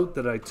is a note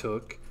that I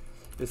took.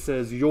 It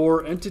says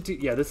your entity,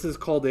 yeah, this is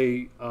called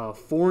a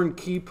foreign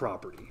key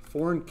property.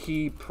 Foreign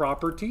key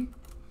property.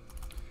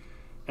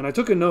 And I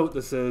took a note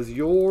that says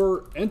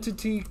your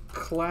entity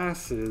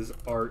classes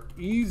are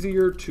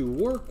easier to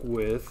work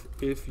with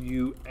if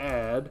you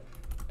add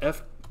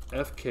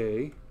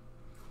FK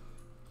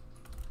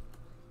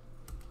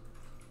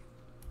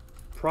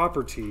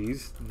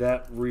properties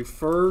that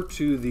refer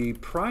to the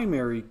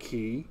primary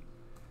key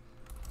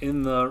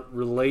in the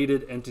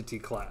related entity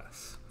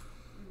class.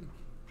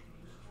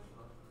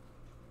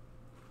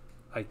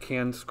 I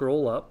can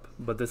scroll up,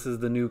 but this is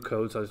the new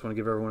code, so I just want to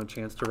give everyone a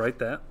chance to write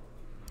that.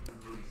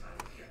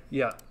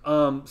 Yeah,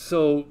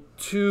 so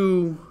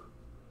to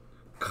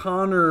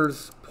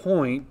Connor's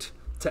point,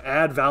 to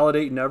add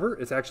validate never,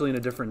 it's actually in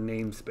a different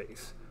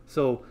namespace.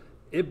 So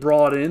it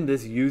brought in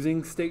this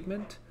using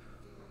statement,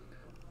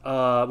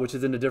 which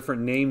is in a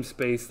different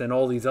namespace than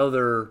all these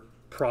other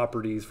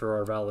properties for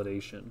our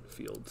validation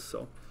fields.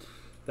 So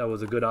that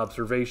was a good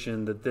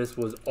observation that this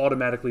was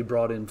automatically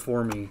brought in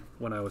for me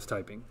when I was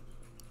typing.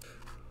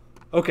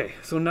 Okay,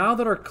 so now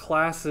that our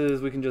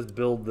classes, we can just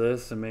build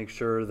this and make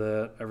sure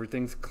that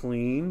everything's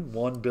clean.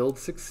 One build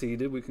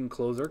succeeded. We can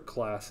close our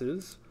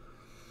classes.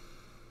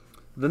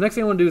 The next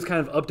thing I want to do is kind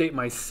of update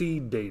my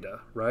seed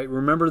data, right?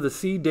 Remember the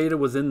seed data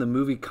was in the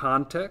movie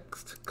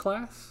context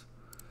class,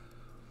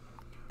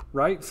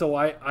 right? So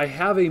I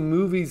have a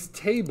movies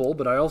table,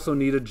 but I also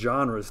need a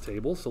genres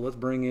table. So let's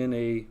bring in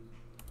a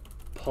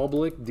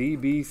public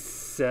DB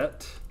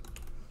set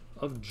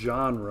of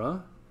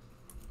genre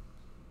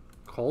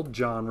called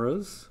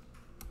genres.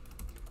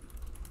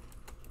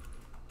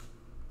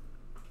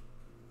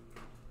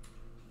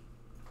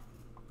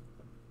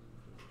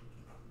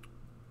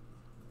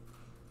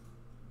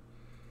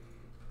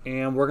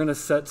 And we're going to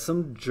set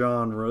some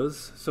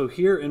genres. So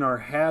here in our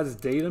has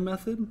data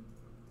method,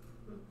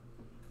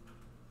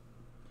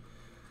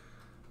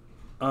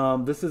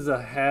 this is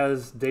a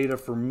has data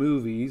for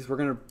movies. We're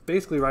going to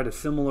basically write a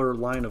similar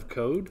line of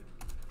code.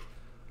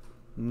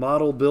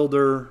 Model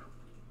builder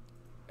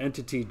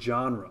entity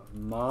genre.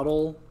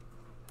 Model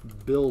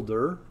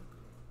builder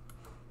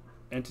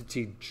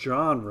entity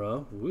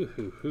genre.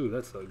 Woohoo,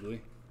 that's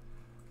ugly.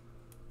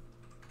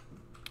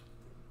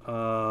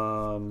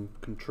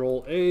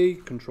 Control A,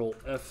 Control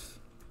F.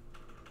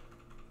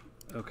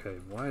 Okay,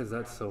 why is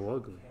that so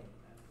ugly?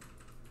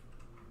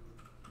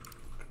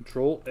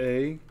 Control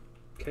A,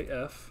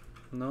 KF.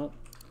 No.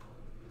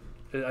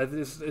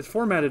 It's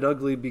formatted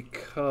ugly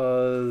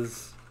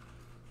because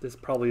this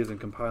probably isn't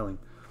compiling.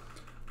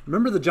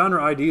 Remember the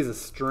genre ID is a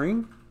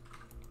string?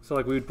 So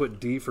like we would put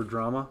D for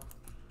drama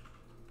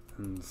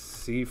and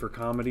C for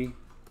comedy.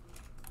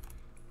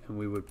 And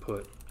we would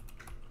put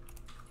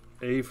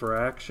A for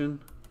action.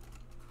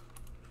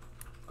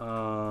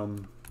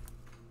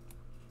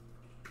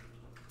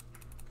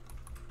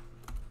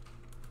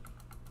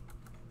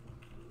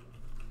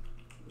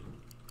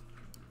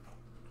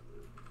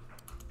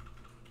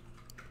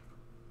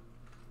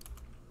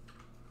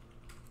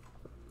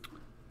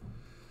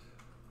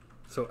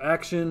 So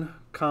action,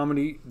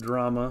 comedy,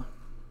 drama.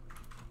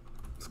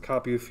 Let's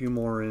copy a few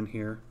more in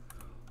here.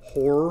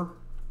 Horror.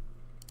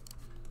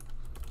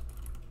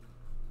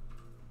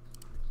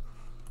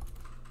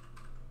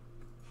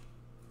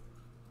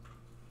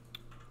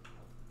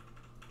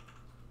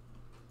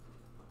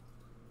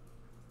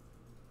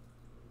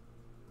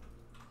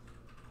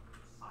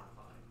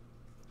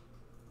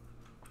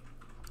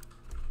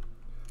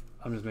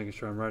 I'm just making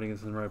sure I'm writing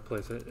this in the right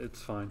place.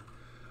 It's fine.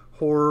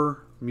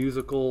 Horror,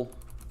 musical.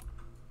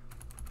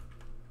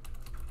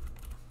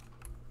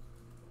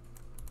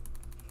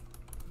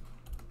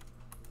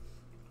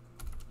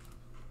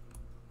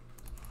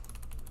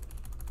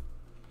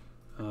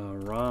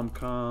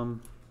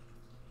 rom-com.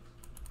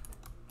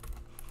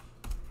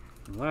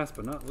 And last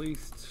but not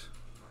least,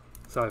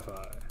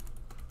 sci-fi.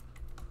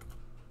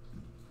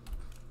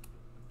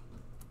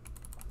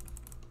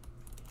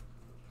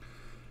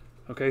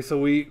 Okay, so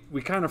we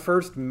kind of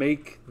first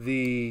make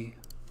the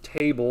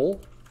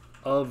table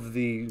of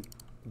the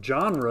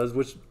genres,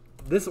 which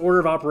this order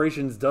of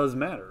operations does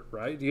matter,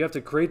 right? You have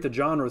to create the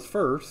genres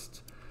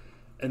first,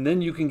 and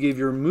then you can give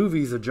your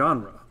movies a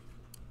genre.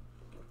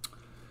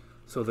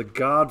 So The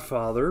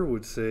Godfather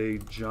would say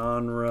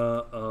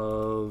genre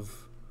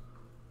of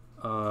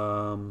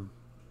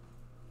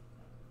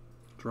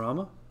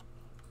drama.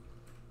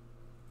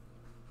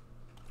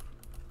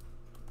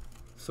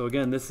 So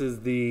again, this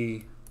is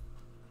the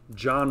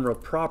genre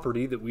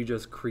property that we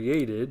just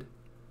created,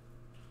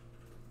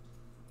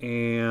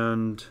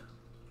 and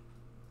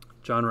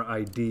genre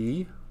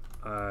ID,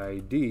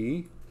 right?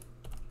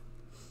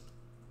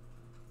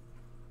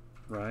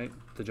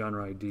 The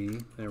genre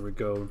ID. There we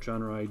go.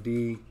 Genre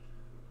ID,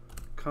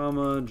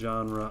 comma,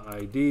 genre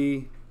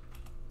ID.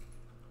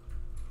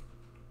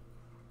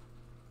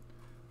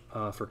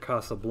 For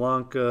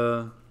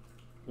Casablanca,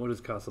 what is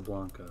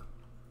Casablanca?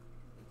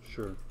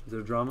 Sure. Is it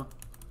a drama?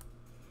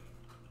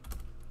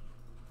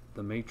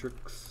 The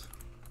Matrix.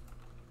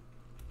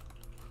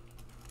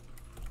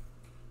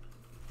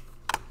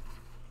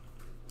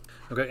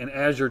 Okay, and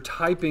as you're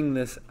typing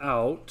this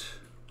out,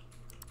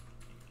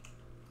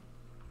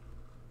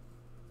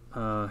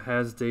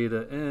 has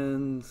data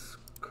ends,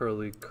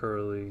 curly,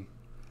 curly.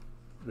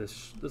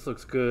 This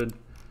looks good.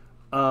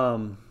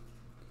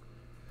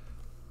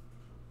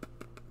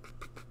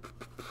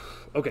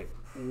 Okay,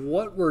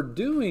 what we're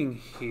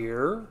doing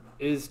here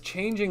is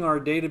changing our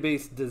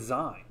database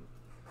design,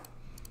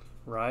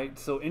 right?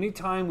 So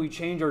anytime we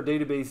change our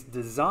database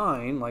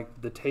design,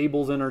 like the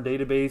tables in our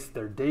database,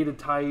 their data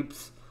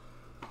types,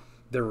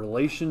 their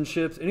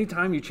relationships,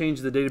 anytime you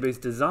change the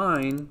database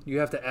design, you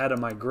have to add a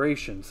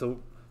migration. So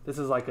this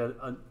is like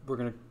we're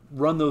going to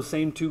run those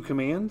same two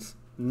commands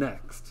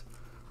next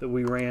that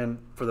we ran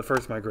for the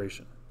first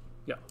migration.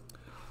 Yeah.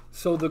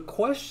 So the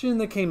question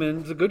that came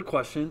in, is a good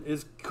question,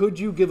 is could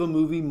you give a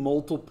movie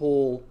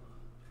multiple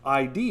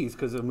IDs?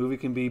 Because a movie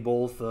can be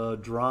both a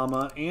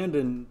drama and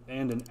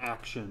an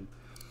action.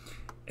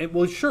 And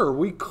well, sure,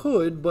 we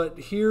could, but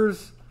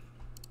here's,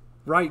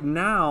 right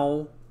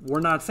now, we're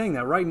not saying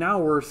that. Right now,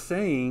 we're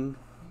saying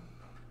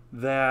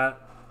that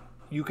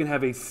you can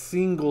have a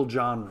single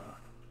genre.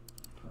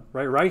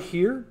 Right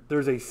here,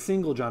 there's a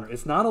single genre.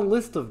 It's not a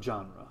list of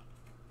genre.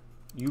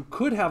 You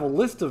could have a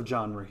list of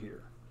genre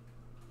here,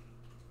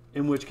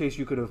 in which case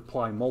you could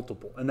apply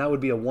multiple. And that would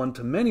be a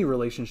one-to-many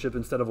relationship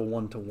instead of a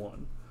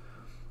one-to-one.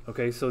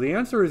 Okay, so the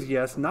answer is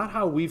yes. Not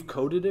how we've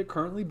coded it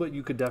currently, but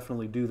you could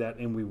definitely do that,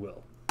 and we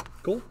will.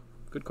 Cool?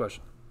 Good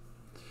question.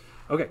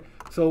 Okay,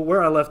 so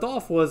where I left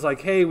off was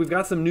like, hey, we've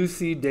got some new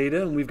seed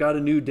data, and we've got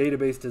a new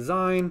database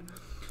design,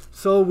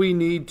 so we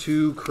need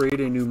to create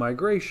a new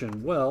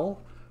migration. Well,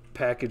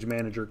 package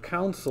manager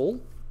console,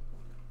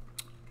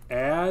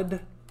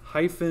 add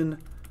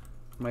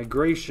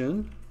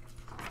 -migration,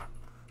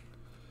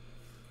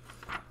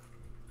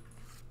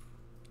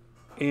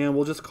 and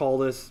we'll just call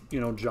this,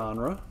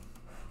 genre.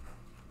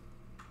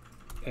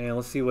 And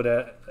let's see what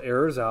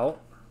errors out.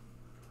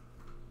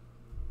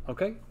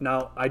 Okay,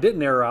 now I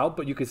didn't error out,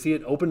 but you can see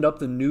it opened up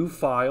the new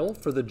file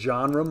for the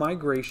genre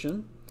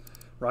migration,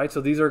 right? So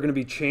these are going to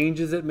be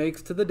changes it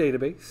makes to the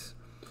database.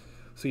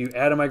 So you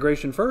add a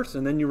migration first,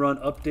 and then you run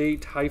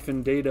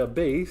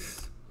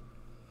update-database.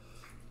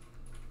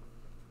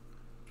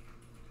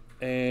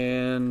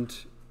 And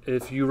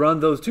if you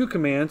run those two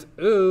commands,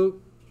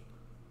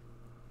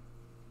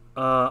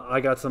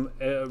 I got some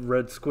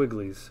red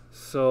squigglies.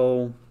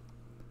 So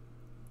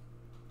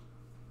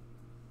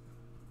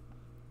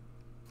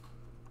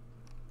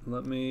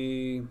let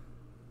me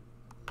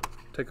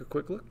take a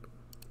quick look.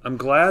 I'm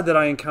glad that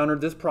I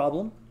encountered this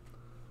problem,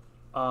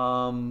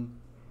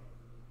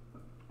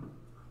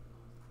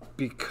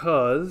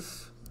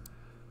 because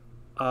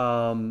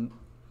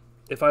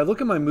if I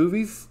look at my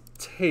movies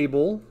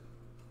table,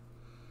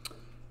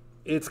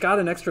 it's got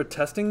an extra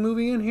testing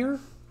movie in here.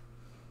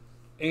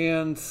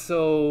 And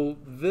so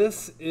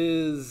this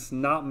is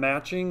not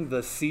matching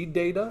the seed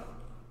data.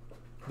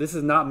 This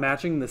is not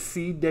matching the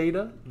seed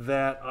data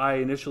that I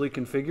initially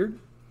configured.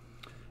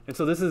 And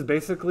so this is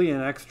basically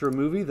an extra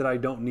movie that I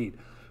don't need.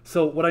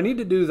 So what I need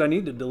to do is I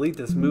need to delete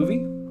this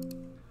movie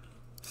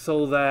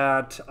so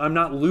that I'm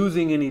not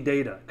losing any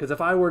data. Because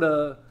if I were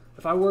to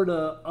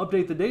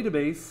update the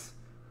database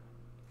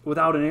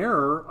without an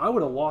error, I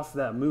would have lost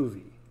that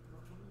movie.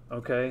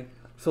 Okay?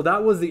 So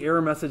that was the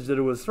error message that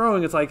it was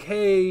throwing. It's like,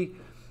 hey,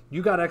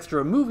 you got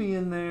extra movie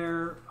in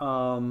there.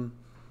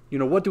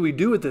 What do we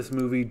do with this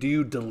movie? Do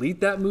you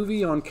delete that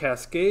movie on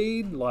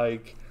Cascade?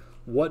 Like,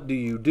 what do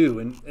you do?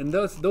 And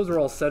those are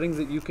all settings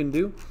that you can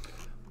do.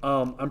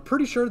 I'm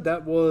pretty sure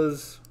that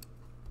was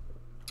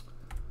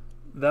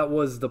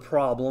the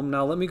problem.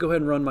 Now let me go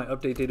ahead and run my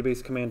update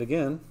database command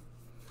again,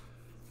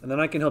 and then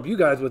I can help you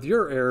guys with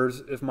your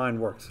errors if mine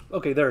works.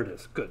 Okay, there it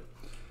is. Good.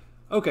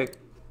 Okay,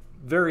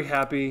 very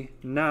happy.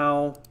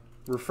 Now,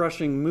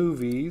 refreshing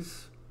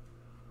movies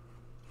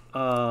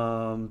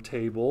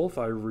table, if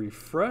I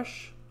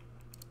refresh,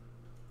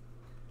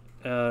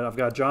 I've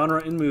got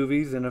genre in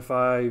movies, and if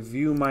I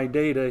view my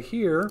data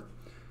here,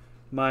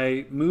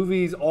 my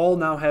movies all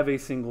now have a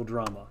single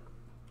drama.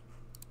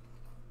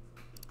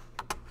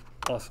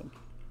 Awesome.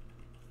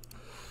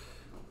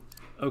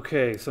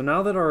 Okay, so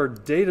now that our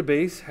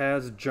database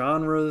has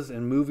genres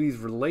and movies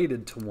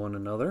related to one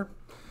another,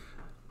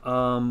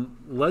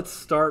 let's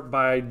start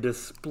by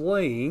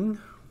displaying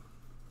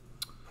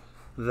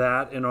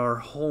that in our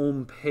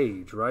home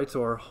page, right?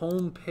 So our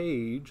home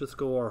page, let's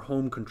go our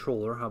home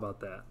controller. How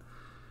about that?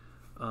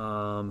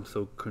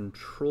 So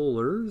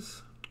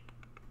controllers,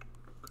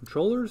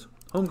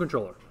 home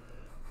controller.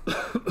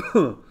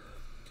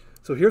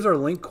 So here's our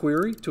link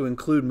query to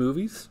include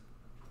movies.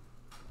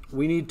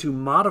 We need to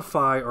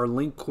modify our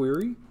link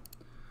query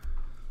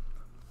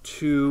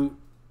to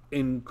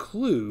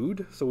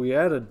include, so we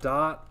add a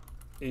dot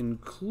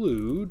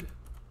include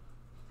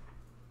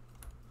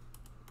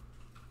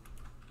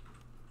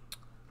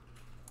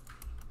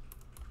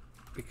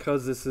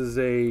because this is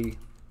a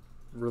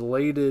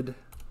related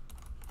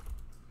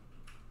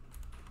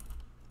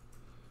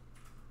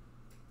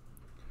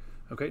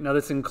okay, now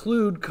this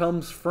include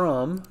comes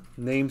from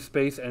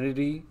namespace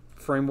entity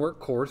framework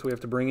core, so we have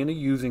to bring in a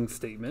using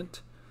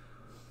statement.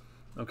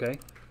 Okay,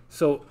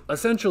 so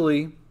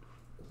essentially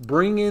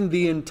bring in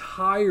the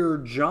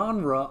entire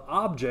genre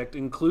object,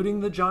 including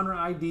the genre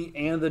ID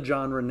and the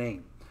genre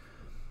name.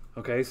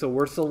 Okay, so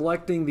we're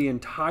selecting the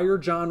entire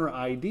genre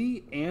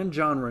ID and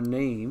genre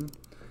name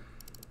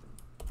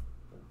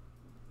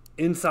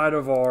inside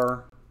of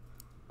our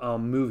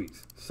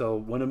movies. So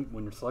when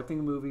you're selecting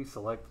a movie,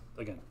 select,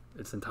 again,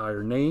 its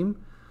entire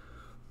name.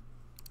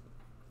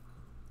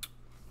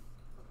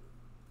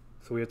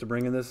 So we have to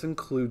bring in this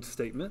include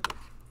statement.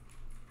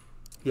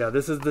 Yeah,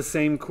 this is the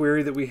same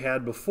query that we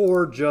had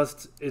before,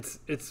 just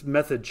it's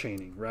method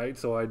chaining, right?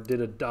 So I did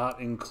a dot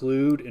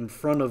include in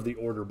front of the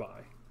order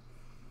by.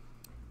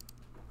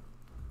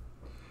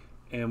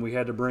 And we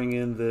had to bring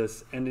in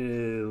this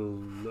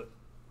entity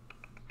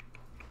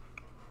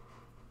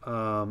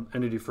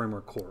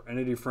framework core.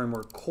 Entity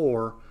framework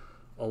core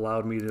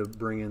allowed me to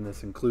bring in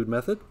this include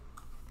method.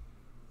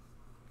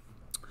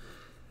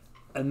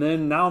 And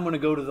then now I'm going to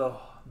go to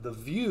the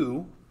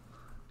view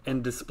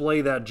and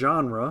display that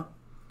genre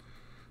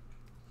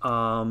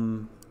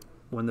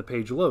when the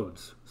page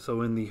loads.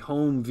 So in the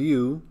home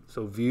view,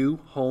 so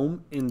view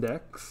home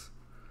index,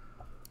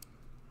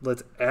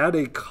 let's add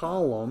a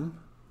column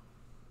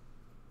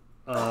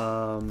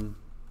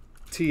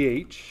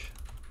th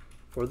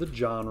for the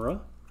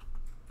genre,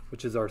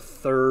 which is our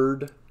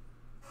third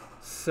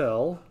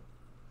cell.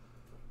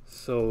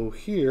 So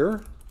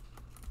here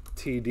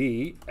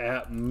td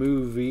at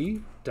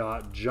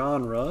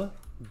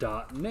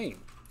movie.genre.name.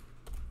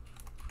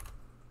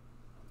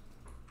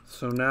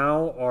 So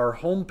now our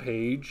home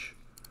page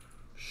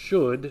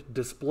should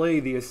display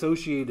the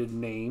associated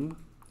name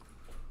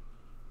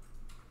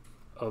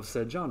of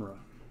said genre.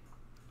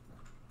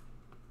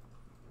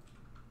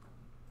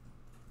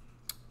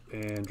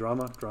 And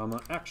drama,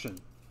 action.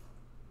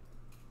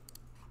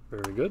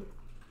 Very good.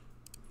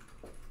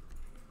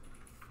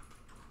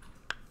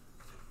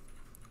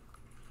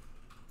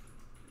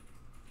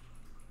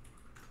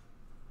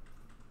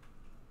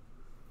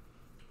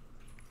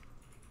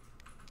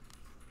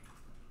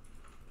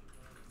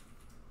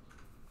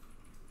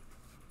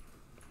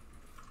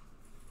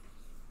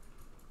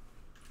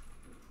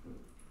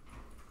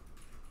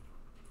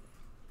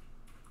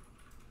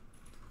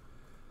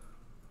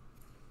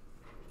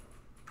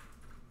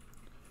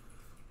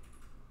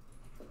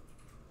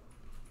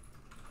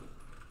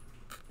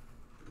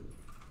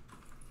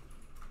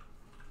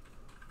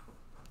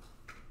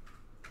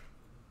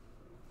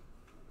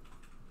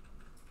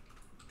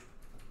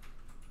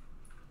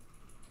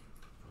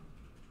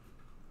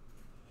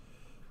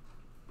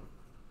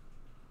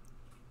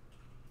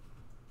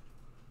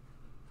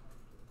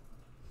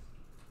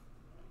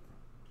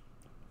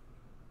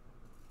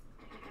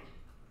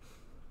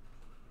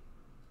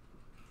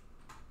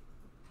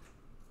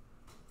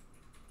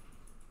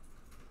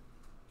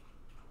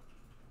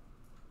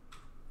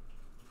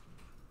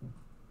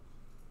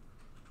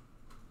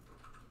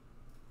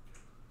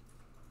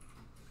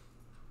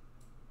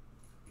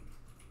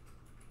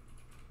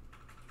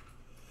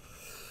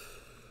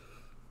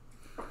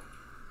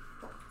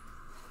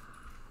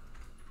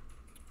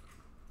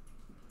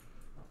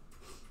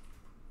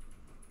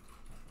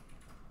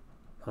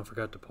 I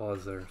forgot to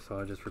pause there, so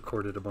I just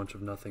recorded a bunch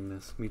of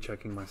nothingness, me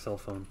checking my cell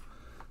phone.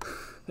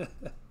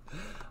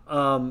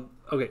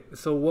 Okay,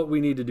 so what we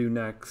need to do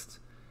next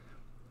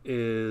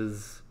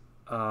is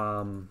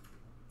movie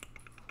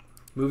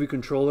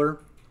controller,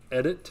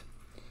 edit.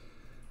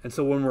 And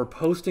so when we're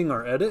posting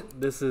our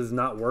edit, this is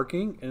not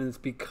working, and it's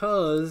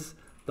because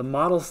the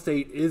model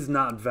state is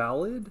not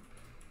valid,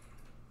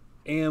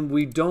 and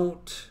we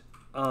don't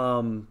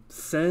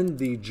send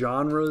the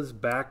genres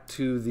back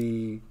to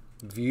the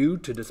view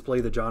to display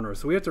the genre.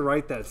 So we have to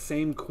write that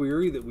same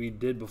query that we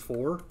did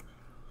before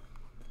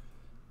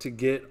to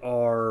get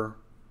our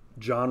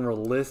genre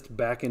list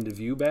back into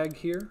ViewBag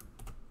here.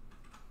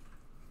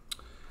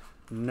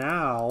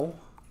 Now,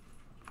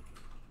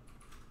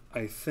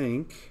 I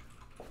think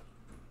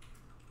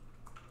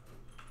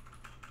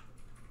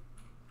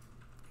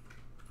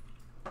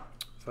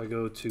if I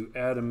go to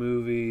add a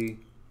movie,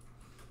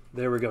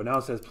 there we go. Now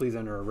it says please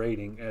enter a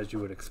rating as you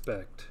would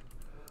expect.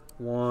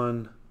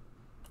 1,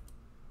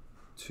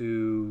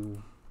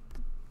 2,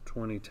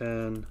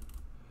 2010,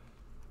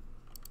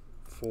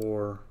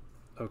 4,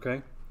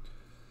 okay.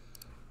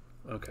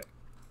 Okay.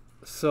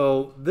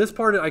 So this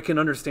part I can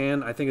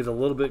understand. I think is a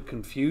little bit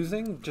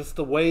confusing. Just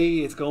the way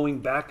it's going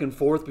back and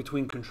forth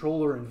between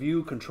controller and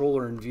view,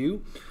 controller and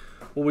view.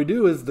 What we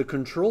do is the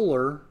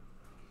controller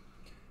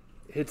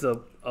hits a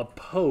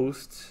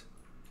post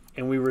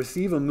and we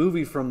receive a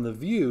movie from the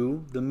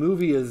view. The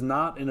movie is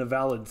not in a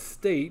valid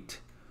state.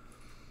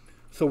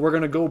 So we're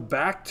going to go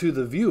back to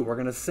the view. We're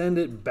going to send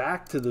it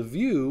back to the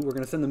view. We're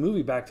going to send the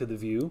movie back to the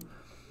view.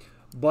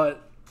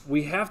 But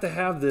we have to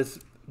have this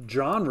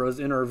genres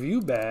in our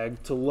view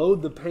bag to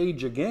load the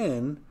page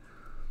again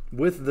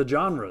with the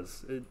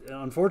genres.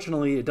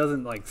 Unfortunately, it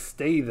doesn't like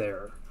stay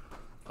there.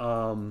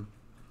 And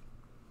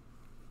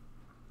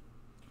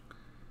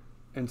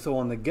so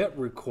on the get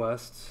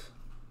request,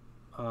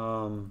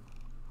 you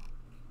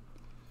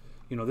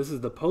know, this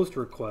is the post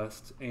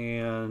request,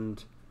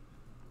 and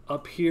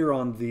up here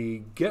on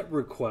the get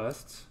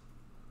request,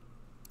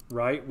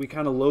 right, we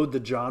kind of load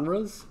the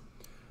genres.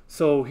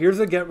 So here's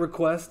a get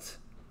request.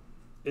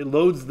 It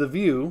loads the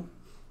view,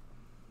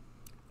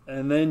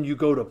 and then you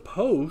go to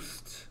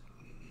post,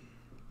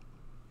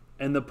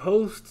 and the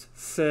post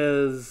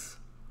says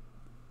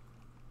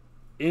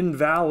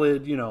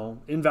invalid, you know,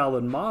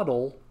 invalid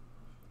model.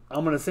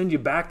 I'm going to send you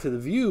back to the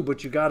view,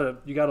 but you gotta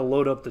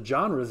load up the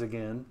genres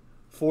again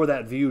for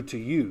that view to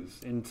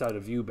use inside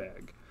of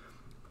ViewBag.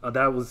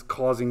 That was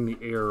causing the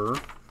error.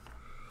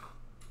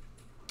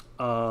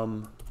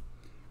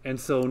 And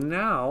so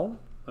now,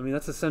 I mean,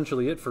 that's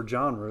essentially it for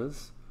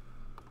genres.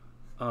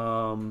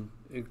 A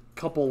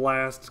couple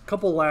last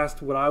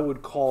what I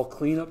would call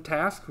cleanup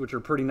tasks, which are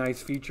pretty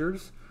nice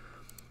features.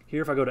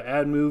 Here, if I go to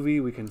add movie,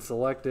 we can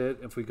select it.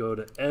 If we go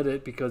to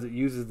edit, because it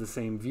uses the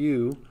same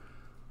view.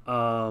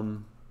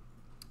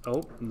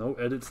 Oh, no,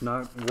 edit's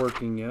not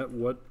working yet.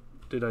 What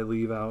did I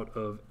leave out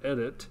of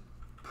edit?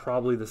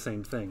 Probably the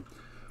same thing.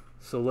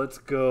 So let's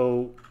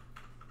go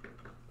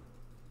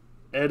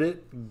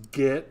edit,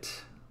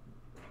 get.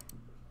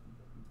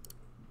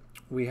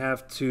 We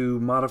have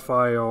to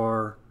modify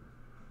our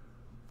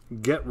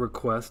get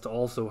request to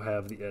also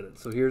have the edit.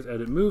 So here's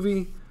edit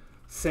movie.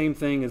 Same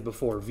thing as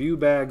before. View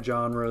bag,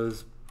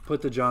 genres.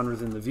 Put the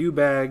genres in the view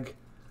bag.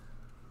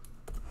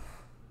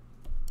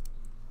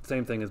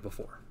 Same thing as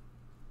before.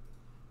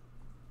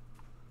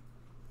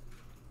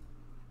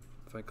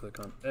 If I click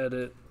on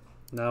edit,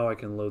 now I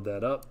can load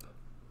that up.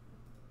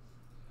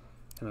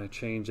 And I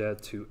change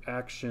that to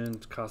action.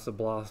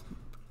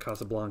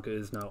 Casablanca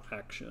is now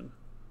action.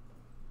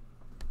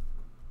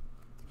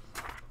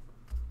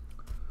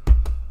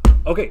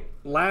 Okay,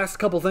 last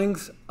couple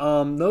things.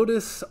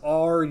 Notice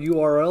our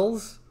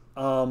URLs.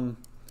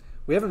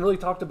 We haven't really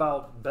talked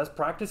about best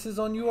practices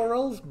on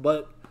URLs,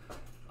 but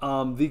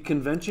the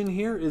convention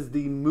here is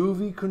the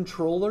movie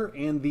controller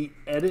and the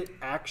edit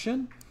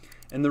action.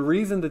 And the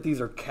reason that these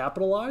are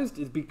capitalized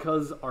is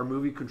because our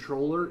movie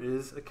controller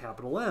is a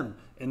capital M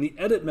and the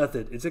edit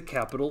method is a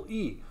capital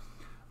E.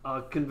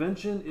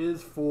 Convention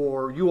is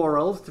for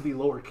URLs to be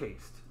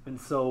lowercase. And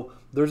so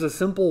there's a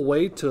simple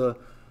way to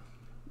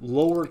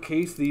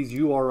lowercase these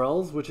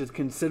URLs, which is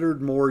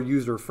considered more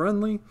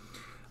user-friendly.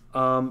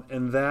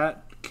 And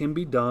that can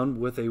be done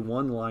with a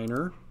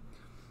one-liner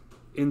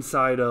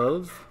inside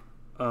of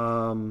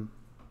our,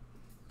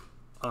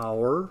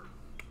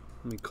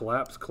 let me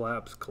collapse,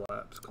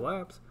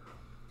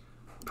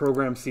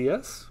 program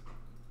CS.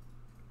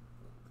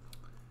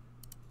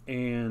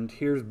 And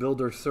here's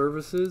builder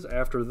services.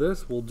 After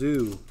this, we'll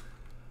do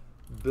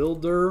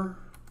builder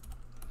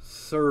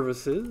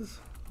services,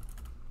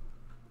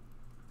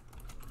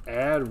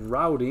 add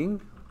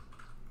routing,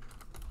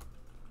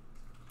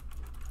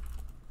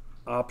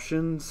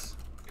 options,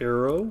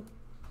 arrow,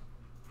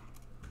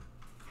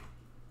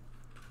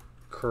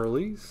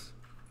 curlies,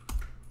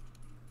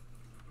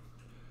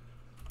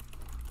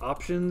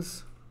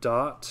 options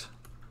dot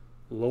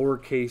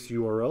lowercase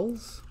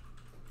URLs,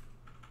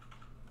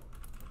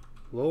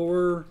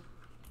 lowercase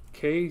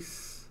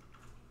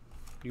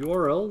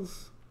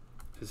URLs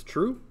is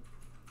true.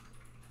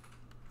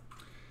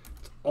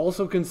 It's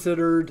also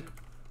considered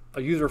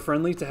a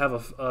user-friendly to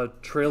have a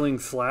trailing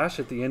slash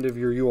at the end of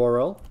your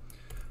URL.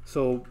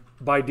 So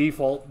by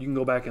default, you can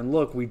go back and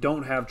look, we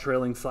don't have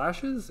trailing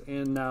slashes,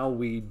 and now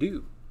we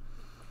do.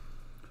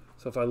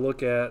 So if I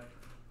look at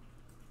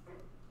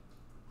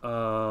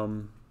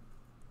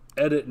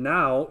edit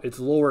now, it's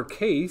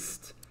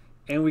lowercased,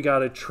 and we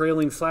got a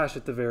trailing slash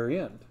at the very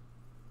end.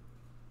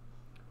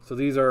 So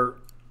these are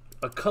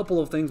a couple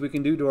of things we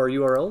can do to our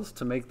URLs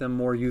to make them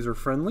more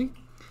user-friendly.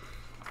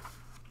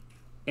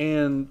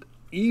 And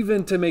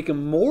Even to make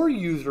them more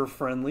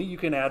user-friendly, you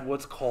can add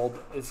what's called,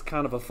 it's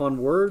kind of a fun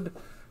word,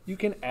 you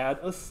can add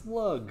a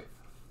slug.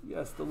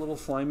 Yes, the little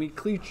slimy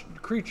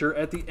creature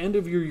at the end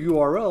of your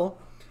URL,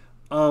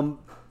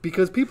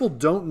 because people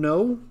don't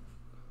know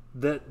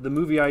that the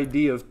movie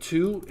ID of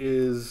 2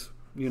 is,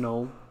 you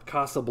know,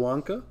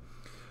 Casablanca.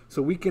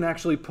 So we can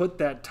actually put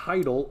that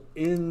title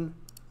in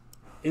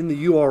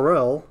the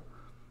URL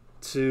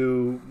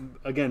to,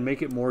 again,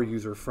 make it more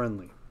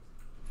user-friendly.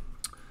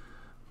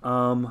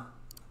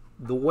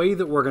 The way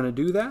that we're going to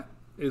do that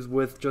is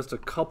with just a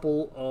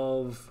couple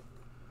of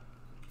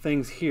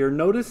things here.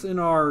 Notice in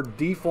our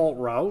default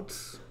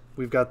routes,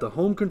 we've got the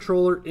home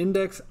controller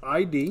index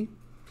ID.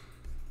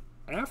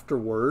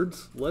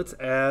 Afterwards, let's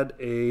add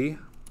a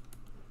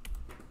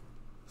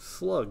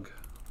slug.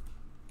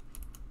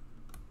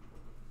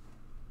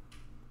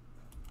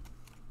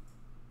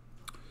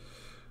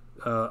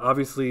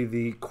 Obviously,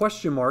 the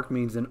question mark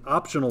means an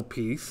optional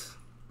piece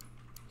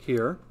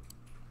here.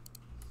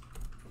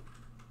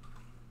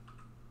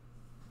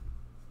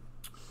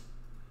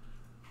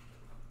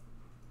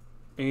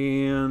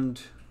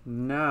 And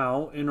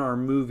now in our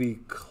movie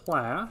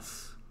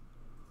class,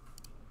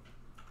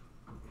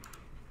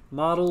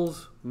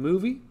 models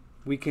movie,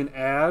 we can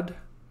add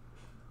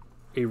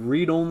a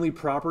read-only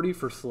property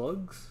for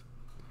slugs.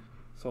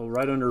 So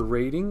right under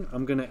rating,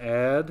 I'm going to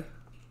add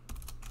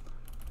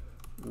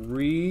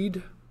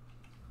read-only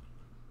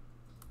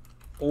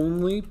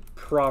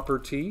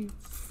property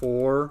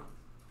for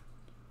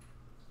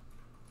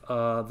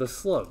the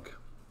slug.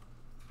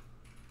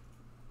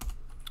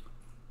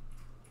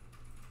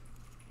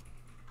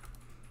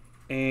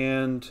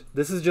 And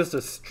this is just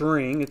a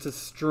string. It's a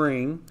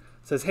string.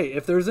 It says, hey,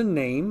 if there's a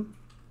name,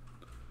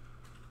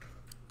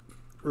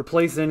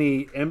 replace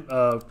any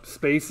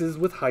spaces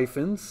with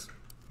hyphens,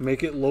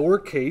 make it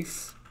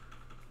lowercase,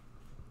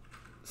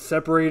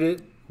 separate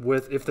it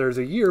with, if there's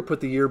a year,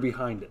 put the year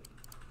behind it.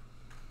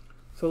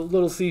 So a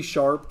little C#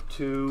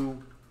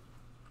 to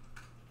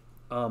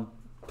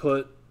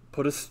put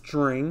a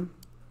string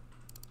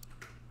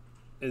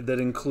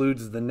that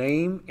includes the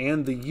name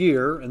and the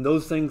year, and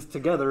those things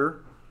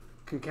together,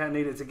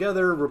 concatenate it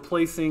together,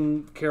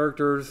 replacing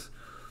characters,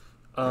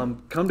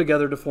 come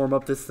together to form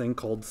up this thing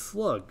called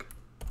slug.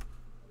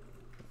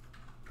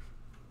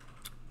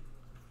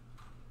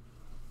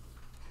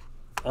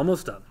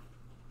 Almost done.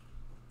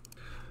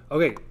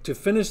 Okay, to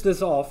finish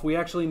this off, we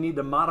actually need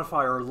to modify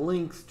our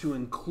links to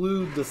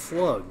include the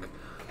slug.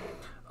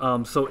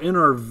 So in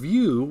our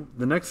view,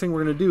 the next thing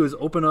we're going to do is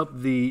open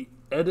up the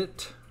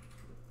edit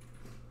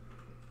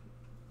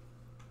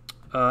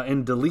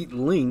and delete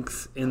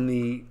links in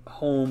the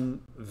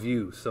home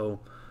view.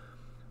 So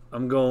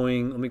I'm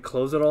going, let me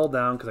close it all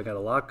down because I got a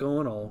lot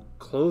going. I'll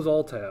close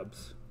all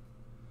tabs.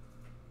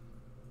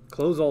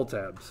 Close all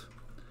tabs.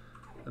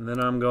 And then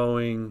I'm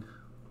going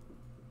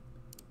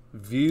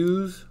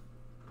views,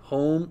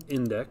 home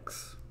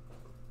index.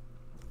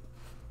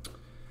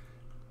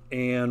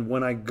 And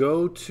when I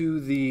go to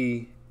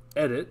the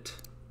edit,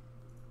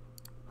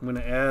 I'm going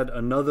to add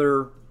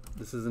another,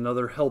 this is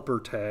another helper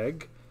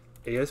tag,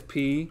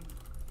 ASP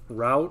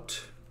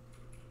route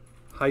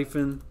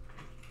hyphen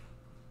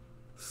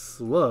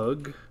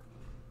slug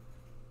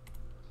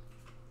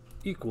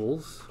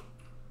equals,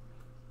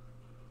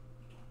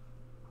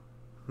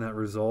 and that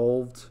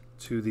resolved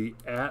to the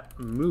at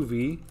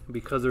movie.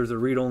 Because there's a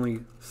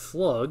read-only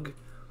slug,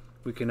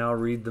 we can now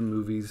read the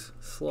movie's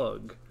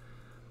slug.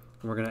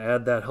 And we're going to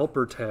add that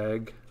helper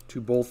tag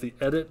to both the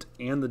edit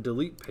and the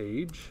delete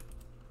page.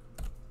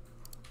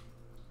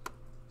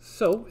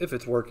 So if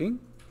it's working,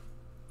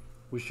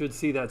 we should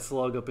see that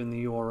slug up in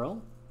the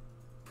URL.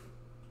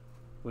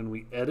 When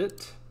we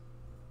edit,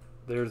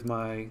 there's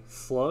my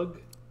slug.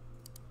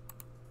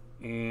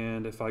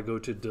 And if I go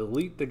to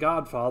delete The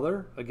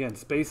Godfather, again,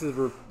 spaces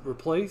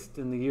replaced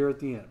and the year at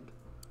the end.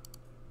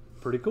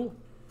 Pretty cool.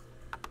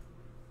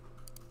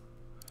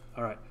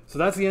 All right, so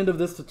that's the end of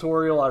this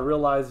tutorial. I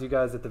realize you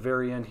guys at the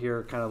very end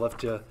here kind of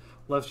left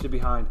you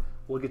behind.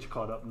 We'll get you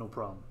caught up, no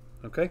problem.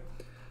 Okay,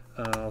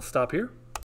 I'll stop here.